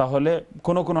তাহলে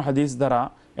কোনো কোনো হাদিস দ্বারা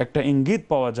একটা ইঙ্গিত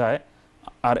পাওয়া যায়।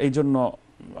 আর এই জন্য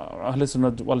আহলে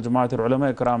সুন্নাত ওয়াল জামায়াতের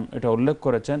উলামায়ে কেরাম এটা উল্লেখ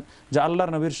করেছেন যে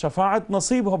আল্লাহর নবীর শাফাআত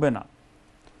নসিব হবে না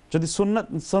যদি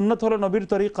সুন্নাত হলো নবীর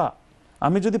তরিকা।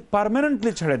 আমি যদি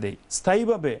পার্মানেন্টলি ছেড়ে দেই,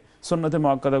 স্থায়ীভাবে সুন্নতে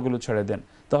মুআক্কাদাগুলো ছেড়ে দেন,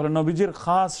 তাহলে নবীজির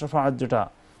খাস শাফাআত যেটা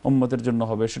উম্মতের জন্য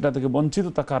হবে সেটা থেকে বঞ্চিত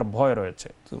থাকার ভয় রয়েছে।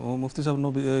 মুফতি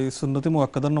সাহেব, এই সুন্নতে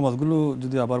মুআক্কাদার নামাজগুলো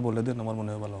যদি আবার বলে দেন আমার মনে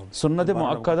হয় ভালো হবে। সুন্নতে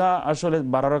মুআক্কাদা আসলে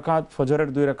 12 রাকাত, ফজরের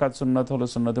 2 রাকাত সুন্নাত হলো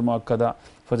সুন্নতে মুআক্কাদা,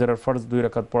 ফজরের ফরজ 2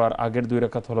 রাকাত পড়ার আগের 2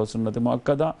 রাকাত হলো সুন্নতে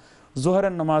মুআক্কাদা।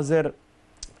 যোহরের নামাজের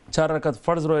 4 রাকাত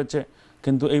ফরজ রয়েছে,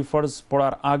 কিন্তু এই ফরজ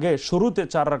পড়ার আগে শুরুতে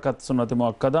 4 রাকাত সুন্নতে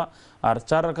মুআক্কাদা, আর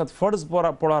 4 রাকাত ফরজ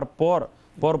পড়ার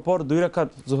পর 2 রাকাত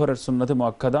যোহরের সুন্নতে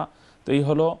মুআক্কাদা। তো এই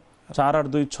হলো 4 আর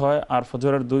 2 6, আর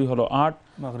ফজরের 2 হলো 8,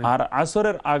 আর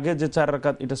আসরের আগে যে 4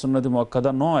 রাকাত এটা সুন্নতে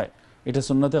মুআক্কাদা নয়, এটা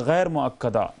সুন্নতে গায়র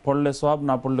মুআক্কাদা, পড়লে সওয়াব,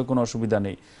 না পড়লে কোনো অসুবিধা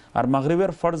নেই। আর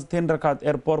মাগরিবের ফরজ 3 রাকাত,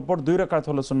 এর পর 2 রাকাত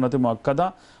হলো সুন্নতে মুআক্কাদা,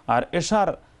 আর এশার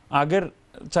আগের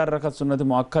 4 রাকাত সুন্নতে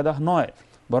মুআক্কাদা নয়,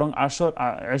 বরং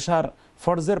এশার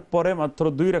ফরজের পরে মাত্র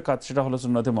 2 রাকাত সেটা হলো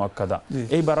সুন্নতে মুআক্কাদা।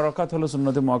 এই 12 রাকাত হলো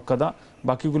সুন্নতে মুআক্কাদা,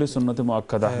 বাকিগুলি সুন্নতে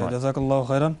মুআক্কাদা নয়। জাযাকাল্লাহু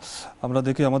খাইরান। আমরা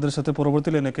দেখি আমাদের সাথে পরবর্তী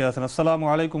লাইনে কে আছেন। আসসালামু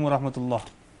আলাইকুম ওয়া রাহমাতুল্লাহ।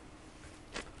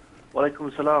 ওয়ালাইকুম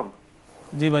আসসালাম।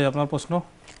 জি ভাই, আপনার প্রশ্ন?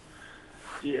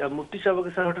 জি, মুফতি সাহেবের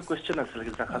কাছে একটা কোশ্চেন আছে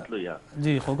যাকাত লইয়া।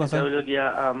 জি, হোক আছে।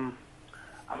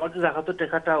 আমার যে যাকাতের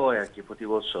টাকাটা হয় আর কি প্রতি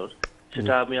বছর,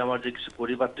 সেটা আমি আমার যে কিছু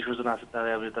গরিব আত্মীয় স্বজন আছে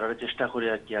তারা চেষ্টা করি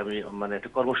আর কি, আমি মানে একটা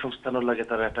কর্মসংস্থানের লাগে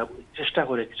তারা একটা চেষ্টা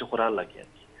করে কিছু করার লাগে আর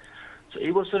কি। তো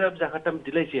এই বছরে আমি জাকাতটা আমি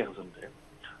দিলাইছি একজনকে,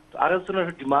 তো আরেকজনের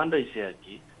একটা ডিমান্ড হয়েছে আর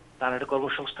কি, তার একটা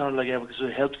কর্মসংস্থানের লাগে আমি কিছু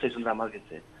হেল্প চাইছেন আমার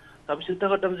কাছে। তো আমি চিন্তা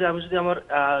করতাম যে আমি যদি আমার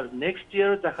নেক্সট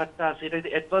ইয়ার জাকাতটা আছে এটা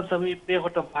অ্যাডভান্স আমি পে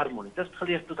করতাম পারবো না, জাস্ট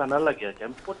খালি একটু জানার লাগে আর কি,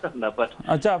 আমি করতাম না। বাট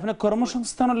আচ্ছা, আপনি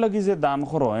কর্মসংস্থানের লাগি যে দান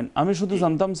করেন, আমি শুধু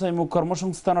জানতাম চাই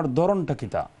কর্মসংস্থানের ধরনটা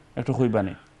কিটা একটু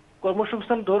কইবানি।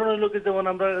 কর্মসংস্থান ধরন হলো কি, যেমন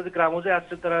আমরা গ্রামে যে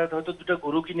আসছে তারা হয়তো 2টা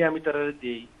গরু কিনে আমি তারা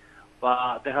দিই, বা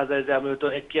দেখা যায় যে আমি হয়তো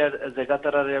একিয়ার জায়গা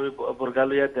তারারে আমি বর্গা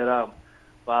লইয়া দেরাম,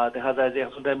 বা দেখা যায় যে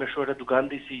এখন টাইমের সময় একটা দোকান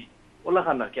দিছি ওলা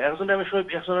খান আর কি। এখন টাইমের সময়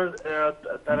একজনের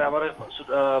তারা আমার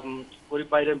গরিব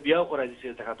বাইরে বিয়াও করাই দিছে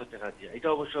দেখাতো টাকা দিয়ে। এটা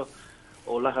অবশ্য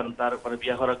ওলা খান তার মানে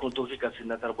বিয়া করার কোনো তৌফিক আছে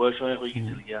না, তার বয়স হয়ে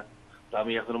গেছিল গিয়া। তো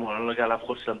আমি এখন মনের লগে আলাপ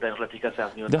করছিলাম, তাই ঠিক আছে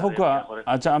আপনি দেখো।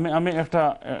 আচ্ছা, আমি একটা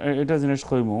এটা জিনিস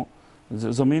কইমু,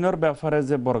 জমিনের ব্যাপারে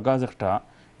যে বর্গাজ একটা,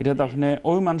 এটা তো আপনি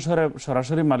ওই মানুষের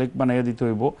সরাসরি মালিক বানাইয়া দিতে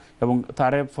হইব এবং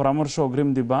তারে পরামর্শ অগ্রিম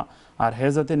দিবা, আর হে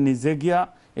যাতে নিজে গিয়া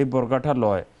এই বর্গাটা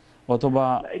লয়, অথবা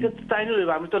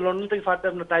আমি তো লন্ডন থেকে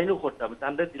ফারতাম না, তাইনও করতাম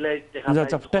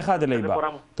টেকা দিলেইবা।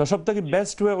 তো সব থেকে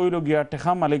বেস্ট ওয়ে ওইল গিয়া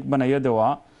টেকা মালিক বানাইয়া দেওয়া।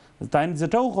 তাই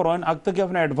যেটাও করেন আগ থেকে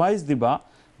আপনি অ্যাডভাইস দিবা,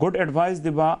 গুড অ্যাডভাইস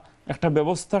দিবা, একটা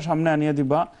ব্যবস্থা সামনে আনিয়ে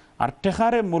দিবা, আর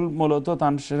টেকারে মূলত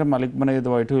তার মালিক বানাইয়া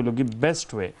দেওয়া, এটা হইল কি বেস্ট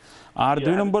ওয়ে। আর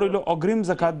 2 নম্বর হইল অগ্রিম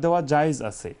জাকাত দেওয়া জায়েজ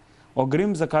আছে,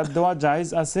 অগ্রিম জাকাত দেওয়া জায়েজ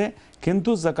আছে,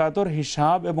 কিন্তু জাকাতর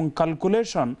হিসাব এবং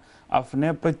ক্যালকুলেশন আপনি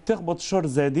প্রত্যেক বৎসর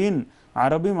যেদিন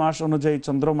আরবি মাস অনুযায়ী,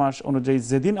 চন্দ্র মাস অনুযায়ী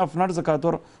যেদিন আপনার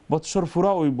জাকাতর বৎসর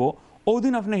ফুরা হইব, ওই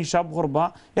দিন আপনি হিসাব করবা,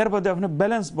 এর বাদে আপনি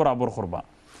ব্যালেন্স বরাবর করবা।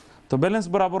 তো ব্যালেন্স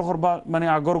বরাবর করবা মানে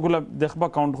আগরগুলা দেখবা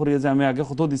কাউন্ট করিয়ে যে আমি আগে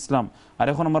কত দিছিলাম আর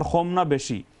এখন আমার কম না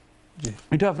বেশি,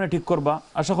 এটা আপনি ঠিক করবা।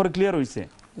 আশা করি ক্লিয়ার হয়েছে।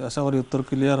 আশা করি উত্তর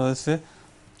ক্লিয়ার হয়েছে।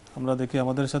 আমরা দেখি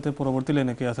আমাদের সাথে পরবর্তী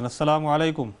লাইনে কে আছেন। আসসালামু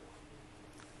আলাইকুম।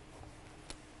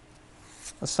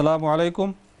 আসসালামু আলাইকুম।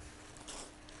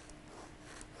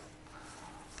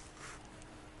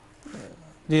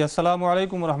 জি আসসালামু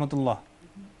আলাইকুম রহমতুল্লাহ।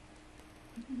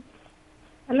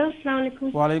 হ্যালো, আসসালামু আলাইকুম।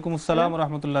 ওয়ালাইকুম আসসালাম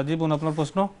রহমতুল্লাহ। জি বোন, আপনার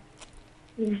প্রশ্ন।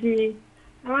 জি,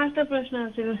 আমার একটা প্রশ্ন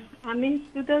আছে। আমি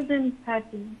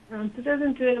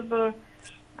 2012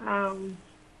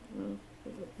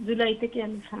 জুলাই থেকে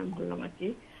আমি ফার্ম করলাম আর কি।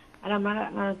 আর আমার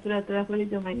তোরা করে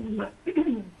জমাই আমার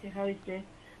টেকা হয়েছে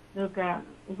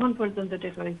এখন পর্যন্ত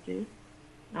টেকা হয়েছে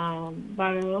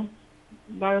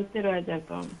 12-13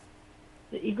 পাউন্ড।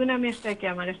 তো এগুলো আমি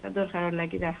আমার একটা দরকার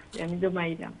লাগি রাখছি, আমি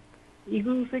জমাইলাম।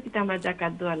 এগুলো কিন্তু আমার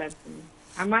জাকাত দেওয়া লাগবে।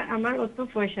 আমার অত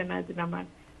পয়সা না যে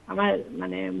আমার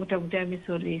মানে মোটামুটি আমি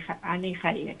চলি আনি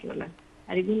খাই আর কি বলা।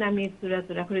 আর এগুলো আমি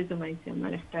তোরা করে জমাইছি,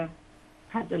 আমার একটা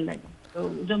খাদ্যর লাগে। তো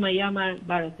জমাইয়া আমার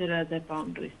 12-13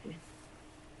 পাউন্ড রয়েছে।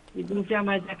 এগুলোকে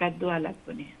আমার জাকাত দেওয়া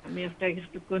লাগবে না। আমি একটা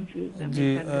একটু কনফিউজ। জি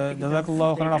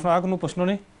জাযাকাল্লাহু খাইরান। আপনার কোনো প্রশ্ন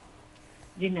নেই?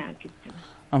 জি না, কিছু না।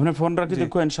 আপনি ফোন রাখি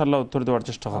দেখো, ইনশাআল্লাহ উত্তর দেওয়ার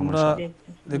চেষ্টা করব। আমরা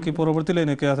দেখি পরবর্তী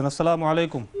লাইনে কে আছেন। আসসালামু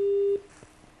আলাইকুম।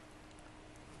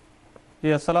 জি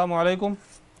আসসালামু আলাইকুম।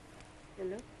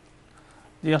 হ্যালো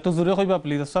জি একটু জোরে কইবা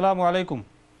প্লিজ। আসসালামু আলাইকুম।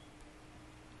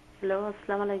 হ্যালো,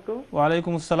 আসসালামু আলাইকুম।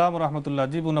 ওয়ালাইকুম আসসালাম রাহমাতুল্লাহ।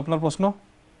 জি বোন, আপনার প্রশ্ন।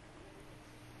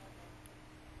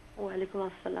 ওয়ালাইকুম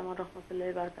আসসালাম ওয়া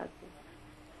রাহমাতুল্লাহি ওয়া বারাকাতুহু।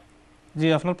 জি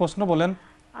আপনার প্রশ্ন বলেন।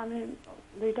 আমি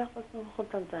দুইটা প্রশ্ন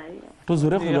করতে চাই। একটু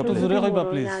জোরে কইবা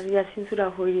প্লিজ। ইয়াসিন সূরা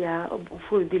পড়িয়া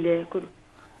ফুল দিলে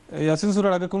ইয়াসিন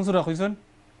সূরার আগে কোন সূরা কইছেন?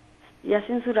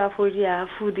 ইয়াসিন সূরা পড়িয়া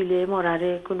ফু দিলে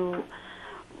মরারে কোনো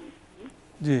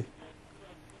জি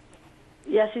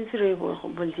ইয়াসিন সূরা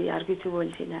বলছি, আর কিছু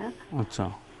বলছি না। আচ্ছা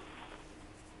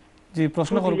জি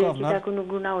প্রশ্ন করব আপনার। এটা কোনো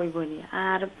গুনাহ হইব নি?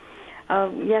 আর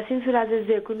ইয়াসিন সূরা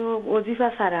যে কোনো ওজিফা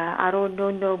ছাড়া আর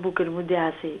অন্য বুকের মধ্যে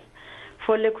আছে,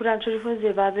 ফলে কুরআন শরীফে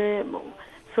যেভাবে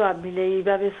সওয়াব মিলে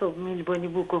এইভাবে সব মিলবো নি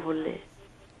বুকও পড়লে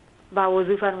বা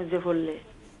ওজিফার মধ্যে পড়লে?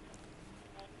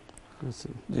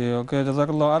 জি ওকে,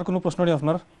 জাযাকাল্লাহ। আর কোনো প্রশ্ন নেই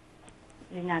আপনার?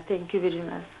 না, থ্যাংক ইউ ভেরি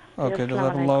মাচ। ওকে,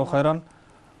 জাযাকাল্লাহু খাইরান।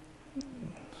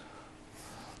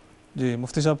 জি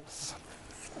মুফতি সাহেব,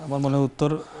 আমার মনে উত্তর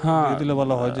দিয়ে দিলে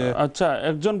ভালো হয়। যে আচ্ছা,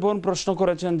 একজন বোন প্রশ্ন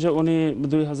করেছেন যে উনি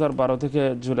 2012 থেকে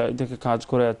জুলাই থেকে কাজ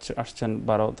করে আসছেন,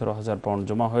 12-13 পাউন্ড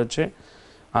জমা হয়েছে,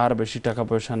 আর বেশি টাকা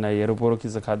পয়সা নেই, এর উপরও কি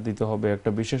যাকাত দিতে হবে? একটা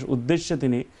বিশেষ উদ্দেশ্যে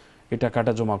তিনি এই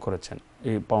টাকাটা জমা করেছেন,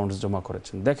 এই পাউন্ডস জমা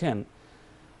করেছেন। দেখেন,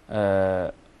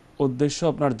 উদ্দেশ্য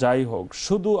আপনার যাই হোক,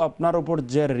 শুধু আপনার উপর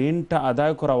যে ঋণটা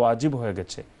আদায় করা ওয়াজিব হয়ে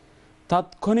গেছে,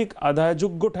 তাৎক্ষণিক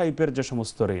আদায়যোগ্য টাইপের যে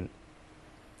সমস্ত ঋণ,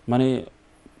 মানে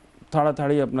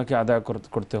তাড়াতাড়ি আপনাকে আদায়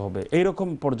করতে হবে, এইরকম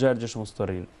পর্যায়ের যে সমস্ত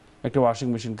ঋণ, একটা ওয়াশিং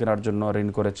মেশিন কেনার জন্য ঋণ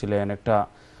করেছিলেন, একটা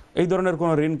এই ধরনের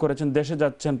কোনো ঋণ করেছেন, দেশে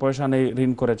যাচ্ছেন পয়সা নেই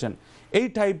ঋণ করেছেন, এই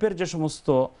টাইপের যে সমস্ত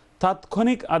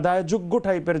তাৎক্ষণিক আদায়যোগ্য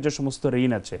টাইপের যে সমস্ত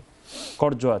ঋণ আছে,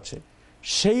 কর্জ আছে,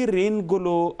 সেই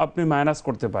ঋণগুলো আপনি মাইনাস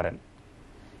করতে পারেন।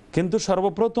 কিন্তু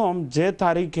সর্বপ্রথম যে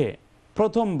তারিখে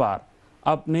প্রথমবার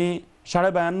আপনি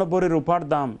 52.5 ভরি রূপার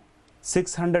দাম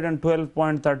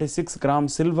 612.36 গ্রাম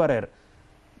সিলভারের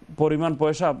পরিমাণ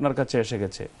পয়সা আপনার কাছে এসে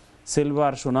গেছে,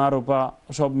 সিলভার সোনা রূপা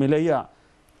সব মিলাইয়া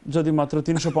যদি মাত্র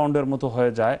 300 পাউন্ডের মতো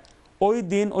হয়ে যায়, ওই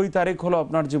দিন ওই তারিখ হলো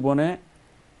আপনার জীবনে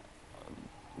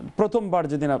প্রথমবার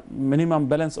যেদিন মিনিমাম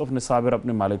ব্যালেন্স অফ নিসাবের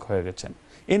আপনি মালিক হয়ে গেছেন।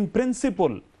 ইন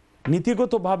প্রিন্সিপল,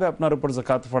 নীতিগতভাবে আপনার উপর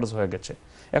যাকাত ফরজ হয়ে গেছে।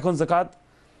 এখন যাকাত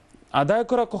আদায়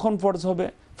করা কখন ফরজ হবে?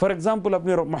 ফর এক্সাম্পল,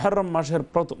 আপনি মুহররম মাসের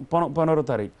 15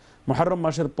 তারিখ, মুহররম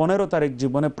মাসের 15 তারিখ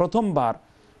জীবনে প্রথমবার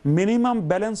মিনিমাম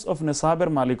ব্যালেন্স অফ নিসাবের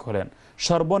মালিক হলেন,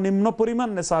 সর্বনিম্ন পরিমাণ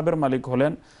নিসাবের মালিক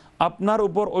হলেন, আপনার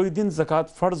উপর ওই দিন যাকাত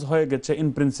ফরজ হয়ে গেছে ইন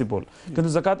প্রিন্সিপল। কিন্তু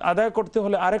যাকাত আদায় করতে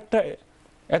হলে আরেকটা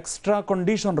এক্সট্রা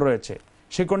কন্ডিশন রয়েছে।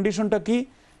 সেই কন্ডিশনটা কি?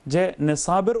 যে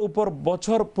নিসাবের উপর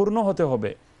বছর পূর্ণ হতে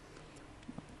হবে,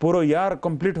 পুরো ইয়ার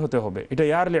কমপ্লিট হতে হবে, এটা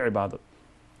ইয়ারলি ইবাদত।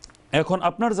 এখন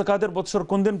আপনার যাকাতের বছর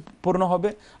কোন দিন পূর্ণ হবে?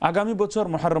 আগামী বছর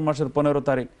মুহররম মাসের 15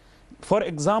 তারিখ। ফর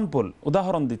এক্সাম্পল,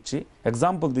 উদাহরণ দিচ্ছি,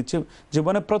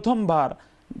 জীবনে প্রথমবার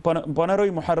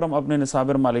 15ই মুহররম আপনি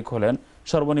নিসাবের মালিক হলেন,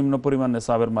 সর্বনিম্ন পরিমাণ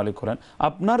নিসাবের মালিক হলেন,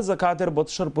 আপনার যাকাতের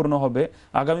বছর পূর্ণ হবে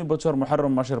আগামী বছর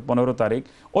মুহররম মাসের 15 তারিখ।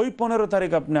 ওই 15 তারিখ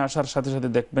আপনি আসার সাথে সাথে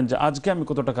দেখবেন যে আজকে আমি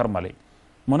কত টাকার মালিক।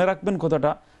 মনে রাখবেন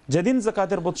কথাটা, যেদিন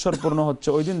যাকাতের বছর পূর্ণ হচ্ছে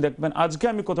ওই দিন দেখবেন আজকে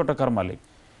আমি কত টাকার মালিক।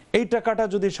 এই টাকাটা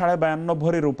যদি 52.5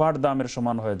 ভরি রূপার দামের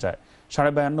সমান হয়ে যায়,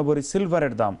 52.5 ভরি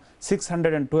সিলভারের দাম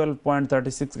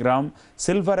 612.36 গ্রাম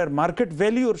সিলভারের মার্কেট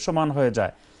ভ্যালুর সমান হয়ে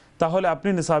যায়, তাহলে আপনি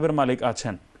নিসাবের মালিক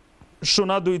আছেন।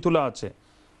 সোনা 2 তোলা আছে,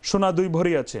 সোনা 2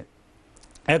 ভরি আছে,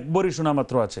 1 ভরি সোনা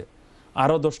মাত্র আছে,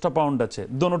 আরও 10টা পাউন্ড আছে,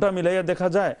 দোনোটা মিলাইয়া দেখা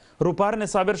যায় রূপার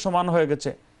নিসাবের সমান হয়ে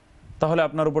গেছে, তাহলে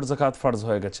আপনার উপর যাকাত ফরজ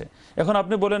হয়ে গেছে। এখন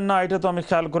আপনি বলেন না, এটা তো আমি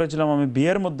খেয়াল করেছিলাম আমি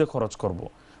বিয়ের মধ্যে খরচ করব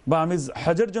বা আমি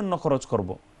হজের জন্য খরচ করব,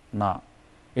 না,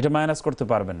 এটা মাইনাস করতে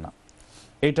পারবেন না।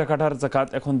 এই টাকাটার যাকাত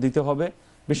এখন দিতে হবে।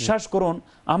 বিশ্বাস করুন,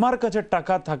 আমার কাছে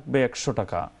টাকা থাকবে 100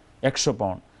 টাকা, 100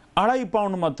 পাউন্ড, 2.5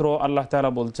 পাউন্ড মাত্র আল্লাহ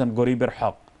তাআলা বলছেন গরিবের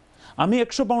হক। আমি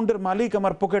 100 পাউন্ডের মালিক,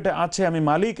 আমার পকেটে আছে, আমি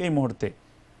মালিক এই মুহূর্তে।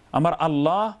 আমার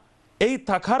আল্লাহ এই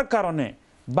থাকার কারণে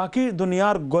বাকি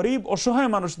দুনিয়ার গরিব অসহায়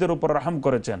মানুষদের উপর রহম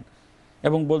করেছেন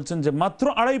এবং বলছেন যে মাত্র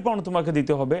 2.5 পাউন্ড তোমাকে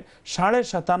দিতে হবে।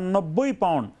 97.5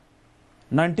 পাউন্ড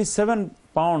 97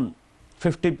 পাউন্ড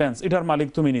 50 পেন্স এটার মালিক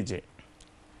তুমি নিজে।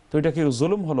 তো এটা কি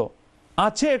জুলুম হলো?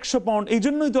 আছে 100 পাউন্ড, এই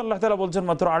জন্যই তো আল্লাহ তাআলা বলছেন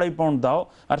মাত্র 2.5 পাউন্ড দাও,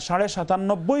 আর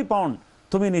 97.5 পাউন্ড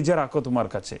তুমি নিজে রাখো তোমার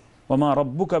কাছে। ওমা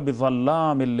রব্বুকা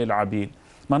বিযাল্লামিল লিল আবিদ।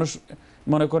 মানুষ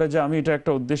মনে করে যে আমি এটা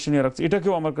একটা উদ্দেশ্য নিয়ে রাখছি,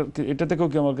 এটা থেকেও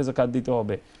কি আমার কাছে কাজ দিতে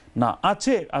হবে? না,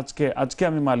 আছে, আজকে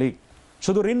আমি মালিক।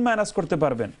 শুধু ঋণ মাইনাস করতে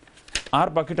পারবেন, আর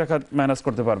বাকি টাকা মাইনাস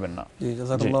করতে পারবেন না। জি,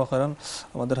 জাযাকাল্লাহু খাইরান।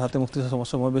 আমাদের হাতে মুফতি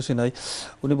সময় বেশি নাই।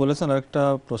 উনি বলেছেন আরেকটা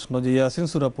প্রশ্ন, যে ইয়াসিন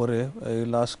সূরা পড়ে এই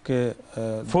লাশকে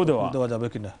ফু দেওয়া যাবে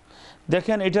কিনা?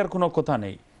 দেখেন, এটার কোনো কথা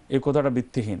নেই, এই কথাটা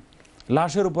ভিত্তিহীন।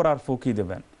 লাশের উপর আর ফু কি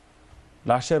দেবেন?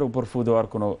 লাশের উপর ফু দেওয়ার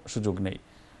কোনো সুযোগ নেই।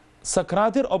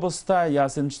 সাকরাতের অবস্থায়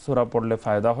ইয়াসিন সূরা পড়লে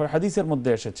ফায়দা হয়, হাদিসের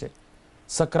মধ্যে এসেছে।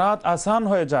 সাকরাত আসান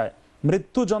হয়ে যায়,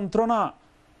 মৃত্যু যন্ত্রণা,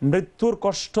 মৃত্যুর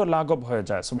কষ্ট লাঘব হয়ে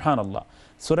যায়। সুবহানাল্লাহ।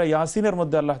 সূরা ইয়াসিনের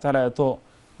মধ্যে আল্লাহ তাআলা এত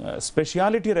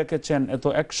স্পেশালিটি রেখেছেন, এত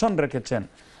অ্যাকশন রেখেছেন,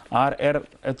 আর এর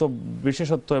এত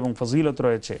বিশেষত্ব এবং ফজিলত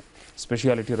রয়েছে,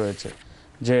 স্পেশালিটি রয়েছে,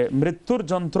 যে মৃত্যুর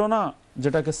যন্ত্রণা,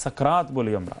 যেটাকে সাকরাত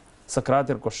বলি আমরা,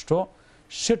 সাকরাতের কষ্ট,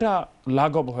 সেটা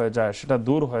লাঘব হয়ে যায়, সেটা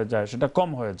দূর হয়ে যায়, সেটা কম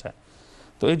হয়ে যায়।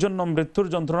 তো এই জন্য মৃত্যুর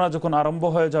যন্ত্রণা যখন আরম্ভ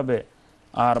হয়ে যাবে,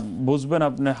 আর বুঝবেন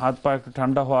আপনি হাত পা একটু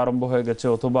ঠান্ডা হওয়া আরম্ভ হয়ে গেছে,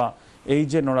 অথবা এই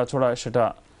যে নড়াচড়া, সেটা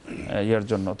এর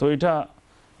জন্য, তো এটা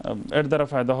এর দ্বারা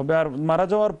ফায়দা হবে। আর মারা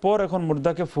যাওয়ার পর এখন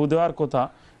মুর্দাকে ফু দেওয়ার কথা,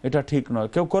 এটা ঠিক নয়।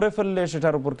 কেউ করে ফেললে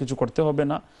সেটার উপর কিছু করতে হবে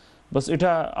না, বাস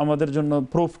এটা আমাদের জন্য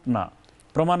প্রুফ না,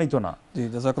 প্রমাণিত না। জি,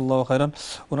 জাযাকাল্লাহু খাইরান।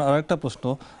 ওনার আরেকটা প্রশ্ন,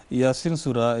 ইয়াসিন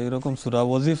সূরা এরকম সূরা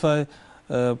ওয়াজিফায়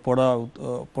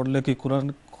পড়লে কি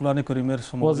কোরআনে কারীমের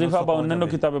সমান ওয়াজিফা বা অন্যান্য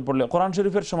কিতাবে পড়লে কোরআন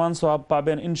শরীফের সমান সওয়াব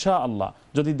পাবেন ইনশাআল্লাহ,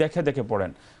 যদি দেখে দেখে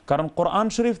পড়েন। কারণ কোরআন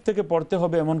শরীফ থেকে পড়তে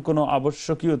হবে এমন কোনো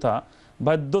আবশ্যকীয়তা,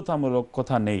 বাধ্যতামূলক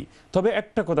কথা নেই। তবে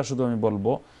একটা কথা শুধু আমি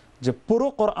বলবো, যে পুরো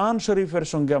কোরআন শরীফের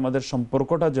সঙ্গে আমাদের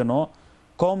সম্পর্কটা যেন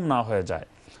কম না হয়ে যায়।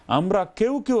 আমরা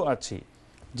কেউ আছি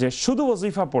যে শুধু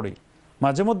ওয়াজিফা পড়ি,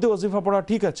 মাঝে মধ্যে ওয়াজিফা পড়া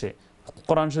ঠিক আছে,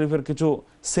 কোরআন শরীফের কিছু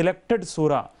সিলেক্টেড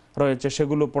সূরা রয়েছে,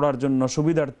 সেগুলো পড়ার জন্য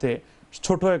সুবিধার্থে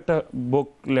ছোট একটা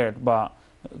বুকলেট বা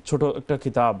ছোট একটা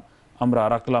কিতাব আমরা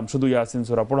রাখলাম শুধু ইয়াসিন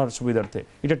সূরা পড়ার সুবিধার্থে,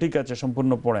 এটা ঠিক আছে,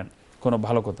 সম্পূর্ণ পড়েন, কোনো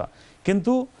ভালো কথা।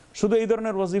 কিন্তু শুধু এই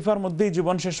ধরনের ওয়াজিফার মধ্যেই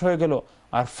জীবন শেষ হয়ে গেল,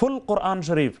 আর ফুল কোরআন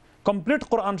শরীফ, কমপ্লিট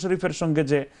কোরআন শরীফের সঙ্গে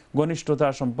যে ঘনিষ্ঠতা,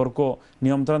 সম্পর্ক,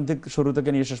 নিয়মতান্ত্রিক শুরু থেকে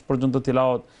নিয়ে শেষ পর্যন্ত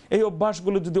তিলাওয়াত, এই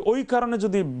অভ্যাসগুলো যদি ওই কারণে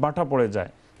যদি বাটা পড়ে যায়,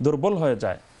 দুর্বল হয়ে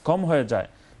যায়, কম হয়ে যায়,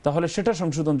 তাহলে সেটা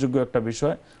সংশোধনযোগ্য একটা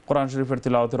বিষয়। কোরআন শরীফের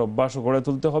তিলাওয়াতের অভ্যাসও গড়ে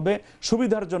তুলতে হবে।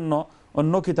 সুবিধার জন্য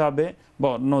অন্য কিতাবে বা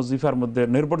অন্য ওজিফার মধ্যে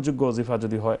নির্ভরযোগ্য ওজিফা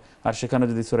যদি হয়, আর সেখানে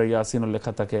যদি সূরা ইয়াসিন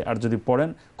লেখা থাকে, আর যদি পড়েন,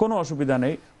 কোনো অসুবিধা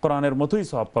নেই, কোরআনের মতোই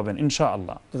সওয়াব পাবেন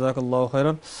ইনশাআল্লাহ। জাযাকাল্লাহু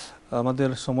খাইরান। আমাদের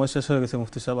সময় শেষ হয়ে গেছে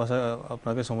মুফতি সাহেব,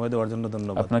 আপনাকে সময় দেওয়ার জন্য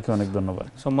ধন্যবাদ। আপনাকে অনেক ধন্যবাদ।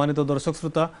 সম্মানিত দর্শক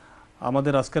শ্রোতা,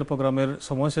 আমাদের আজকের প্রোগ্রামের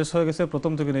সময় শেষ হয়ে গেছে।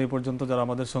 প্রথম থেকে এই পর্যন্ত যারা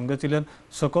আমাদের সঙ্গে ছিলেন,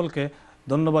 সকলকে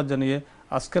ধন্যবাদ জানিয়ে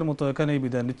আজকের মতো এখানেই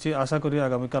বিদায় নিচ্ছি। আশা করি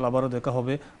আগামীকাল আবারও দেখা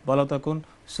হবে। ভালো থাকুন,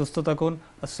 সুস্থ থাকুন।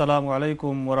 আসসালামু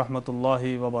আলাইকুম ওয়া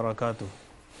রাহমাতুল্লাহি ওয়া বারাকাতুহু।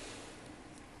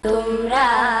 তোমরা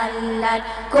আল্লাহর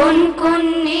কোন কোন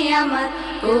নিয়ামত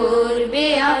করবে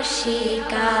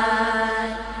অস্বীকার,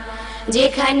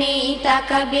 যেখানেই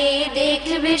তাকাবে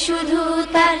দেখবে শুধু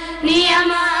তার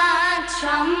নিয়ামত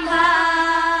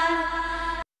সম্ভার।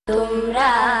 তোমরা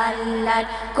আল্লাহর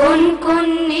কোন কোন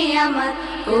নিয়ামত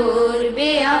করবে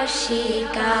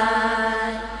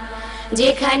অস্বীকার,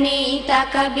 যেখানেই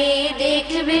তাকাবে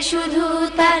দেখবে শুধু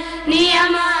তার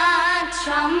নিয়ামত